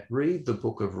format, read the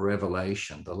book of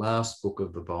Revelation, the last book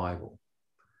of the Bible.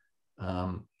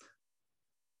 A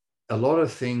lot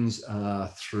of things are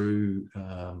through,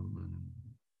 how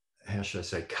should I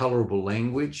say, colorable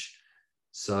language.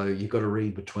 So you've got to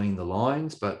read between the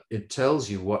lines, but it tells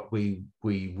you what we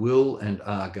will and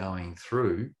are going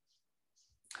through.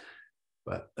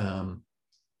 But, I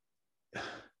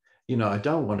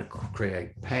don't want to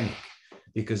create panic,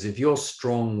 because if you're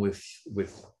strong with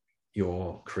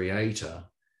your creator,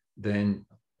 then,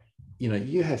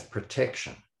 you have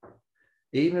protection.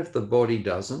 Even if the body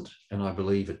doesn't, and I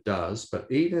believe it does,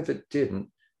 but even if it didn't,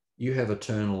 you have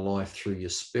eternal life through your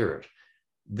spirit.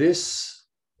 This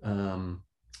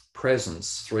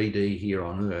presence, 3D here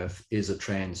on Earth, is a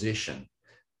transition.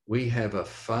 We have a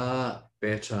far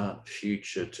better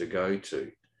future to go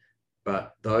to.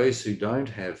 But those who don't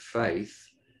have faith,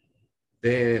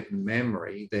 their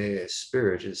memory, their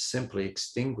spirit is simply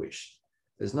extinguished.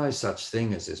 There's no such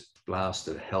thing as this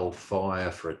blasted hellfire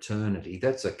for eternity.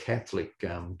 That's a Catholic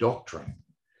doctrine.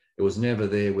 It was never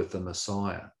there with the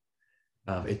Messiah.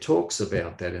 It talks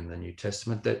about that in the New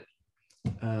Testament, that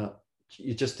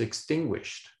you're just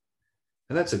extinguished.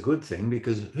 And that's a good thing,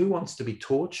 because who wants to be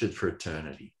tortured for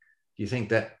eternity? Do you think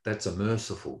that that's a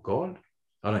merciful God?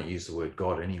 I don't use the word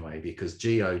God anyway, because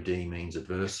God means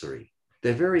adversary.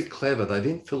 They're very clever. They've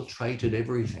infiltrated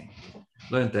everything.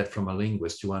 Learned that from a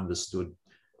linguist who understood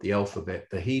the alphabet,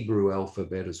 the Hebrew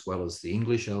alphabet as well as the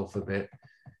English alphabet.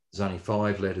 There's only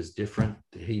 5 letters different.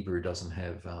 The Hebrew doesn't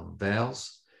have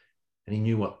vowels. And he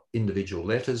knew what individual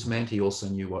letters meant. He also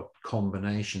knew what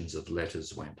combinations of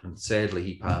letters went. And sadly,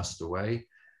 he passed away,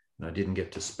 and I didn't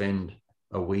get to spend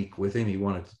a week with him. He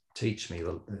wanted to teach me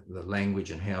the language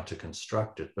and how to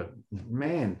construct it. But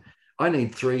man, I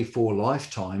need 3-4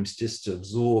 lifetimes just to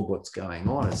absorb what's going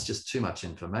on. It's just too much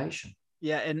information.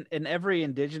 Yeah, and every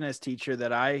Indigenous teacher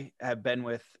that I have been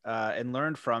with and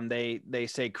learned from, they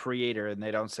say creator and they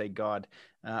don't say God.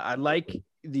 I like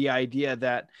the idea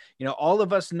that, all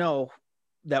of us know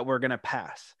that we're going to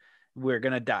pass. We're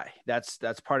going to die. That's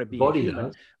part of being Body human.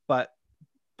 does. But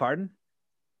pardon?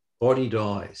 Body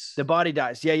dies. The body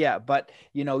dies. Yeah. But,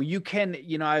 you can,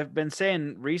 I've been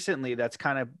saying recently, that's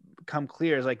kind of come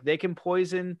clear, is like they can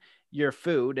poison your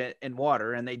food and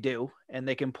water, and they do, and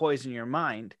they can poison your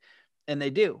mind, and they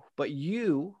do. But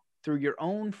you, through your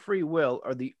own free will,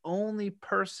 are the only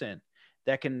person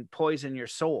that can poison your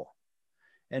soul.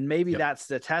 And maybe that's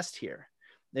the test here,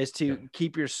 is to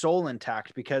keep your soul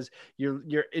intact, because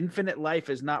your infinite life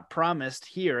is not promised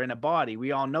here in a body.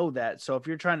 We all know that. So if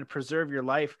you're trying to preserve your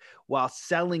life while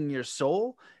selling your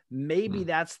soul, maybe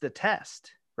that's the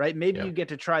test, right? Maybe Yeah. you get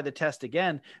to try the test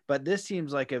again, but this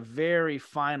seems like a very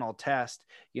final test,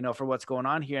 for what's going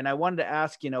on here. And I wanted to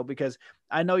ask, because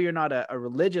I know you're not a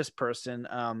religious person,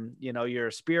 you're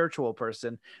a spiritual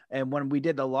person. And when we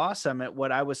did the Law Summit,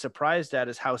 what I was surprised at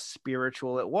is how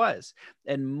spiritual it was.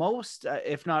 And most,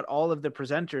 if not all of the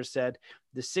presenters said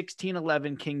the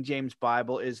 1611 King James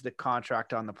Bible is the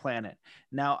contract on the planet.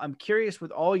 Now, I'm curious,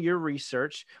 with all your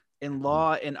research in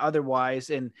law and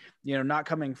otherwise, and not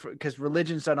coming because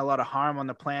religion's done a lot of harm on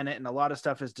the planet and a lot of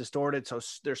stuff is distorted, so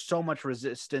there's so much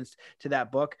resistance to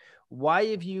that book. Why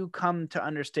have you come to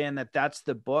understand that that's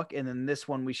the book, and then this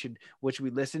one which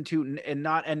we listen to, and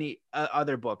not any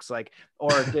other books, like, or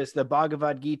does the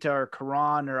Bhagavad Gita or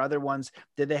Quran or other ones,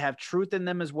 did they have truth in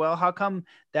them as well? How come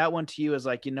that one to you is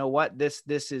like, what, this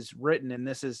is written, and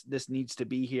this needs to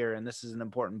be here, and this is an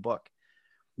important book?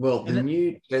 Well, the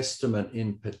New Testament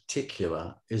in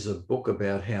particular is a book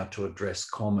about how to address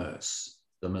commerce.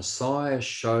 The Messiah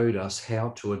showed us how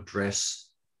to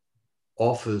address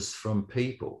offers from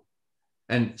people,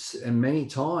 and many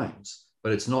times,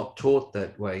 but it's not taught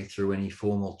that way through any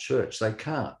formal church. They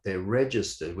can't. They're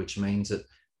registered, which means that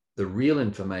the real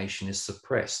information is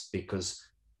suppressed because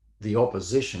the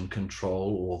opposition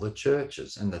control all the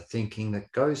churches and the thinking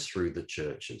that goes through the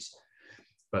churches.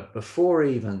 But before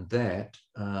even that,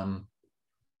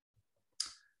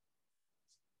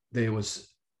 there was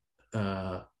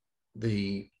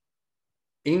the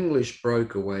English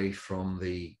broke away from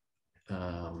the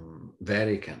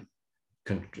Vatican.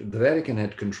 The Vatican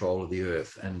had control of the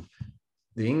earth, and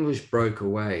the English broke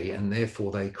away, and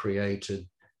therefore they created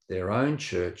their own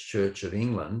church, Church of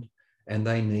England, and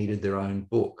they needed their own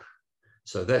book.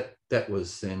 So that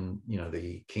was then,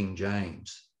 the King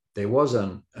James. There was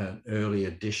an early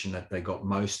edition that they got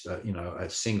most, a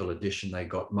single edition they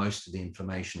got most of the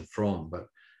information from, but,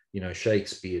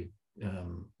 Shakespeare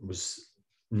was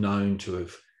known to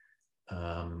have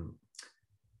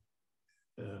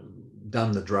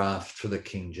done the draft for the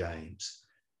King James.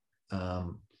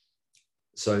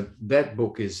 So that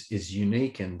book is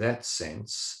unique in that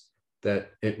sense,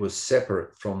 that it was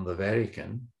separate from the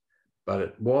Vatican, but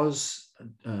it was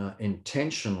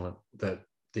intentional that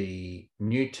the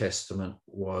New Testament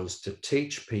was to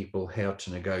teach people how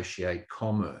to negotiate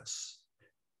commerce.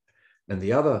 And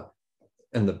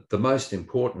the most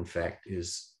important fact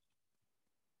is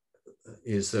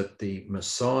that the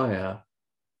Messiah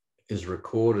is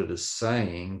recorded as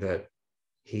saying that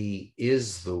he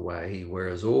is the way,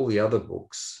 whereas all the other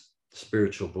books,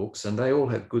 spiritual books, and they all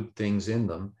have good things in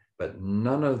them, but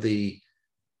none of the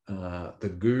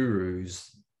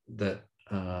gurus that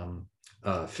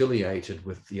affiliated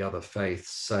with the other faiths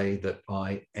say that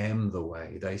I am the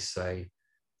way. They say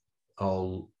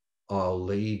I'll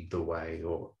lead the way,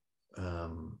 or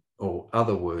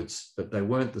other words, but they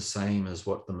weren't the same as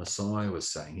what the Messiah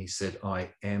was saying. He said, I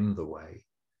am the way.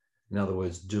 In other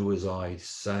words, do as I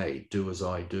say, do as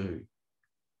I do.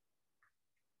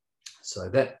 So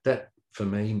that for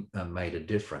me made a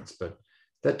difference, but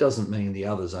that doesn't mean the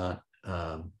others aren't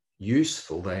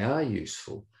useful. They are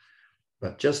useful.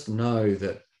 But just know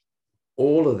that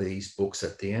all of these books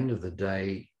at the end of the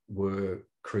day were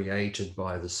created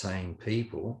by the same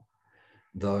people,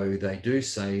 though they do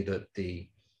say that the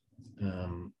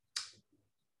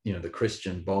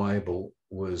Christian Bible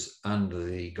was under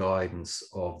the guidance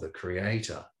of the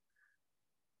Creator.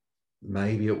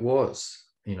 Maybe it was.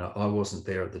 I wasn't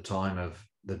there at the time of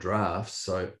the draft,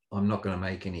 so I'm not going to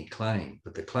make any claim.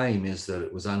 But the claim is that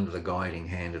it was under the guiding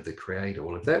hand of the Creator.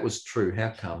 Well, if that was true,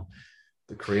 how come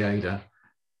the Creator,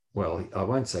 well, I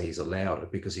won't say he's allowed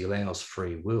it because he allows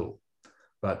free will,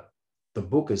 but the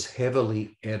book is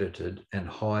heavily edited and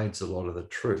hides a lot of the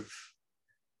truth.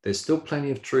 There's still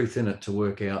plenty of truth in it to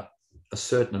work out a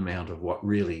certain amount of what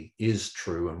really is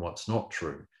true and what's not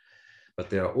true. But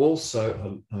there are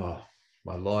also,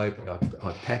 my library,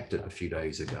 I packed it a few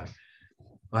days ago.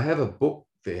 I have a book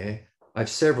there. I have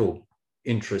several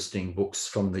interesting books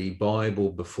from the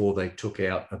Bible before they took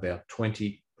out about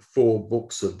 24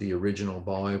 books of the original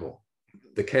Bible.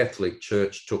 The Catholic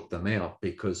Church took them out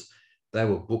because they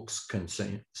were books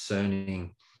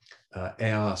concerning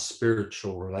our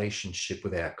spiritual relationship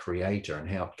with our Creator and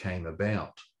how it came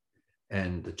about.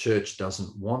 And the church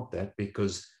doesn't want that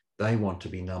because they want to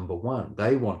be number one.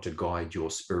 They want to guide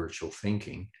your spiritual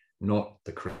thinking, not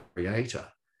the Creator.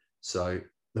 So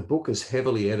the book is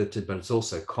heavily edited, but it's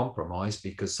also compromised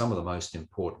because some of the most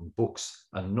important books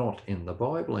are not in the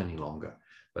Bible any longer.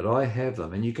 But I have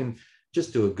them, and you can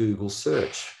just do a Google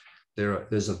search.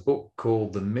 There's a book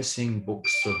called The Missing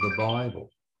Books of the Bible.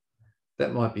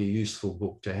 That might be a useful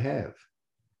book to have.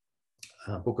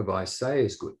 Book of Isaiah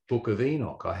is good. Book of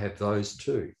Enoch, I have those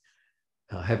too.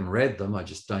 I haven't read them. I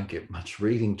just don't get much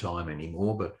reading time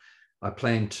anymore, but I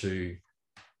plan to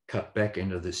cut back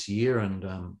into this year.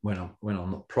 And when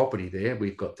I'm the property there,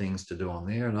 we've got things to do on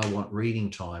there, and I want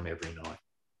reading time every night.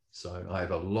 So I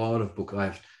have a lot of books. I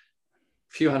have a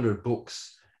few hundred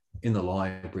books in the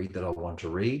library that I want to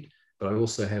read, but I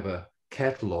also have a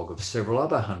catalogue of several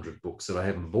other hundred books that I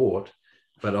haven't bought,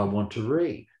 but I want to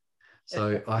read.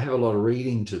 So I have a lot of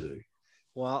reading to do.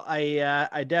 Well,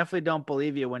 I definitely don't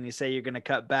believe you when you say you're going to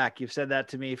cut back. You've said that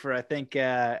to me for, I think,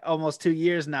 almost 2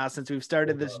 years now, since we've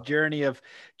started this journey of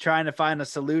trying to find a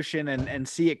solution and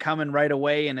see it coming right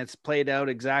away. And it's played out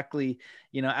exactly,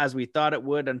 as we thought it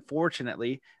would,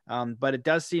 unfortunately. But it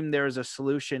does seem there is a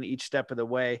solution each step of the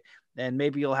way. And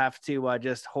maybe you'll have to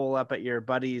just hole up at your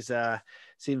buddy's,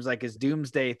 seems like his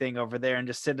doomsday thing over there, and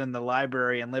just sit in the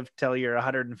library and live till you're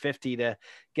 150 to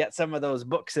get some of those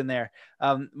books in there.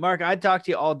 Mark, I'd talk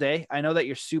to you all day. I know that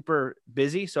you're super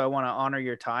busy, so I want to honor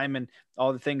your time and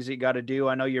all the things that you got to do.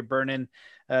 I know you're burning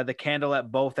the candle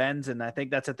at both ends. And I think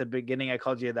that's at the beginning. I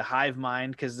called you the hive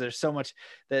mind, because there's so much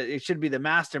that it should be the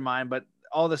mastermind, but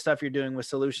all the stuff you're doing with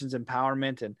solutions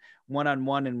empowerment and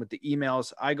one-on-one and with the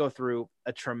emails, I go through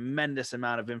a tremendous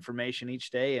amount of information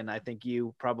each day. And I think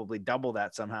you probably double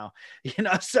that somehow,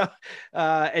 so,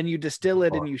 and you distill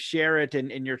it and you share it,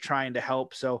 and you're trying to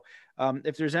help. So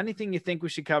if there's anything you think we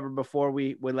should cover before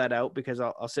we let out, because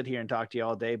I'll sit here and talk to you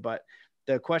all day, but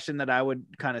the question that I would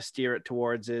kind of steer it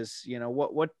towards is,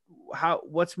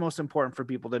 what's most important for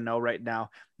people to know right now,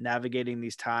 navigating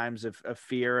these times of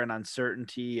fear and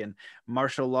uncertainty and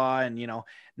martial law, and,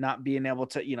 not being able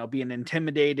to, being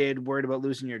intimidated, worried about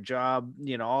losing your job,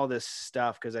 all this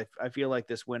stuff. Cause I feel like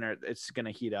this winter it's going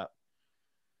to heat up.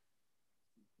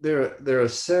 There are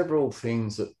several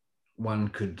things that one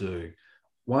could do.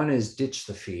 One is ditch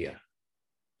the fear.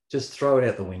 Just throw it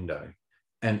out the window.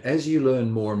 And as you learn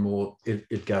more and more,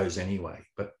 it goes anyway.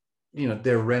 But,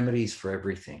 there are remedies for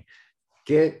everything.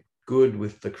 Get good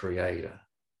with the Creator.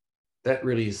 That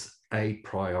really is a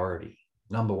priority,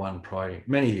 number one priority.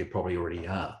 Many of you probably already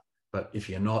are. But if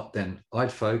you're not, then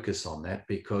I'd focus on that,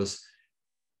 because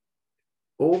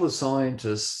all the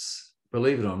scientists,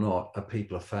 believe it or not, are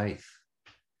people of faith.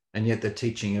 And yet they're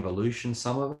teaching evolution,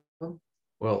 some of them.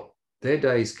 Well, their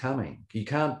day's coming. You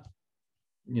can't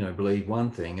believe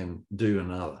one thing and do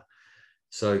another.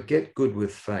 So get good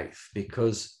with faith,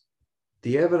 because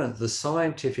the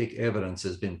scientific evidence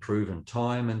has been proven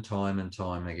time and time and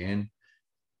time again.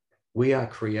 We are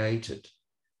created.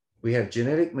 We have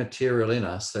genetic material in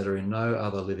us that are in no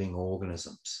other living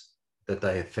organisms that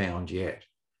they have found yet.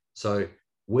 So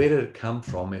where did it come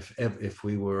from if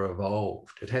we were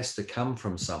evolved? It has to come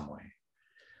from somewhere.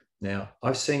 Now,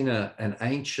 I've seen an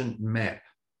ancient map.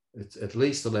 It's at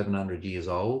least 1,100 years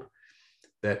old,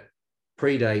 that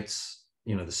predates,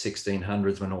 the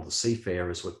 1600s, when all the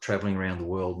seafarers were traveling around the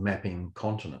world mapping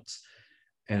continents.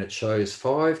 And it shows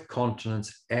 5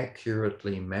 continents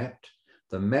accurately mapped.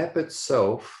 The map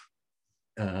itself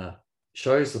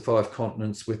shows the 5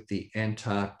 continents with the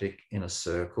Antarctic in a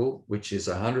circle, which is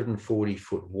a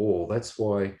 140-foot wall. That's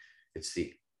why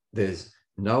there's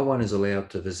no one is allowed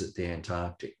to visit the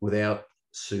Antarctic without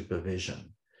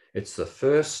supervision. It's the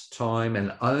first time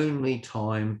and only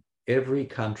time every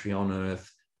country on Earth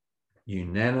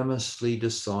unanimously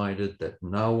decided that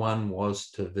no one was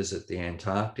to visit the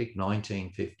Antarctic.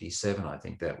 1957, I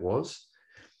think that was.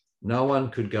 No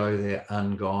one could go there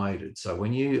unguided. So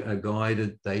when you are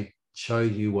guided, they show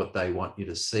you what they want you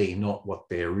to see, not what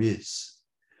there is.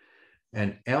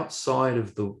 And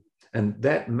and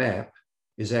that map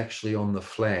is actually on the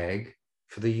flag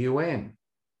for the UN.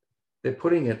 They're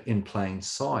putting it in plain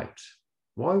sight.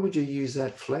 Why would you use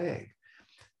that flag?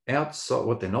 Outside,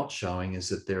 what they're not showing is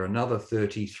that there are another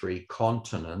 33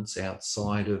 continents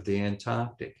outside of the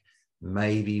Antarctic,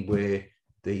 maybe where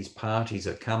these parties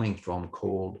are coming from,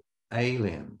 called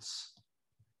aliens.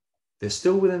 They're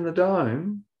still within the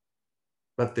dome,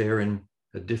 but they're in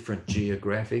a different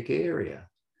geographic area,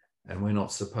 and we're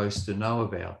not supposed to know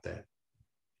about that.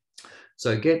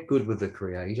 So get good with the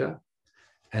Creator.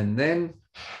 And then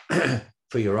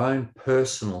for your own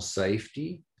personal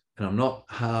safety, and I'm not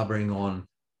harboring on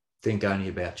think only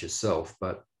about yourself,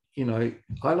 but,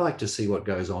 I like to see what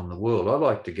goes on in the world. I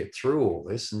like to get through all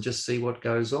this and just see what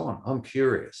goes on. I'm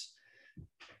curious.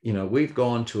 We've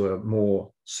gone to a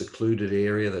more secluded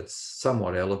area that's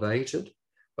somewhat elevated,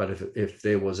 but if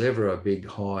there was ever a big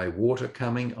high water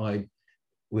coming, I'd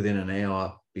within an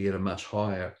hour be at a much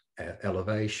higher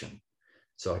elevation.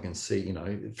 So I can see,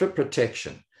 for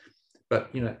protection. But,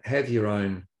 have your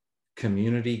own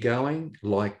community going,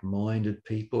 like-minded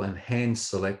people, and hand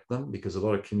select them, because a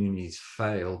lot of communities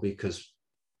fail because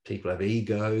people have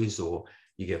egos, or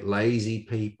you get lazy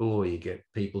people, or you get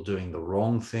people doing the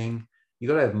wrong thing. You've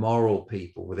got to have moral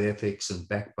people with ethics and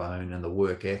backbone and the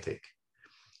work ethic.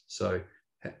 So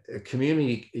a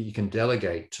community you can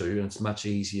delegate to, and it's much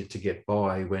easier to get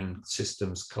by when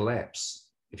systems collapse.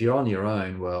 If you're on your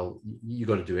own, well, you've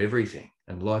got to do everything,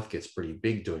 and life gets pretty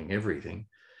big doing everything.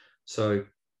 So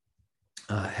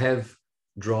have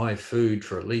dry food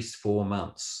for at least 4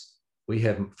 months. We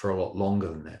haven't for a lot longer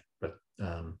than that, but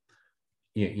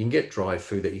you can get dry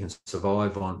food that you can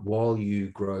survive on while you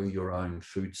grow your own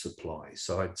food supply.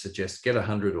 So I'd suggest get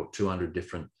 100 or 200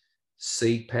 different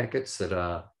seed packets that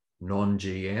are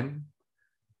non-GM,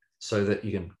 so that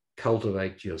you can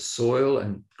cultivate your soil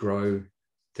and grow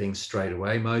things straight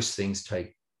away. Most things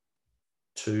take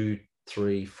 2,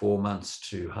 3, 4 months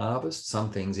to harvest,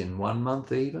 some things in 1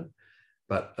 month even,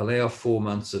 but allow 4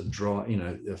 months of dry,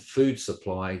 a food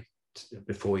supply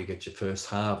before you get your first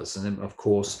harvest. And then, of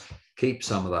course, keep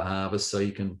some of the harvest so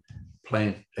you can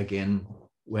plant again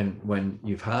when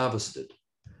you've harvested.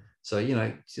 So,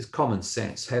 it's just common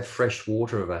sense. Have fresh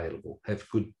water available, have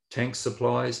good tank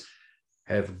supplies,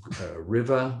 have a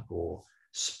river or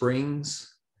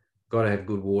springs, got to have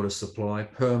good water supply,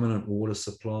 permanent water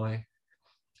supply,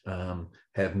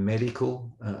 have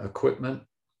medical equipment,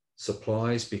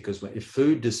 supplies, because if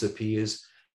food disappears,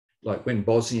 like when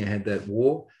Bosnia had that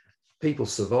war, people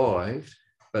survived,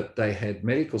 but they had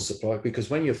medical supply, because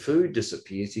when your food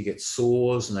disappears, you get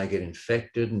sores and they get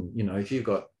infected. And, if you've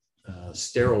got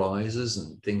sterilizers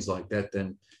and things like that,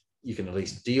 then you can at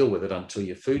least deal with it until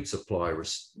your food supply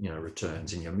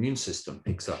returns and your immune system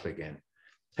picks up again.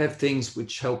 Have things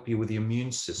which help you with the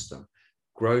immune system.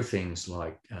 Grow things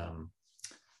like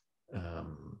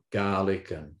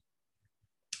garlic and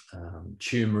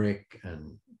turmeric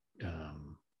and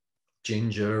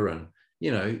ginger and,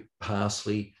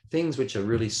 parsley, things which are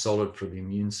really solid for the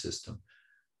immune system.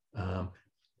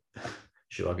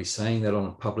 Should I be saying that on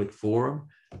a public forum?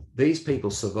 These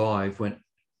people survive when,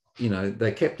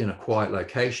 they're kept in a quiet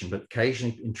location, but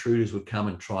occasionally intruders would come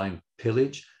and try and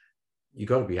pillage. You've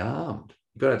got to be armed.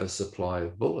 You've got to have a supply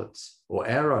of bullets or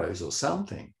arrows or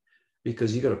something,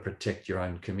 because you've got to protect your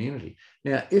own community.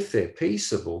 Now, if they're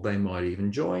peaceable, they might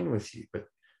even join with you. But,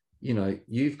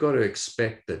 you've got to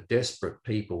expect that desperate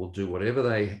people will do whatever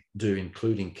they do,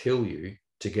 including kill you,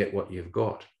 to get what you've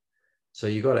got. So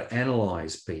you've got to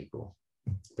analyze people,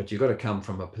 but you've got to come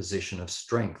from a position of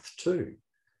strength too,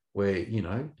 where,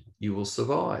 you will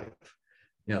survive.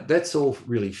 Now, that's all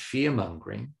really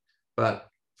fear-mongering, but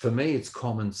for me, it's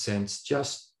common sense,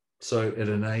 just so it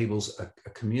enables a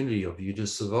community of you to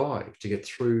survive, to get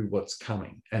through what's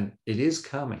coming. And it is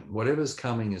coming. Whatever's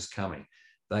coming is coming.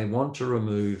 They want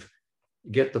to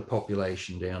get the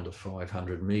population down to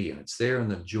 500 million. It's there in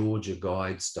the Georgia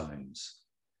Guidestones.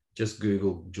 Just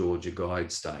Google Georgia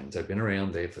Guidestones. They've been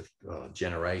around there for a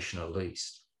generation at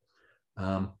least.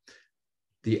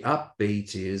 The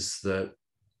upbeat is that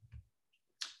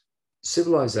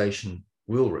civilization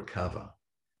will recover.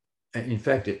 And in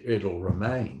fact, it'll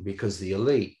remain, because the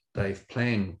elite, they've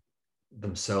planned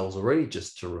themselves already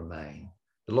just to remain.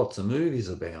 There are lots of movies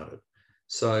about it.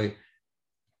 So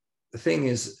the thing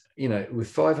is, with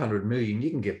 500 million, you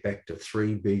can get back to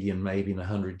 3 billion maybe in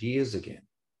 100 years again.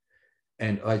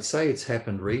 And I'd say it's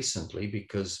happened recently,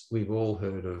 because we've all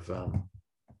heard of,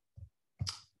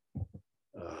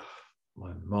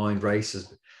 my mind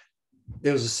races.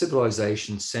 There was a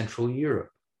civilization, Central Europe.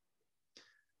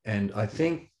 And I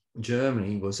think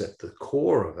Germany was at the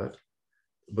core of it.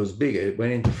 It was bigger. It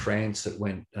went into France. It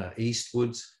went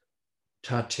eastwards,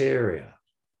 Tartaria.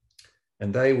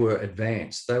 And they were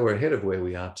advanced. They were ahead of where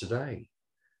we are today.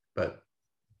 But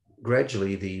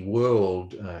gradually the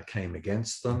world came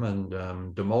against them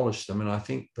and demolished them. And I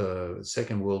think the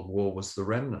Second World War was the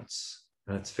remnants,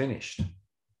 and it's finished.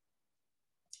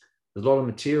 There's a lot of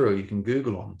material you can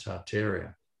Google on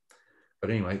Tartaria. But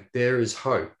anyway, there is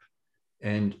hope.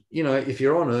 And, if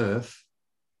you're on Earth,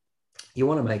 you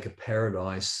want to make a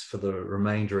paradise for the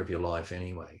remainder of your life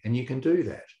anyway. And you can do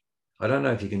that. I don't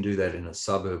know if you can do that in a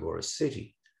suburb or a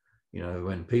city.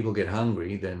 When people get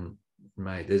hungry, then,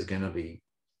 mate, it's going to be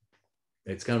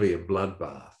a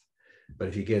bloodbath. But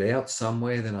if you get out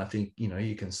somewhere, then I think,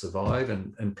 you can survive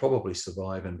and probably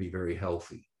survive and be very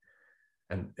healthy.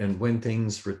 And when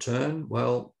things return,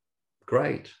 well,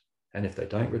 great. And if they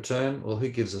don't return, well, who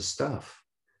gives us stuff?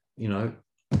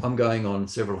 I'm going on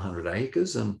several hundred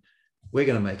acres and we're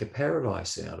going to make a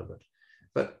paradise out of it.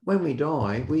 But when we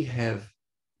die,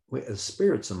 the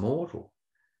spirit's immortal.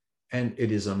 And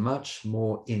it is a much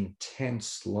more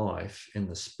intense life in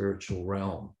the spiritual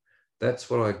realm. That's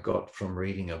what I got from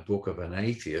reading a book of an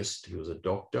atheist. He was a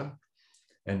doctor,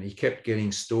 and he kept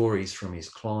getting stories from his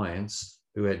clients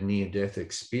who had near-death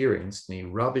experience, and he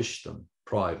rubbished them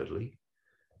privately.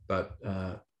 But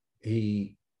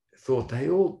he thought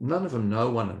none of them know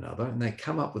one another, and they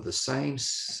come up with the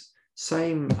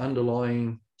same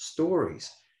underlying stories.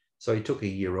 So he took a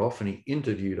year off and he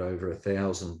interviewed over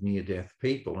 1,000 near-death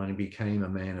people, and he became a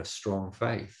man of strong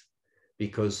faith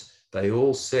because they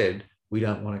all said, we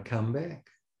don't want to come back.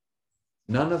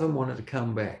 None of them wanted to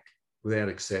come back without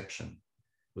exception.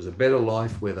 It was a better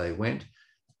life where they went,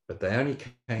 but they only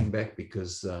came back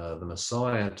because the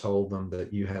Messiah told them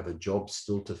that you have a job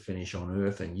still to finish on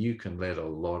earth, and you can let a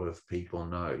lot of people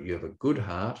know. You have a good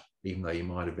heart, even though you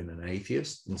might have been an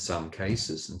atheist in some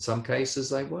cases. In some cases,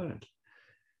 they weren't.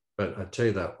 But I tell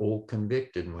you, they're all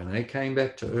convicted. And when they came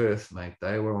back to earth, mate,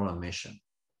 they were on a mission.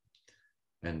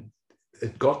 And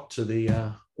it got to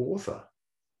the author.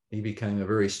 He became a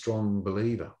very strong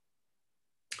believer.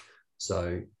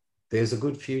 So there's a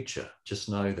good future. Just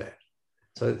know that.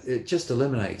 So it just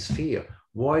eliminates fear.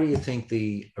 Why do you think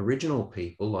the original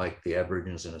people, like the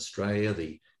Aborigines in Australia,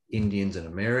 the Indians in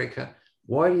America,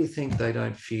 why do you think they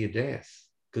don't fear death?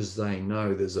 Because they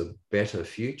know there's a better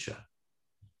future.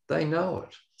 They know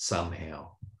it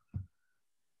somehow.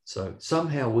 So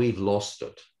somehow we've lost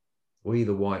it. We,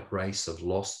 the white race, have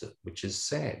lost it, which is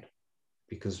sad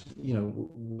because, you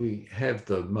know, we have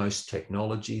the most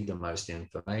technology, the most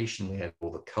information, we have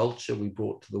all the culture we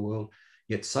brought to the world,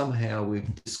 yet somehow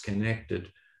we've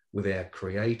disconnected with our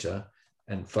creator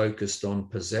and focused on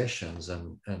possessions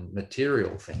and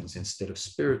material things instead of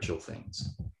spiritual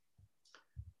things.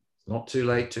 It's not too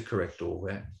late to correct all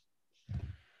that.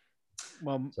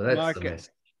 Well, so that's Mark, the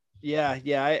message.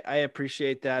 Yeah, I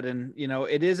appreciate that. And, you know,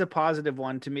 it is a positive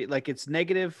one to me. Like, it's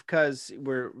negative because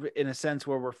we're in a sense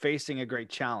where we're facing a great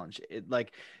challenge.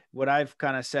 Like what I've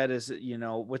kind of said is, you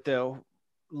know, with the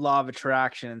law of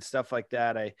attraction and stuff like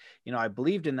that, I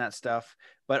believed in that stuff,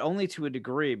 but only to a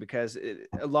degree because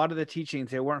a lot of the teachings,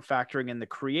 they weren't factoring in the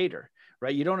creator,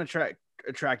 right? You don't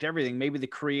attract everything. Maybe the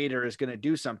creator is going to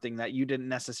do something that you didn't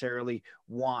necessarily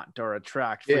want or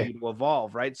attract for you to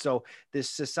evolve, right? So this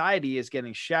society is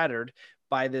getting shattered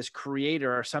by this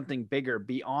creator or something bigger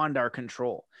beyond our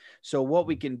control. So what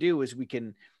we can do is we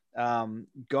can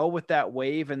go with that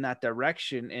wave in that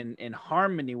direction in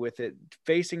harmony with it,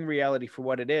 facing reality for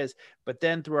what it is, but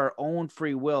then through our own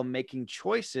free will, making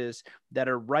choices that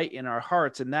are right in our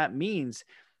hearts. And that means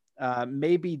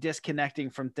maybe disconnecting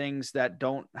from things that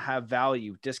don't have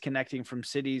value, disconnecting from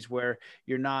cities where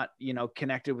you're not,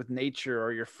 connected with nature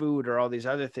or your food or all these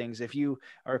other things. If you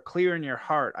are clear in your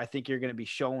heart, I think you're going to be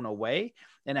shown a way.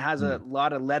 And it has a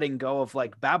lot of letting go of,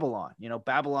 like Babylon.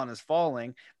 Babylon is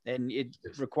falling and it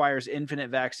requires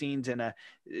infinite vaccines and a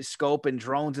scope and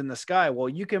drones in the sky. Well,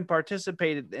 you can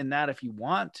participate in that if you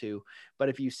want to, but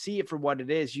if you see it for what it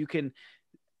is, you can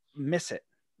miss it.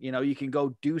 You can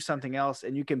go do something else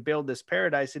and you can build this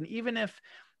paradise. And even if,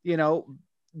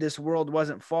 this world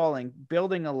wasn't falling,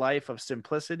 building a life of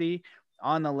simplicity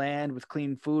on the land with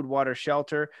clean food, water,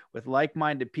 shelter, with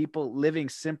like-minded people, living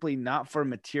simply not for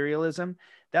materialism,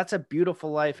 that's a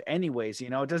beautiful life anyways. It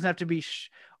doesn't have to be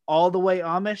all the way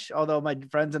Amish, although my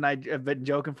friends and I have been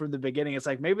joking from the beginning. It's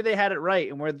like, maybe they had it right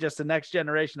and we're just the next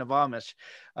generation of Amish.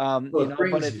 It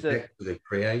brings you back to the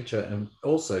creator and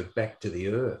also back to the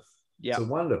earth. Yeah. It's a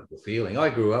wonderful feeling. I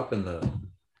grew up in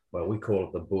we call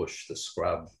it the bush, the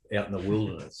scrub, out in the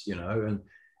wilderness, and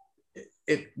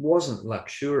it wasn't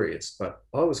luxurious, but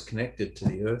I was connected to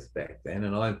the earth back then.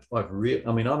 And I'm out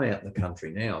in the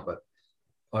country now, but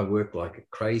I work like a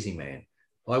crazy man.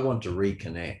 I want to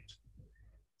reconnect.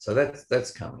 So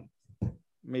that's coming.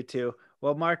 Me too.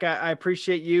 Well, Mark, I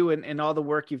appreciate you and all the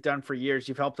work you've done for years.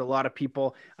 You've helped a lot of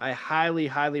people. I highly,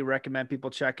 highly recommend people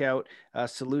check out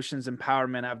Solutions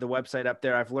Empowerment. I have the website up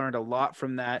there. I've learned a lot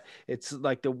from that. It's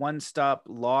like the one-stop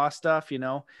law stuff,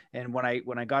 and when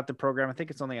I got the program, I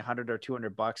think it's only $100 or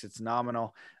 $200. It's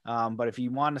nominal. But if you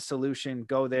want a solution,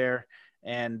 go there.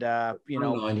 And,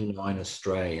 $99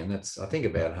 Australian. That's, I think,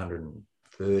 about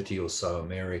 130 or so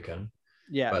American.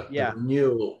 Yeah. But yeah.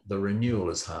 The renewal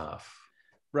is half.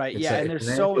 Right. Yeah. And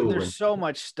there's so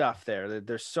much stuff there.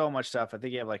 There's so much stuff. I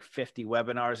think you have like 50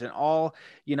 webinars and all,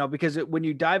 because when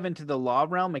you dive into the law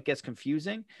realm, it gets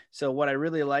confusing. So what I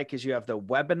really like is you have the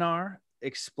webinar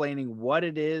explaining what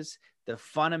it is, the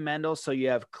fundamentals. So you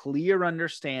have clear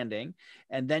understanding,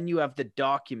 and then you have the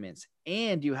documents,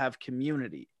 and you have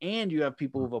community, and you have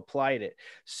people who've applied it.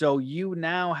 So you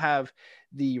now have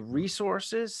the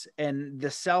resources and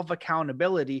the self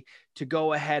accountability to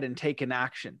go ahead and take an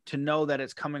action, to know that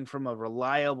it's coming from a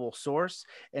reliable source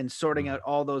and sorting out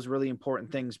all those really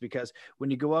important things. Because when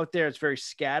you go out there, it's very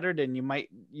scattered, and you might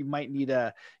need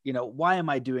a, why am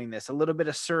I doing this? A little bit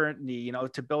of certainty,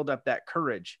 to build up that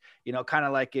courage, kind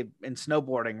of like in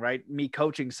snowboarding, right? Me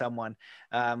coaching someone,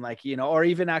 or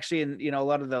even actually in, a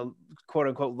lot of the quote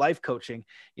unquote life coaching,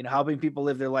 helping people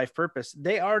live their life purpose.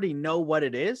 They already know what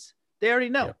it is. They already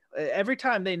know. Every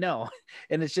time they know.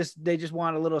 And it's just, they just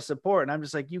want a little support. And I'm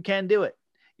just like, you can do it.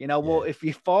 Well, if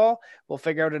you fall, we'll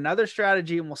figure out another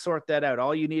strategy and we'll sort that out.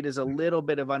 All you need is a little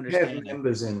bit of understanding. We have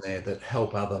members in there that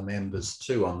help other members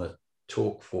too on the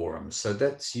talk forum. So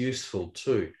that's useful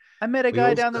too. I met a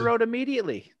guy down the road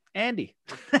immediately, Andy.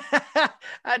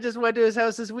 I just went to his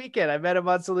house this weekend. I met him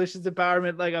on Solutions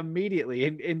Empowerment like immediately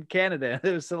in Canada.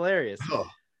 It was hilarious. Oh,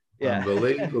 yeah.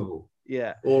 Unbelievable.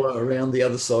 Yeah. All around the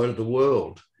other side of the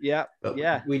world. Yeah. But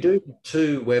yeah. We do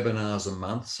 2 webinars a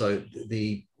month. So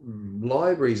the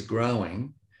library's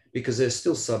growing because there's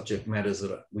still subject matters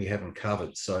that we haven't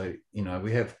covered. So,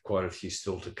 we have quite a few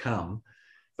still to come,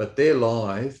 but they're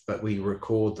live, but we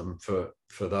record them for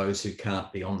those who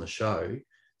can't be on the show.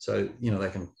 So, they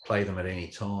can play them at any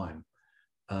time.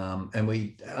 And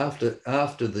we,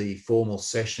 after the formal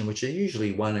session, which are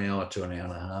usually 1 hour to an hour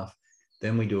and a half,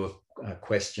 then we do a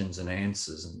questions and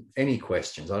answers, and any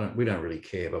questions. We don't really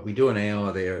care, but we do an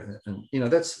hour there,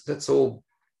 and that's all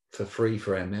for free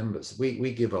for our members.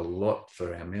 We give a lot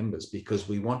for our members because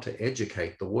we want to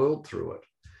educate the world through it.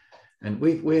 And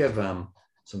we have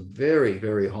some very,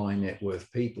 very high net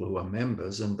worth people who are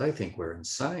members, and they think we're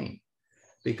insane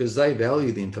because they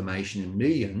value the information in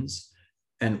millions,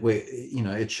 and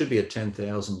it should be a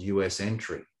 10,000 US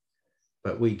entry,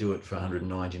 but we do it for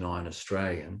 199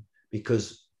 Australian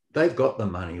because they've got the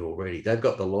money already. They've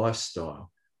got the lifestyle.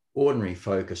 Ordinary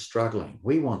folk are struggling.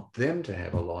 We want them to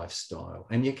have a lifestyle,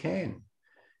 and you can.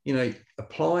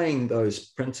 Applying those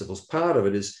principles, part of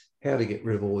it is how to get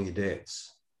rid of all your debts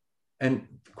and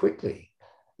quickly,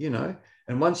 and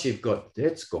once you've got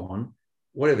debts gone,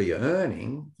 whatever you're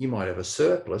earning, you might have a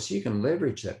surplus. You can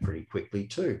leverage that pretty quickly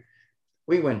too.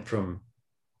 We went from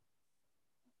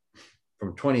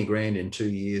 20 grand in 2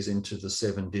 years into the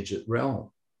 7-digit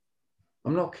realm.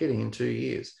 I'm not kidding, in 2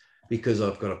 years, because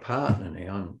I've got a partner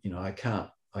now, and I can't.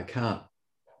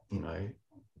 We've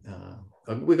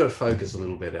got to focus a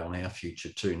little bit on our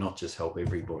future too, not just help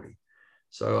everybody.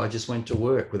 So I just went to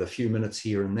work with a few minutes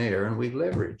here and there, and we've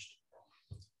leveraged.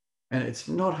 And it's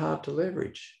not hard to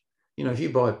leverage. If you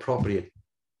buy property at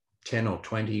 10 or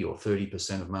 20 or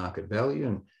 30% of market value,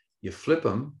 and you flip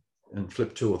them and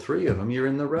flip 2 or 3 of them, you're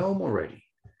in the realm already.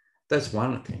 That's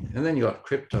one thing. And then you got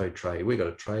crypto trade. We got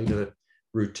a trader that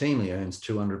routinely earns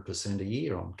 200% a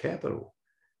year on capital.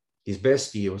 His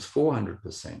best year was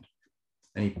 400%.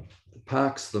 And he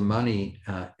parks the money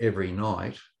every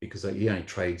night because he only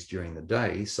trades during the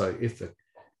day. So if the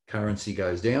currency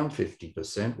goes down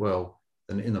 50%, well,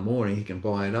 then in the morning he can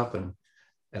buy it up and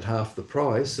at half the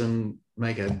price and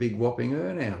make a big whopping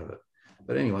earn out of it.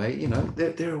 But anyway,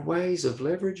 there are ways of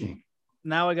leveraging.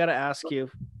 Now I got to ask you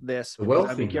this.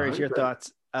 I'd be curious your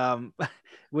thoughts.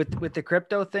 With the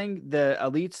crypto thing, the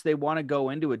elites, they want to go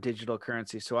into a digital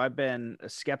currency. So I've been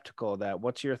skeptical of that.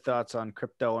 What's your thoughts on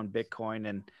crypto and Bitcoin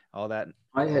and all that?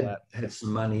 I had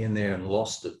some money in there and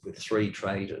lost it with 3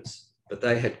 traders, but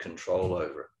they had control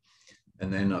over it.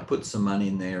 And then I put some money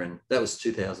in there, and that was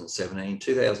 2017,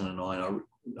 2009.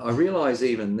 I realized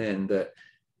even then that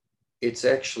it's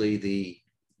actually the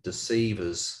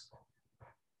deceivers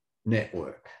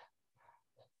network.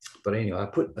 But anyway, I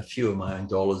put a few of my own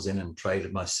dollars in and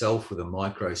traded myself with a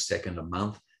microsecond a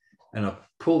month. And I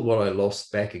pulled what I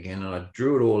lost back again, and I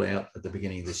drew it all out at the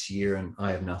beginning of this year, and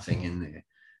I have nothing in there.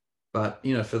 But,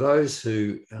 for those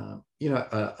who,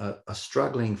 are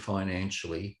struggling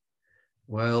financially,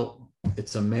 well,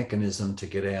 it's a mechanism to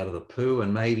get out of the poo.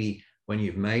 And maybe when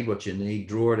you've made what you need,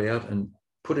 draw it out and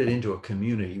put it into a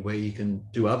community where you can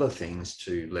do other things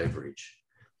to leverage.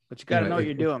 But you got to know what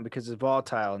you're doing, because it's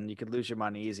volatile and you could lose your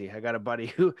money easy. I got a buddy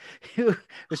who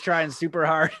was trying super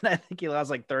hard, and I think he lost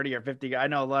like 30 or 50. I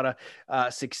know a lot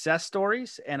of success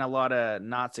stories and a lot of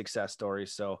not success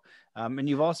stories. So, and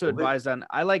you've also advised on,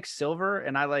 I like silver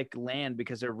and I like land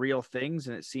because they're real things.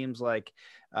 And it seems like,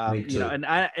 and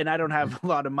I don't have a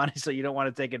lot of money, so you don't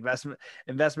want to take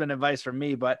investment advice from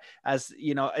me. But as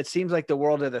it seems like the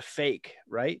world of the fake,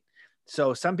 right?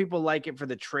 So some people like it for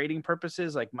the trading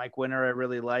purposes, like Mike Winter, I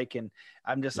really like. And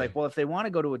I'm just like, well, if they want to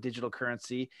go to a digital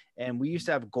currency, and we used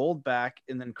to have gold back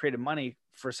and then created money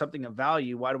for something of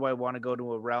value, why do I want to go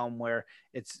to a realm where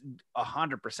it's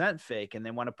 100% fake and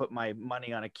they want to put my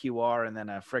money on a QR and then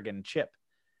a friggin' chip?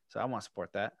 So I want to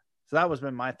support that. So that was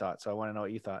been my thought. So I want to know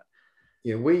what you thought.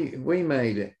 Yeah, we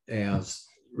made ours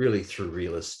really through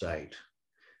real estate.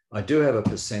 I do have a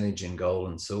percentage in gold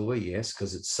and silver, yes,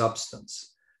 because it's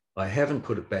substance. I haven't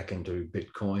put it back into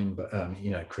Bitcoin, but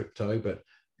crypto. But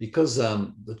because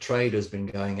the trade has been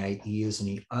going 8 years and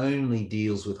he only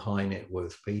deals with high net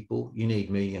worth people, you need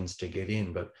millions to get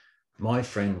in. But my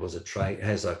friend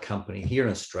has a company here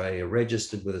in Australia,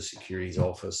 registered with a securities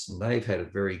office, and they've had a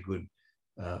very good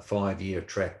 5-year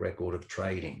track record of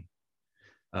trading.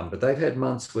 But they've had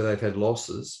months where they've had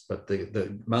losses, but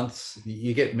the months,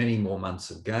 you get many more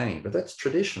months of gain, but that's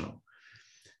traditional.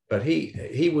 But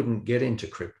he wouldn't get into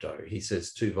crypto. He says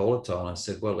it's too volatile. And I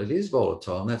said, well, it is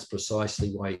volatile, and that's precisely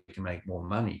why you can make more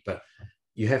money, but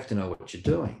you have to know what you're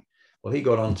doing. Well, he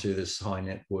got onto this high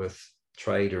net worth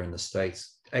trader in the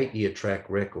States, 8-year track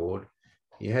record.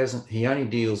 He only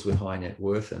deals with high net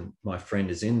worth, and my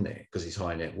friend is in there because he's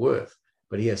high net worth.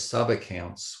 But he has sub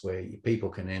accounts where people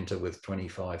can enter with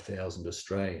 25,000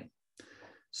 Australian.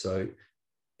 So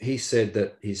he said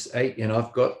that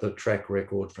I've got the track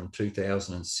record from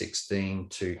 2016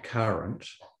 to current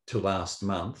to last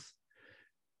month.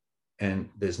 And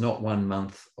there's not 1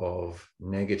 month of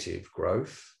negative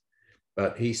growth.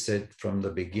 But he said from the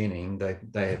beginning,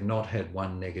 they have not had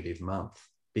one negative month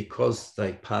because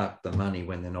they park the money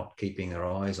when they're not keeping their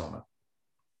eyes on it.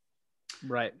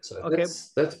 Right. So okay.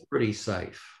 That's pretty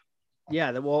safe.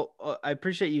 Yeah. Well, I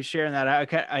appreciate you sharing that.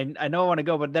 I know I want to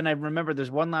go, but then I remember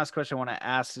there's one last question I want to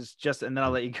ask and then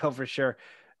I'll let you go for sure.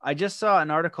 I just saw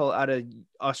an article out of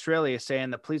Australia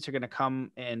saying the police are going to come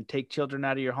and take children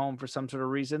out of your home for some sort of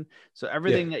reason. So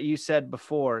everything that you said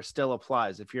before still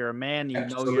applies. If you're a man, you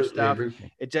know your stuff.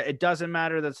 Everything. It doesn't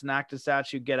matter that's an active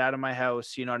statute. Get out of my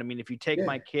house. You know what I mean? If you take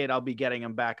my kid, I'll be getting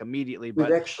him back immediately. But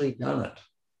we've actually done it.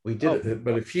 We did it,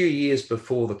 but a few years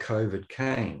before the COVID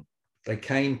came, they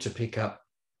came to pick up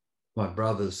my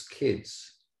brother's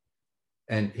kids.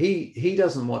 And he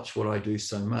doesn't watch what I do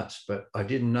so much, but I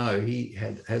didn't know he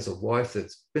has a wife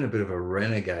that's been a bit of a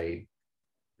renegade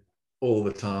all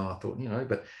the time. I thought,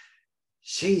 but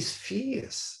she's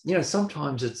fierce.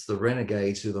 Sometimes it's the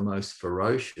renegades who are the most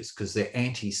ferocious because they're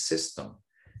anti-system.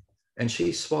 And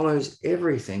she swallows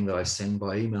everything that I send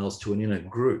by emails to an inner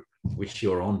group, which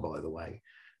you're on, by the way.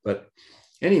 But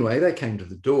anyway, they came to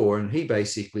the door and he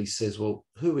basically says, well,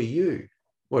 who are you?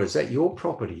 What, is that your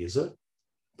property, is it?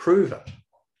 Prove it.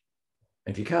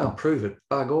 And if you can't prove it,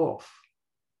 bug off,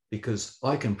 because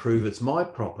I can prove it's my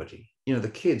property. The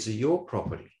kids are your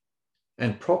property.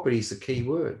 And property is the key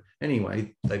word.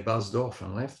 Anyway, they buzzed off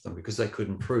and left them because they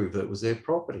couldn't prove that it was their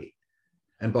property.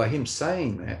 And by him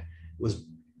saying that, was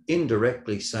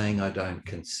indirectly saying, I don't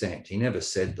consent. He never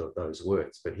said those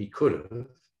words, but he could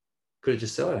have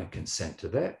just said, I don't consent to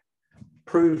that.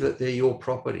 Prove that they're your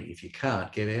property. If you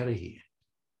can't, get out of here.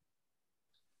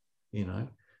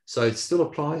 So it still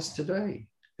applies today.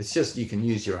 It's just you can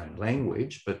use your own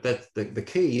language, but that's the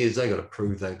key is they got to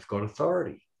prove they've got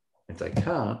authority. If they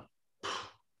can't,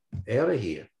 out of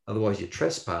here. Otherwise, you're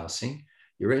trespassing.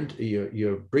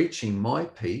 You're breaching my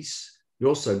peace. You're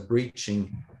also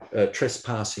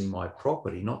trespassing my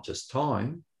property, not just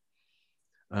time.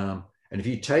 And if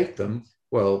you take them,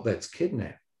 well, that's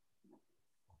kidnap.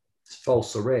 It's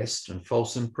false arrest and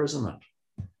false imprisonment.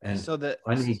 And so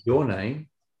I need your name.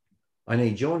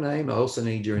 I also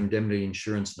need your indemnity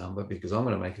insurance number because I'm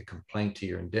going to make a complaint to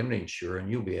your indemnity insurer and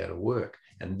you'll be out of work.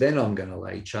 And then I'm going to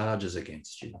lay charges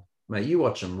against you. Mate, you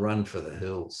watch them run for the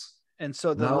hills. And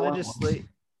so the legislation,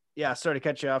 sorry to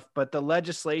cut you off, but the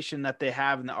legislation that they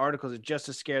have in the articles is just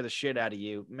to scare the shit out of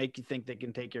you, make you think they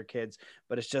can take your kids,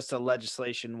 but it's just a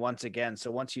legislation once again.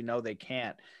 So once you know they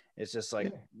can't, it's just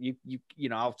like,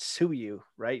 I'll sue you,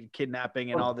 right?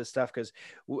 Kidnapping and all this stuff. Because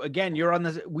again,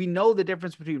 we know the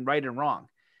difference between right and wrong.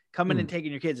 Coming and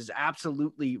taking your kids is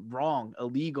absolutely wrong,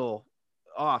 illegal,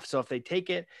 off. So if they take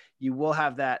it, you will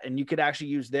have that. And you could actually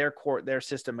use their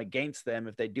system against them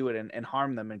if they do it and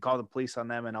harm them and call the police on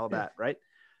them and all that, right?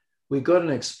 We've got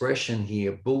an expression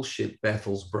here, bullshit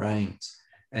baffles brains.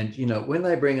 And, when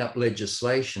they bring up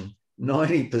legislation,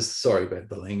 90%, sorry about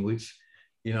the language,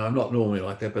 I'm not normally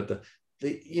like that, but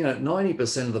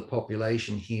 90% of the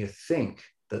population here think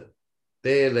that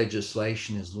their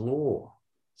legislation is law.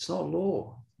 It's not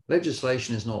law.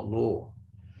 Legislation is not law.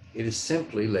 It is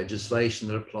simply legislation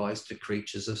that applies to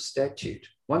creatures of statute.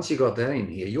 Once you got that in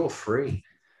here, you're free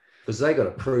because they got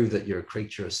to prove that you're a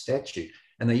creature of statute.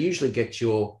 And they usually get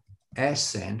your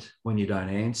assent when you don't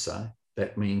answer.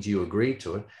 That means you agree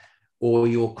to it, or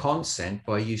your consent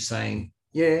by you saying,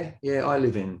 Yeah, yeah. I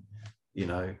live in,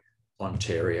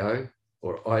 Ontario,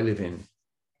 or I live in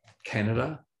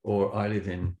Canada, or I live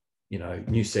in,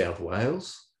 New South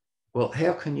Wales. Well,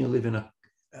 how can you live in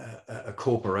a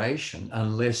corporation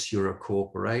unless you're a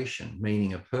corporation,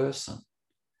 meaning a person?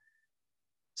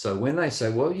 So when they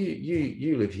say, well,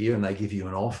 you live here, and they give you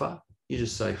an offer, you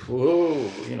just say, whoa,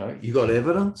 you got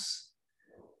evidence?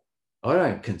 I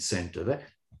don't consent to that.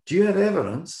 Do you have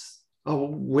evidence? Oh, well,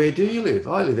 where do you live?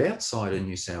 I live outside of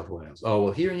New South Wales. Oh,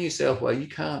 well, here in New South Wales, you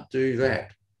can't do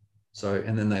that. So,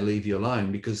 and then they leave you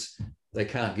alone because they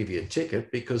can't give you a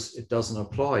ticket because it doesn't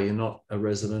apply. You're not a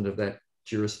resident of that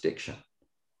jurisdiction.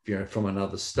 If you're from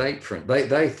another state,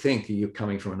 they think you're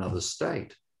coming from another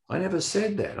state. I never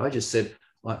said that. I just said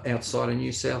outside of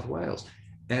New South Wales.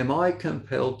 Am I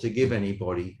compelled to give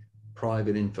anybody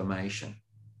private information?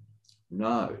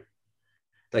 No.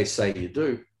 They say you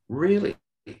do. Really?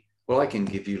 Well, I can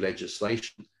give you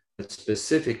legislation that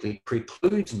specifically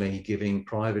precludes me giving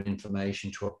private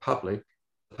information to a public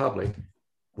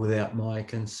without my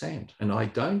consent. And I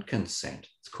don't consent.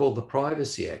 It's called the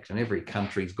Privacy Act, and every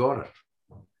country's got it.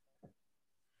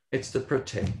 It's to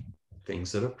protect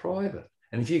things that are private.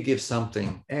 And if you give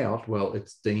something out, well,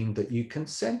 it's deemed that you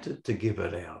consented to give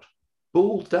it out.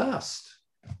 Bull dust.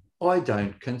 I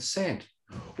don't consent.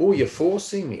 Or you're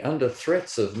forcing me under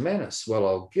threats of menace. Well,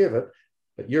 I'll give it,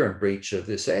 but you're in breach of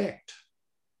this act.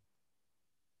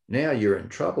 Now you're in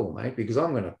trouble, mate, because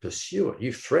I'm going to pursue it.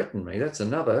 You've threatened me. That's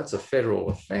a federal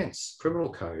offence, Criminal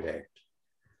Code Act.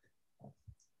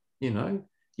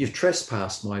 You've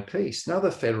trespassed my peace,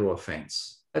 another federal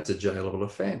offence. That's a jailable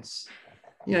offence.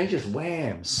 You just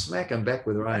wham, smack them back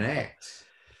with their own acts.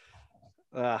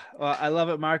 Well, I love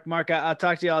it, Mark. Mark, I'll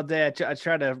talk to you all day. I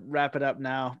try to wrap it up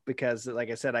now because, like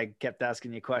I said, I kept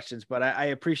asking you questions, but I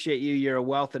appreciate you. You're a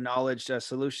wealth of knowledge.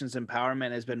 Solutions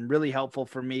empowerment has been really helpful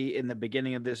for me in the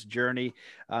beginning of this journey,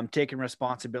 taking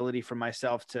responsibility for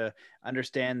myself to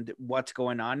understand what's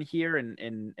going on here.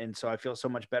 And so I feel so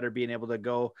much better being able to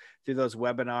go through those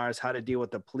webinars, how to deal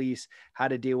with the police, how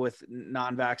to deal with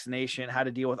non-vaccination, how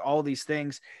to deal with all these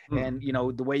things. And,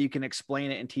 the way you can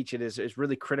explain it and teach it is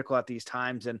really critical at these times.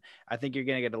 And I think you're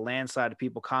going to get a landslide of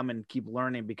people come and keep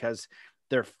learning because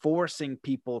they're forcing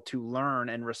people to learn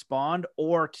and respond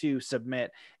or to submit.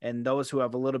 And those who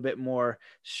have a little bit more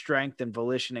strength and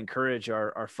volition and courage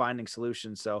are finding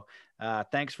solutions. So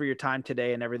thanks for your time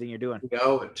today and everything you're doing. We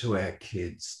owe it to our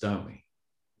kids, don't we?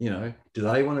 Do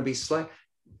they want to be slaves?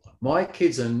 My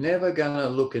kids are never going to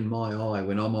look in my eye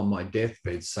when I'm on my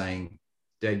deathbed saying,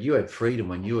 Dad, you had freedom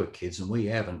when you were kids and we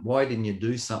haven't. Why didn't you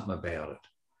do something about it?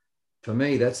 For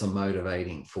me, that's a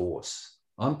motivating force.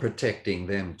 I'm protecting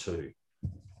them too.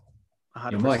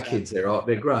 My kids,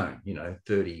 they're grown,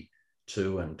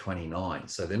 32 and 29.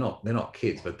 So they're not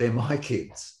kids, but they're my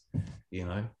kids,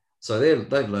 So they've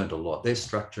learned a lot. They're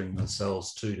structuring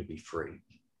themselves too to be free.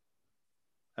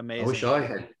 Amazing. I wish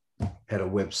I had a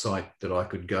website that I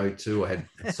could go to. I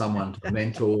had someone to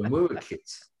mentor when we were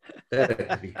kids. That had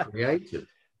to be created.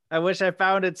 I wish I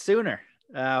found it sooner.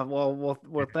 We'll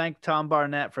thank Tom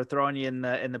Barnett for throwing you in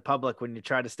the public when you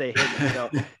try to stay hidden. So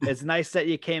it's nice that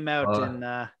you came out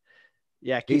and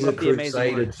keep up the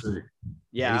amazing work. Too.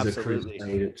 Yeah, he's absolutely. A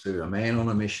crusader too, a man on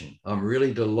a mission. I'm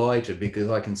really delighted because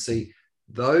I can see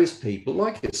those people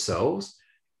like yourselves,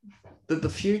 that the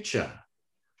future,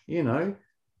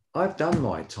 I've done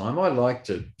my time. I like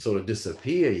to sort of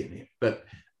disappear, but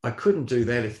I couldn't do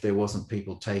that if there wasn't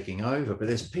people taking over. But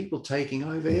there's people taking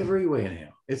over everywhere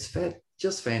now. It's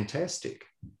just fantastic.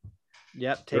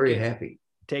 Yep. Very happy.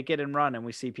 Take it and run. And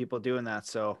we see people doing that.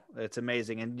 So it's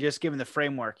amazing. And just given the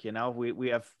framework, we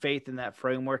have faith in that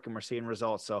framework and we're seeing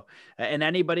results. So, and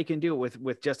anybody can do it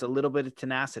with just a little bit of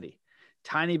tenacity,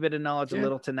 tiny bit of knowledge, a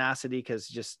little tenacity, because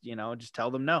just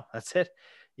tell them no. That's it.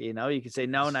 You can say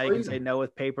no. Now you can say no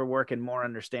with paperwork and more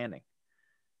understanding.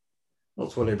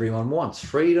 That's what everyone wants.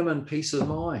 Freedom and peace of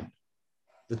mind.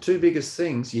 The two biggest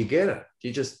things, you get it.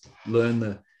 You just learn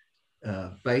the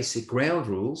basic ground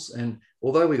rules. And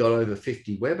although we got over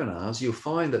 50 webinars, you'll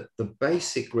find that the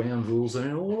basic ground rules are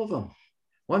in all of them.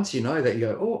 Once you know that, you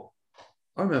go, oh,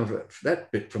 I remember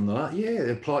that bit from the last. Yeah,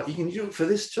 apply. You can do it for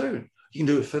this too. You can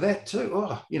do it for that too.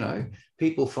 Oh,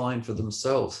 people find for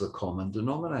themselves the common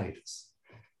denominators.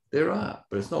 There are,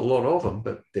 but it's not a lot of them,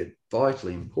 but they're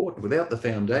vitally important. Without the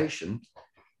foundation,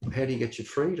 how do you get your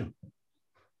freedom?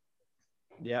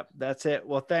 Yep, that's it.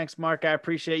 Well, thanks, Mark. I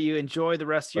appreciate you. Enjoy the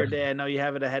rest of your day. I know you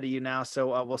have it ahead of you now,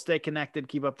 so we'll stay connected.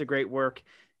 Keep up the great work,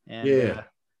 and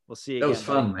we'll see you again. That was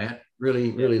fun, Matt.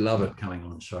 Really love it coming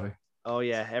on the show. Oh,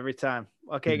 yeah, every time.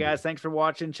 Okay, guys, thanks for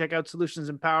watching. Check out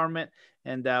Solutions Empowerment,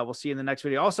 and we'll see you in the next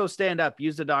video. Also, stand up,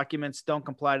 use the documents, don't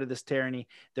comply to this tyranny.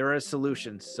 There are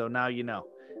solutions, so now you know.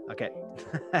 Okay.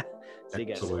 See you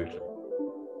guys. Absolutely.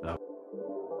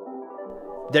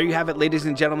 There you have it, ladies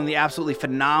and gentlemen, the absolutely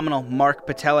phenomenal Mark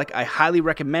Patelik. I highly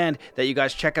recommend that you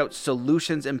guys check out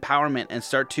Solutions Empowerment and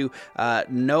start to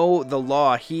know the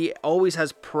law. He always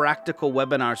has practical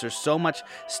webinars. There's so much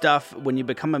stuff when you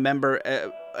become a member,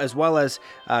 as well as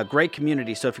great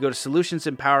community. So if you go to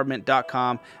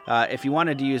solutionsempowerment.com, if you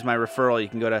wanted to use my referral, you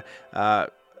can go to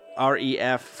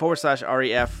ref/Matt.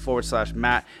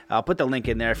 I'll put the link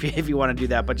in there if you want to do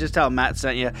that, but just tell Matt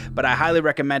sent you. But I highly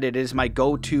recommend it. It is my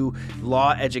go-to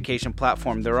law education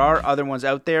platform. There are other ones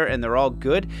out there, and they're all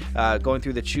good. Going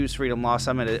through the Choose Freedom Law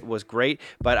Summit, it was great,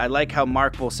 but I like how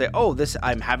Mark will say, oh,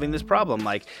 I'm having this problem.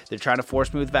 Like, they're trying to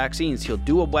force me with vaccines. He'll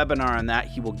do a webinar on that.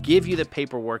 He will give you the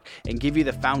paperwork and give you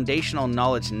the foundational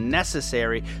knowledge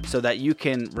necessary so that you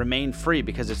can remain free,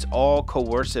 because it's all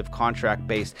coercive contract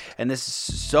based. And this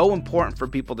is so important for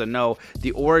people to know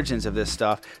the origins of this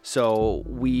stuff, so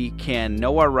we can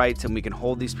know our rights and we can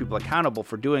hold these people accountable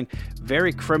for doing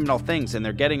very criminal things, and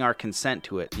they're getting our consent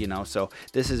to it, so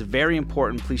this is very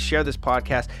important. Please share this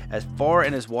podcast as far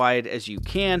and as wide as you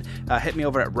can. Hit me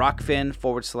over at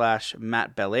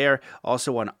Rockfin/Matt Belair.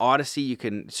 Also on Odyssey, you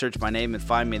can search my name and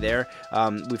find me there.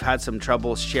 We've had some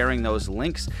trouble sharing those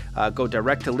links. Go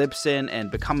direct to Libsyn and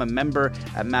become a member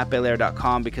at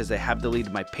mattbelair.com, because they have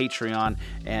deleted my Patreon,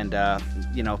 and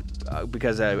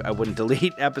because I wouldn't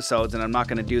delete episodes, and I'm not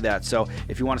going to do that. So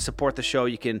if you want to support the show,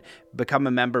 you can become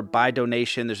a member by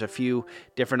donation. There's a few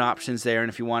different options there, and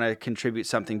if you want to contribute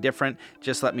something different,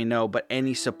 just let me know. But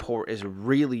any support is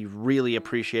really, really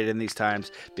appreciated in these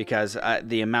times, because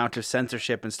the amount of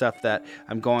censorship and stuff that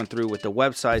I'm going through with the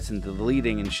websites and the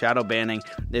deleting and shadow banning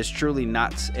is truly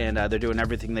nuts, and they're doing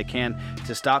everything they can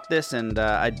to stop this, and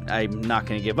I'm not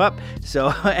going to give up.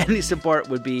 So any support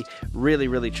would be really,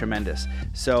 really tremendous.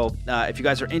 So if you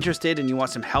guys are interested and you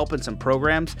want some help and some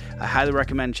programs, I highly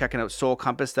recommend checking out Soul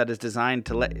Compass. That is designed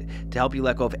to help you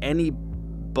let go of any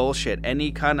bullshit,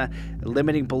 any kind of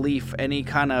limiting belief, any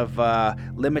kind of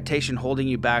limitation holding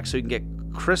you back, so you can get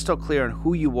crystal clear on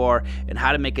who you are and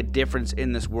how to make a difference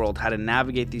in this world, how to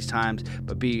navigate these times,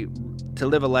 but to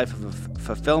live a life of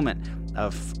fulfillment,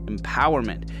 of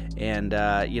empowerment. And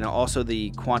also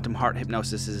the quantum heart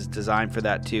hypnosis is designed for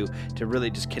that too, to really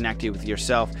just connect you with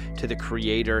yourself, to the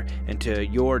creator, and to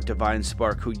your divine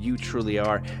spark, who you truly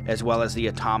are, as well as the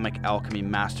Atomic Alchemy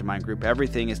Mastermind Group.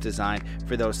 Everything is designed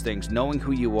for those things, knowing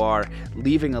who you are,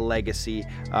 leaving a legacy,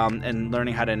 and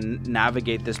learning how to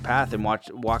navigate this path and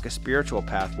walk a spiritual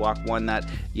path, walk one that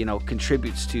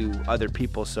contributes to other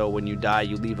people, so when you die,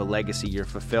 you leave a legacy, you're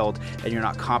fulfilled, and you're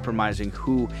not compromising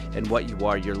who and what you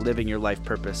are. You're living your life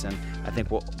purpose, and I think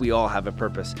we all have a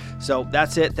purpose. So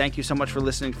that's it. Thank you so much for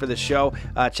listening for the show.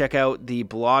 Check out the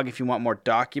blog if you want more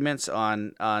documents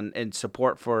on and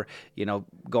support for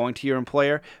going to your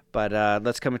employer. But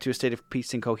let's come into a state of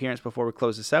peace and coherence before we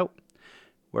close this out.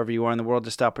 Wherever you are in the world,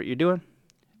 just stop what you're doing.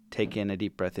 Take in a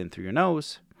deep breath in through your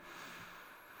nose.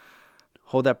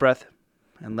 Hold that breath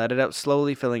and let it out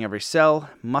slowly, filling every cell,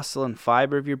 muscle, and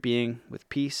fiber of your being with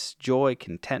peace, joy,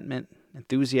 contentment,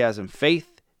 enthusiasm,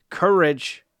 faith,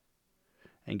 courage,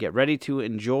 and get ready to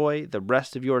enjoy the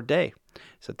rest of your day.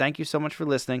 So thank you so much for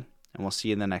listening, and we'll see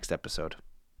you in the next episode.